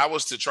if I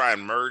was to try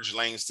and merge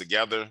lanes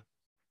together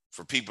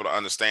for people to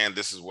understand,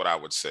 this is what I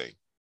would say.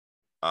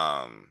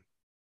 Where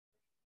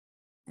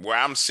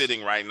I'm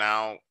sitting right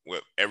now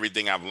with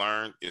everything I've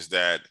learned is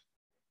that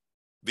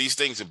these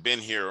things have been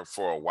here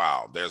for a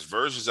while. There's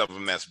versions of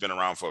them that's been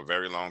around for a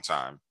very long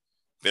time.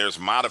 There's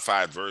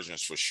modified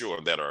versions for sure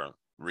that are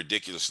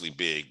ridiculously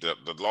big.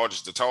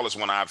 The tallest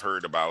one I've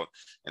heard about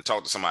and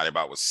talked to somebody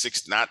about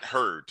was not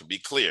heard, to be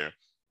clear,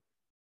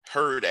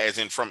 heard as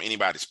in from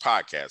anybody's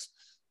podcast,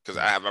 because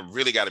I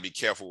really got to be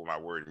careful with my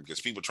wording, because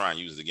people try and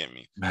use it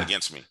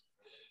against me.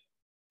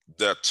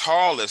 The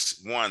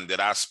tallest one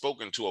that I've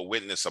spoken to a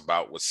witness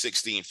about was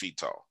 16 feet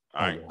tall.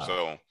 All right. Wow.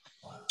 So,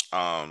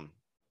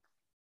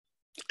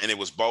 and it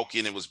was bulky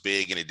and it was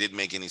big and it didn't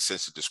make any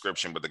sense of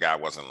description, but the guy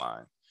wasn't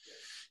lying.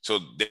 So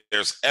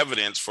there's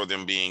evidence for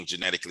them being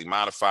genetically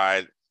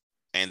modified,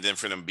 and then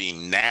for them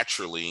being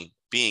naturally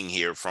being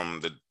here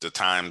from the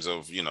times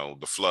of, the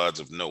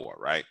floods of Noah,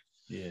 right?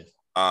 Yeah.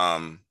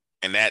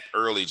 And that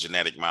early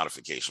genetic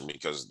modification,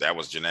 because that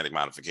was genetic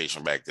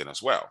modification back then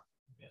as well.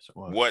 Yes, it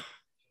was. What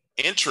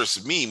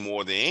interests me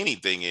more than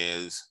anything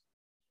is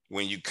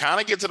when you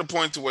kind of get to the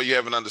point to where you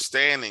have an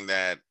understanding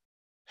that,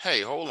 hey,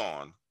 hold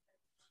on.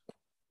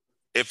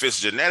 If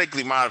it's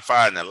genetically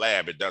modified in the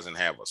lab, it doesn't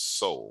have a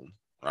soul,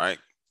 right?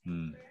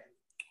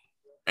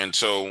 And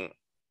so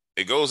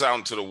it goes out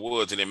into the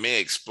woods, and it may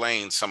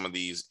explain some of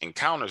these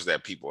encounters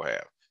that people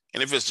have.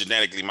 And if it's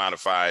genetically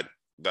modified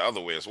the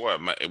other way as well,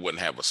 it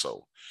wouldn't have a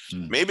soul.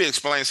 Maybe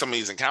explain some of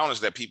these encounters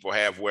that people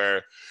have,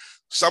 where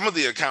some of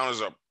the encounters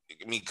are,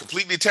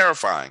 completely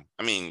terrifying.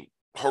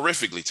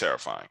 Horrifically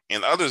terrifying.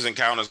 And others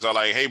encounters are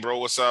like, hey, bro,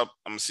 what's up?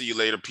 I'm going to see you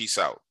later. Peace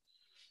out.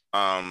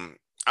 I'm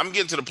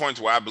getting to the point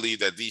where I believe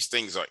that these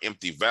things are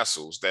empty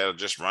vessels that are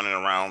just running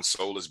around,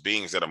 soulless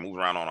beings that are moving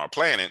around on our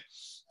planet.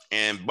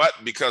 But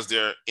because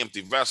they're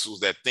empty vessels,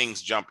 that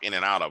things jump in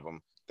and out of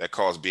them that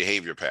cause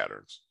behavior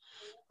patterns.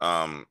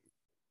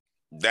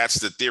 That's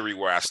the theory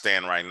where I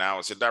stand right now.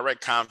 It's a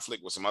direct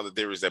conflict with some other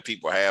theories that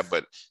people have,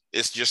 but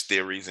it's just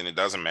theories and it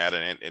doesn't matter.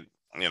 And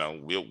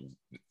we'll,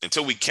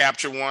 until we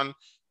capture one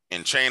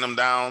and chain them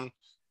down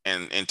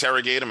and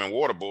interrogate them and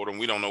waterboard them,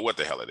 we don't know what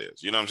the hell it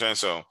is. You know what I'm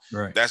saying?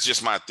 So That's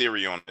just my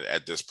theory on it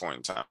at this point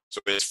in time. So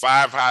it's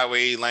 5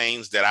 highway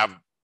lanes that I've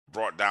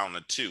brought down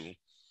to 2,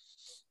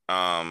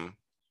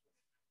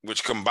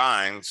 which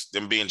combines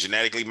them being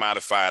genetically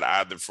modified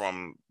either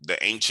from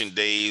the ancient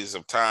days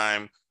of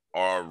time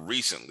or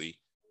recently,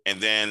 and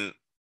then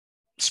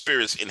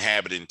spirits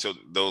inhabiting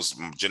those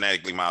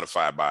genetically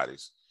modified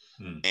bodies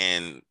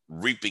and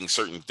reaping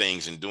certain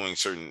things and doing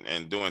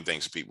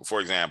things to people.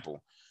 For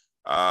example,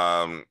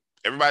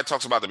 everybody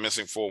talks about the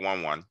missing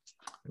 411.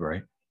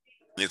 Right.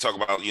 They talk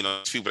about,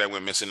 people that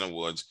went missing in the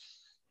woods.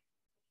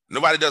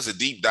 Nobody does a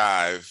deep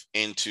dive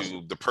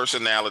into the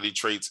personality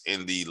traits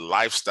and the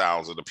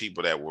lifestyles of the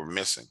people that were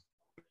missing.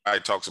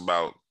 Everybody talks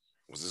about,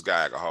 was this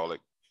guy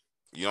alcoholic?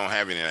 You don't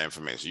have any of that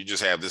information. You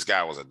just have this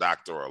guy was a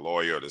doctor or a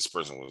lawyer, or this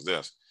person was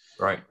this.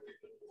 Right.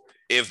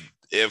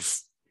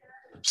 If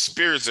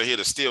spirits are here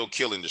to steal,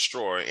 kill, and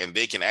destroy, and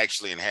they can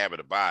actually inhabit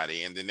a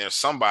body, and then there's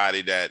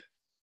somebody that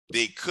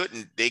they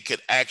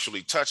could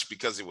actually touch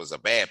because it was a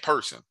bad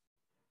person.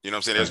 You know what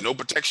I'm saying? There's no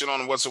protection on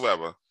them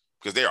whatsoever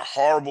because they're a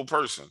horrible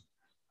person.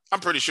 I'm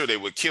pretty sure they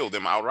would kill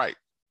them outright.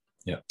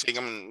 Yeah. Take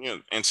them,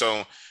 and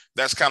so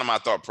that's kind of my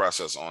thought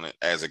process on it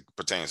as it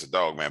pertains to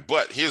Dogman.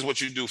 But here's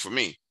what you do for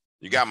me.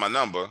 You got my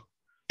number.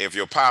 If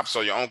your pops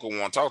or your uncle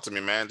want to talk to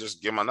me, man,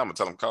 just give my number.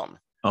 Tell them call me.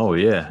 Oh,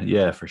 yeah.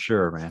 Yeah, for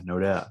sure, man. No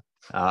doubt.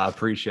 I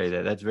appreciate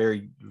that. That's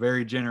very,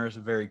 very generous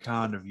and very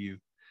kind of you.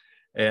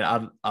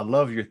 And I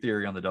love your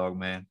theory on the dog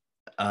man.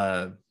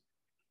 Talking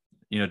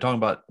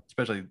about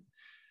especially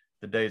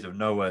the days of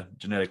Noah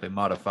genetically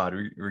modified,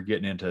 we're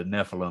getting into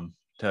Nephilim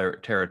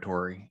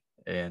territory.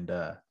 And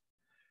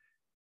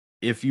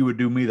if you would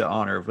do me the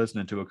honor of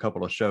listening to a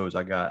couple of shows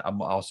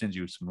I'll send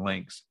you some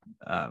links.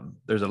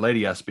 There's a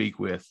lady I speak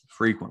with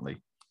frequently.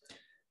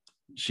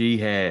 She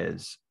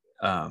has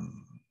a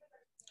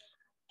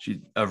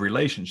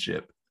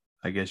relationship,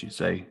 I guess you'd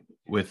say,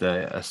 with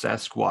a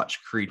Sasquatch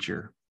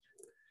creature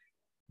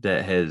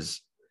that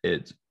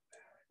it's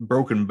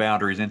broken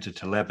boundaries into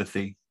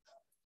telepathy.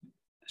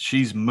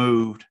 She's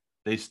moved.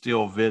 They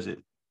still visit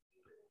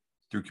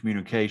through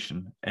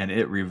communication, and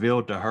it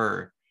revealed to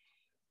her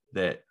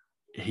that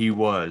he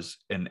was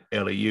an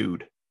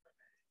Eliud.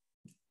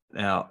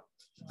 Now,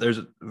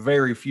 there's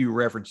very few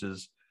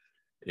references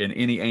in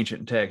any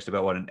ancient text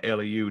about what an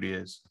Eliud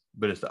is,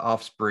 but it's the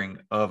offspring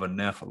of a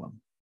Nephilim.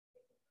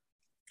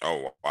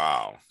 Oh,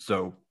 wow.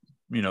 So,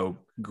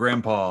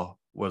 Grandpa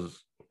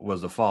was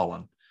the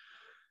fallen,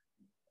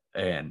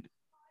 and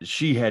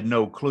she had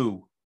no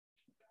clue.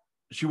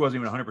 She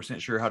wasn't even 100%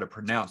 sure how to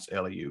pronounce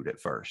Eliud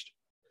at first.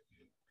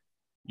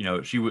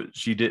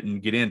 She didn't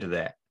get into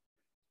that,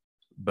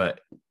 but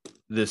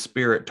the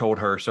spirit told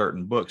her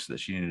certain books that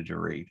she needed to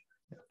read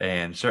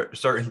and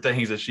certain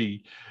things that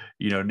she,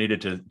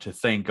 needed to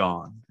think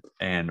on.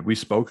 And we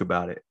spoke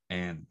about it,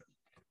 and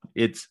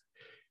it's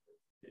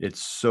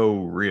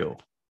so real.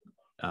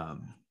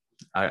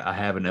 I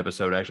have an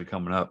episode actually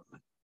coming up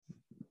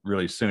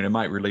really soon. It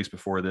might release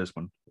before this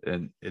one,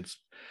 and it's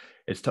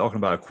talking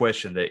about a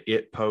question that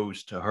it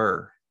posed to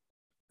her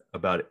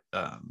about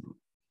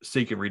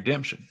seeking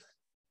redemption.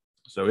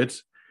 So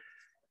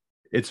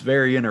it's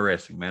very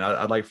interesting, man.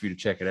 I'd like for you to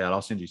check it out.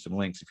 I'll send you some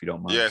links if you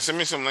don't mind. Yeah, send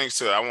me some links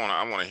to it. I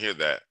want to hear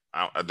that.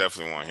 I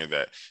definitely want to hear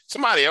that.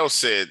 Somebody else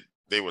said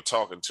they were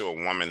talking to a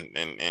woman,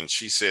 and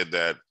she said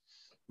that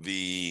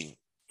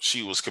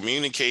she was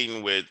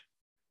communicating with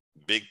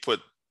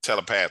Bigfoot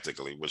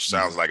telepathically, which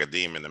sounds like a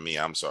demon to me.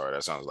 I'm sorry,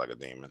 that sounds like a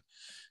demon.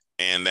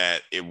 And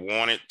that it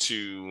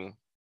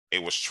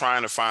was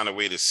trying to find a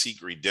way to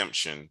seek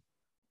redemption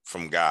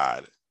from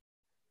God.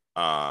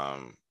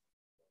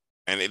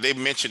 And they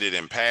mentioned it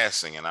in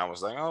passing, and I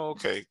was like, oh,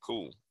 okay,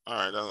 cool.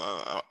 All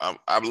right.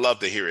 I'd love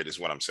to hear it, is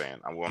what I'm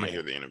saying. I want to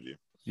hear the interview.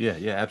 Yeah,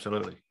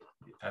 absolutely.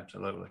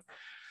 Absolutely.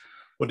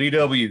 Well,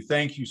 DW,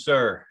 thank you,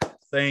 sir.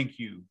 Thank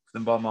you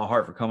from the bottom of my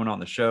heart for coming on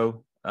the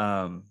show.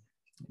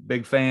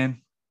 Big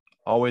fan.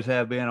 Always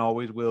have been,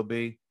 always will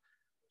be.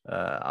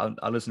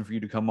 I listen for you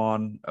to come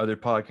on other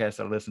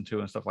podcasts I listen to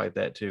and stuff like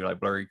that too, like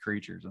Blurry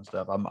Creatures and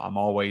stuff. I'm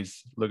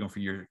always looking for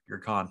your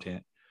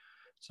content.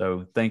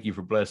 So thank you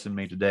for blessing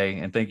me today,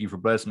 and thank you for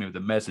blessing me with the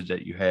message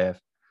that you have.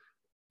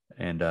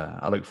 And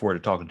I look forward to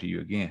talking to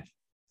you again.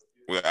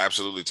 We'll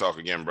absolutely talk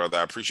again, brother.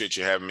 I appreciate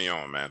you having me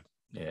on, man.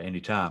 Yeah,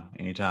 anytime.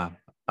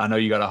 I know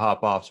you got to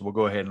hop off, so we'll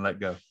go ahead and let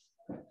go.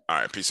 All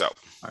right, peace out.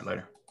 All right,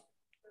 later.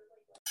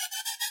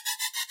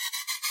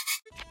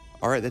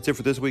 All right, that's it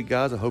for this week,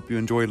 guys. I hope you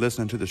enjoyed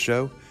listening to the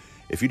show.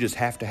 If you just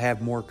have to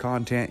have more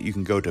content, you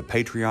can go to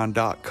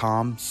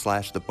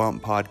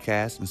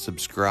patreon.com/thebumpodcast and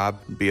subscribe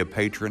and be a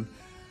patron.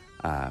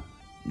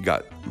 You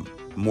got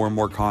more and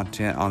more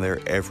content on there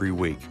every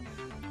week.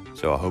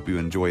 So I hope you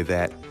enjoy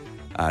that.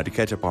 To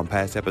catch up on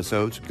past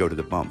episodes, go to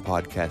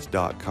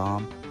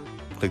thebumppodcast.com,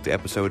 click the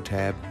episode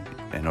tab,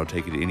 and it'll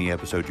take you to any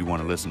episode you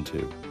want to listen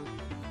to.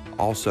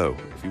 Also,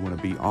 if you want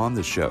to be on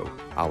the show,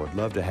 I would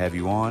love to have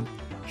you on.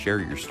 Share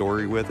your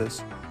story with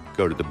us.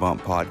 Go to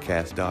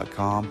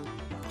thebumppodcast.com,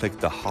 click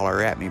the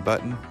holler at me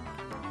button,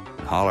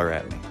 and holler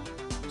at me.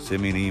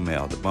 Send me an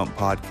email,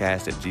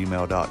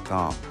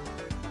 thebumppodcast@gmail.com,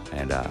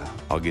 and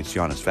I'll get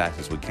you on as fast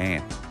as we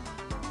can.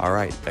 All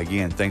right,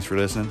 again, thanks for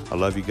listening. I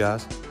love you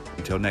guys.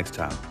 Until next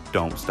time,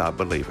 don't stop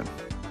believing.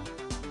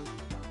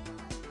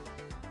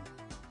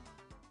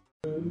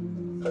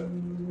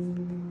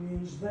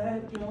 Is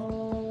that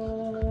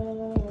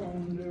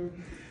yonder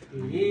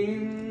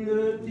in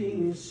the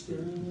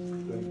distance,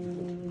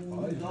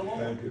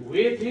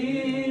 with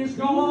his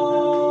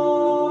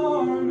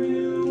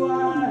garment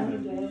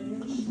white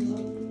as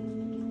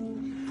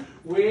snow,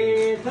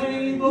 with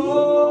a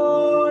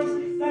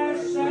voice that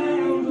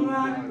sounds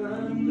like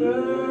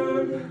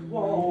thunder,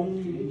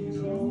 walking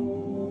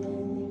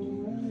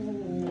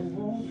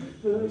on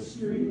the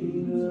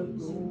street of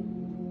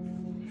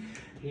gold.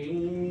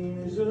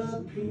 His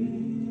appearance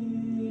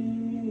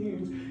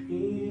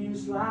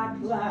is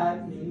like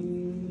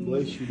lightning,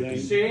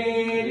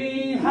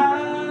 setting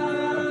high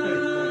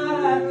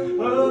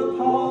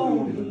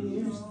upon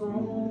his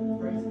throne.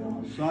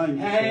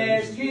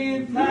 Has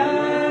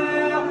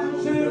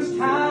 10,000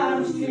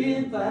 times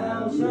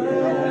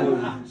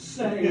 10,000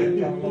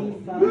 sanctified,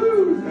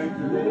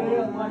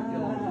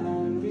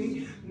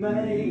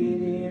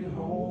 made it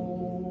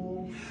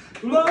home.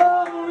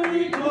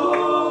 Glory,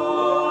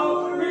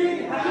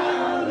 glory,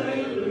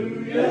 hallelujah.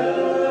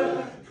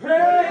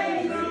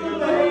 Praise the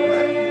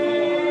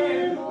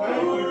Lamb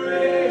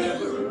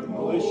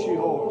forevermore.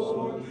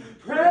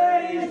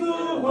 Praise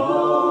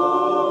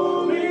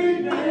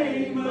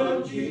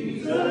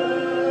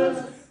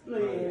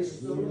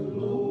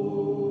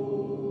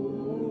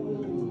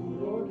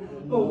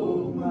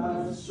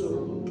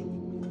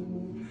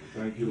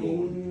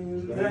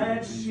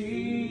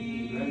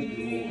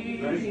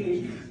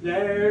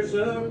There's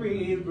a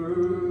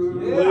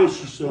river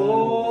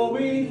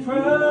flowing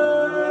from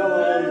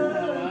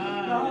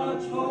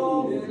God's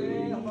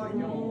holy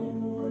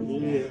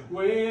throne,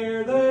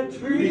 where the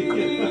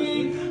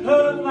tree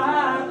of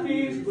life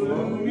is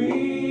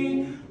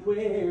blooming,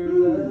 where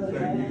the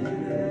hand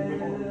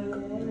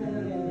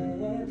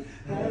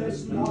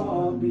has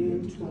not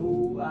been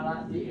told. I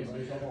like this.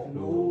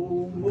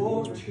 No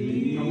more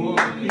tears.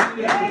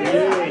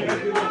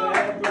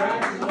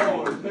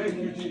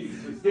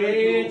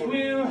 Death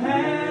will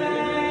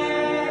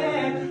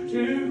have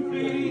to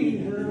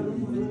flee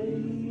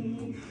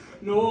away.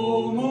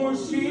 No more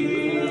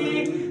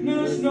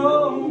sickness,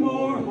 no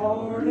more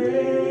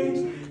heartaches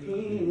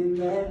in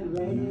that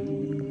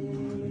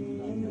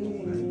land,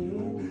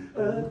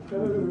 a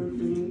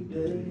perfect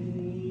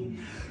day.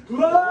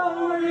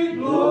 Glory,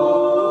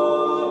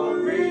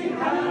 glory,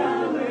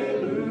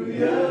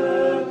 hallelujah.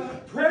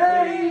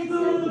 Praise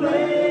the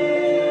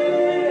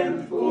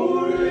Lamb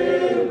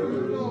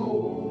forevermore.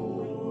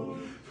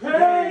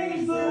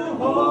 Praise the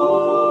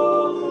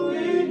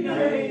holy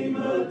name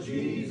of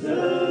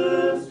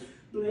Jesus.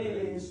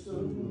 Bless the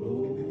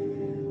Lord,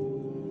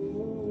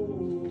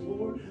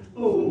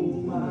 oh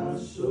my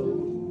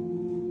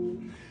soul.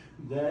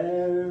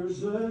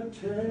 There's a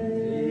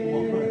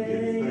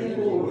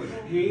table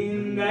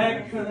in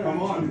that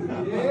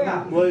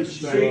country,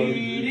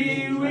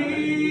 seated with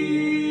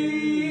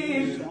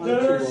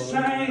the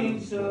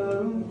saints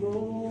of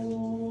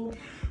old,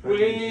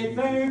 with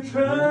their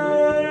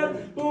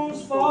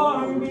troubles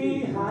far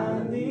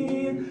behind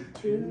them,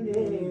 to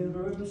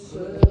never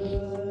suffer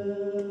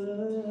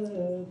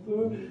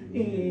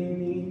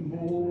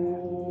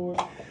anymore.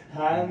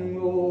 I'm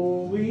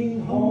going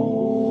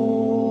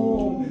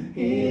home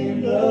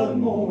in the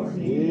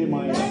morning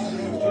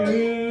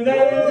to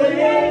that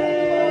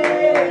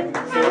land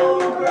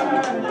so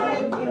bright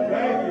and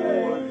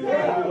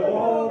fair. I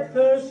walk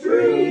the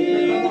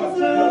streets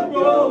of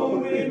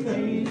gold with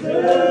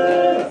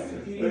Jesus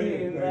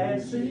in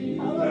that city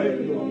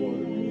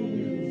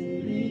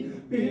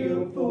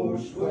built for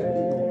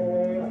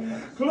square.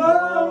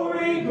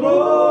 Glory,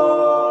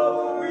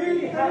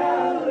 glory,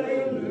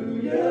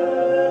 hallelujah.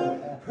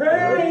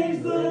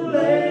 Praise the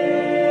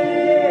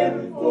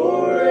Lamb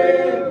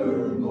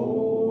forevermore.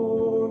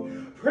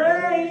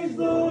 Praise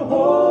the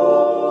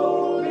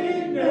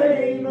holy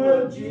name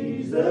of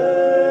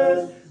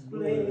Jesus.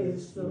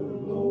 Bless the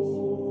Lord,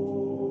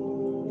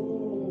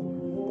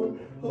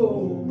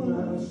 oh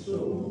my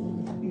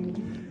soul.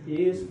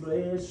 Yes,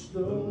 bless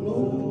the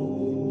Lord,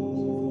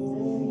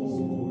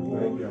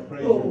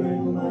 oh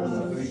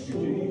my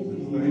soul.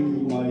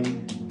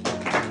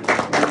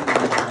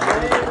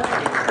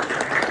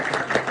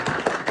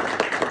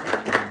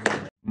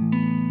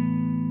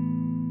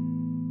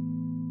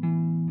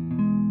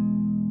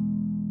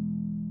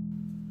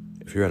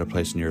 If you're at a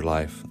place in your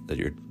life that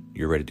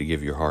you're ready to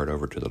give your heart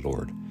over to the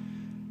Lord,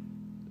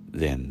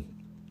 then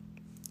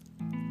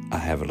I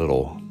have a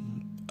little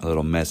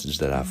message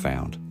that I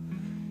found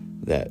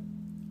that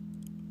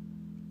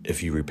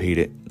if you repeat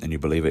it and you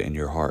believe it in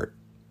your heart,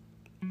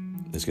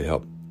 this could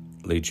help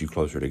lead you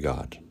closer to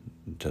God,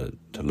 to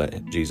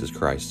let Jesus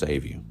Christ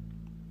save you.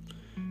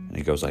 And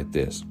it goes like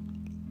this: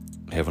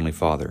 Heavenly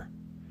Father,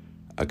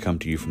 I come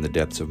to you from the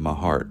depths of my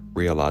heart,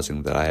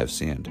 realizing that I have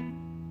sinned.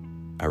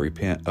 I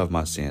repent of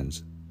my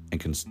sins and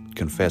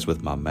confess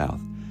with my mouth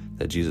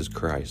that Jesus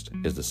Christ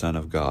is the Son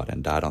of God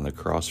and died on the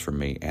cross for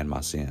me and my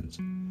sins.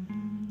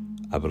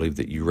 I believe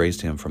that you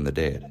raised him from the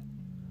dead.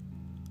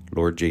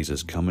 Lord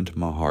Jesus, come into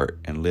my heart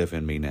and live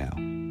in me now.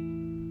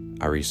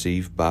 I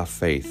receive by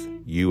faith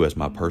you as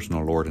my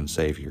personal Lord and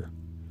Savior.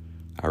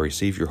 I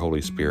receive your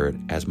Holy Spirit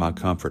as my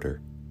comforter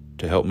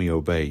to help me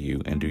obey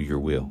you and do your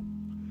will.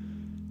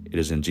 It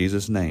is in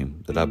Jesus'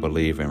 name that I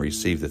believe and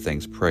receive the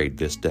things prayed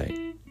this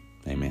day.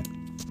 Amen.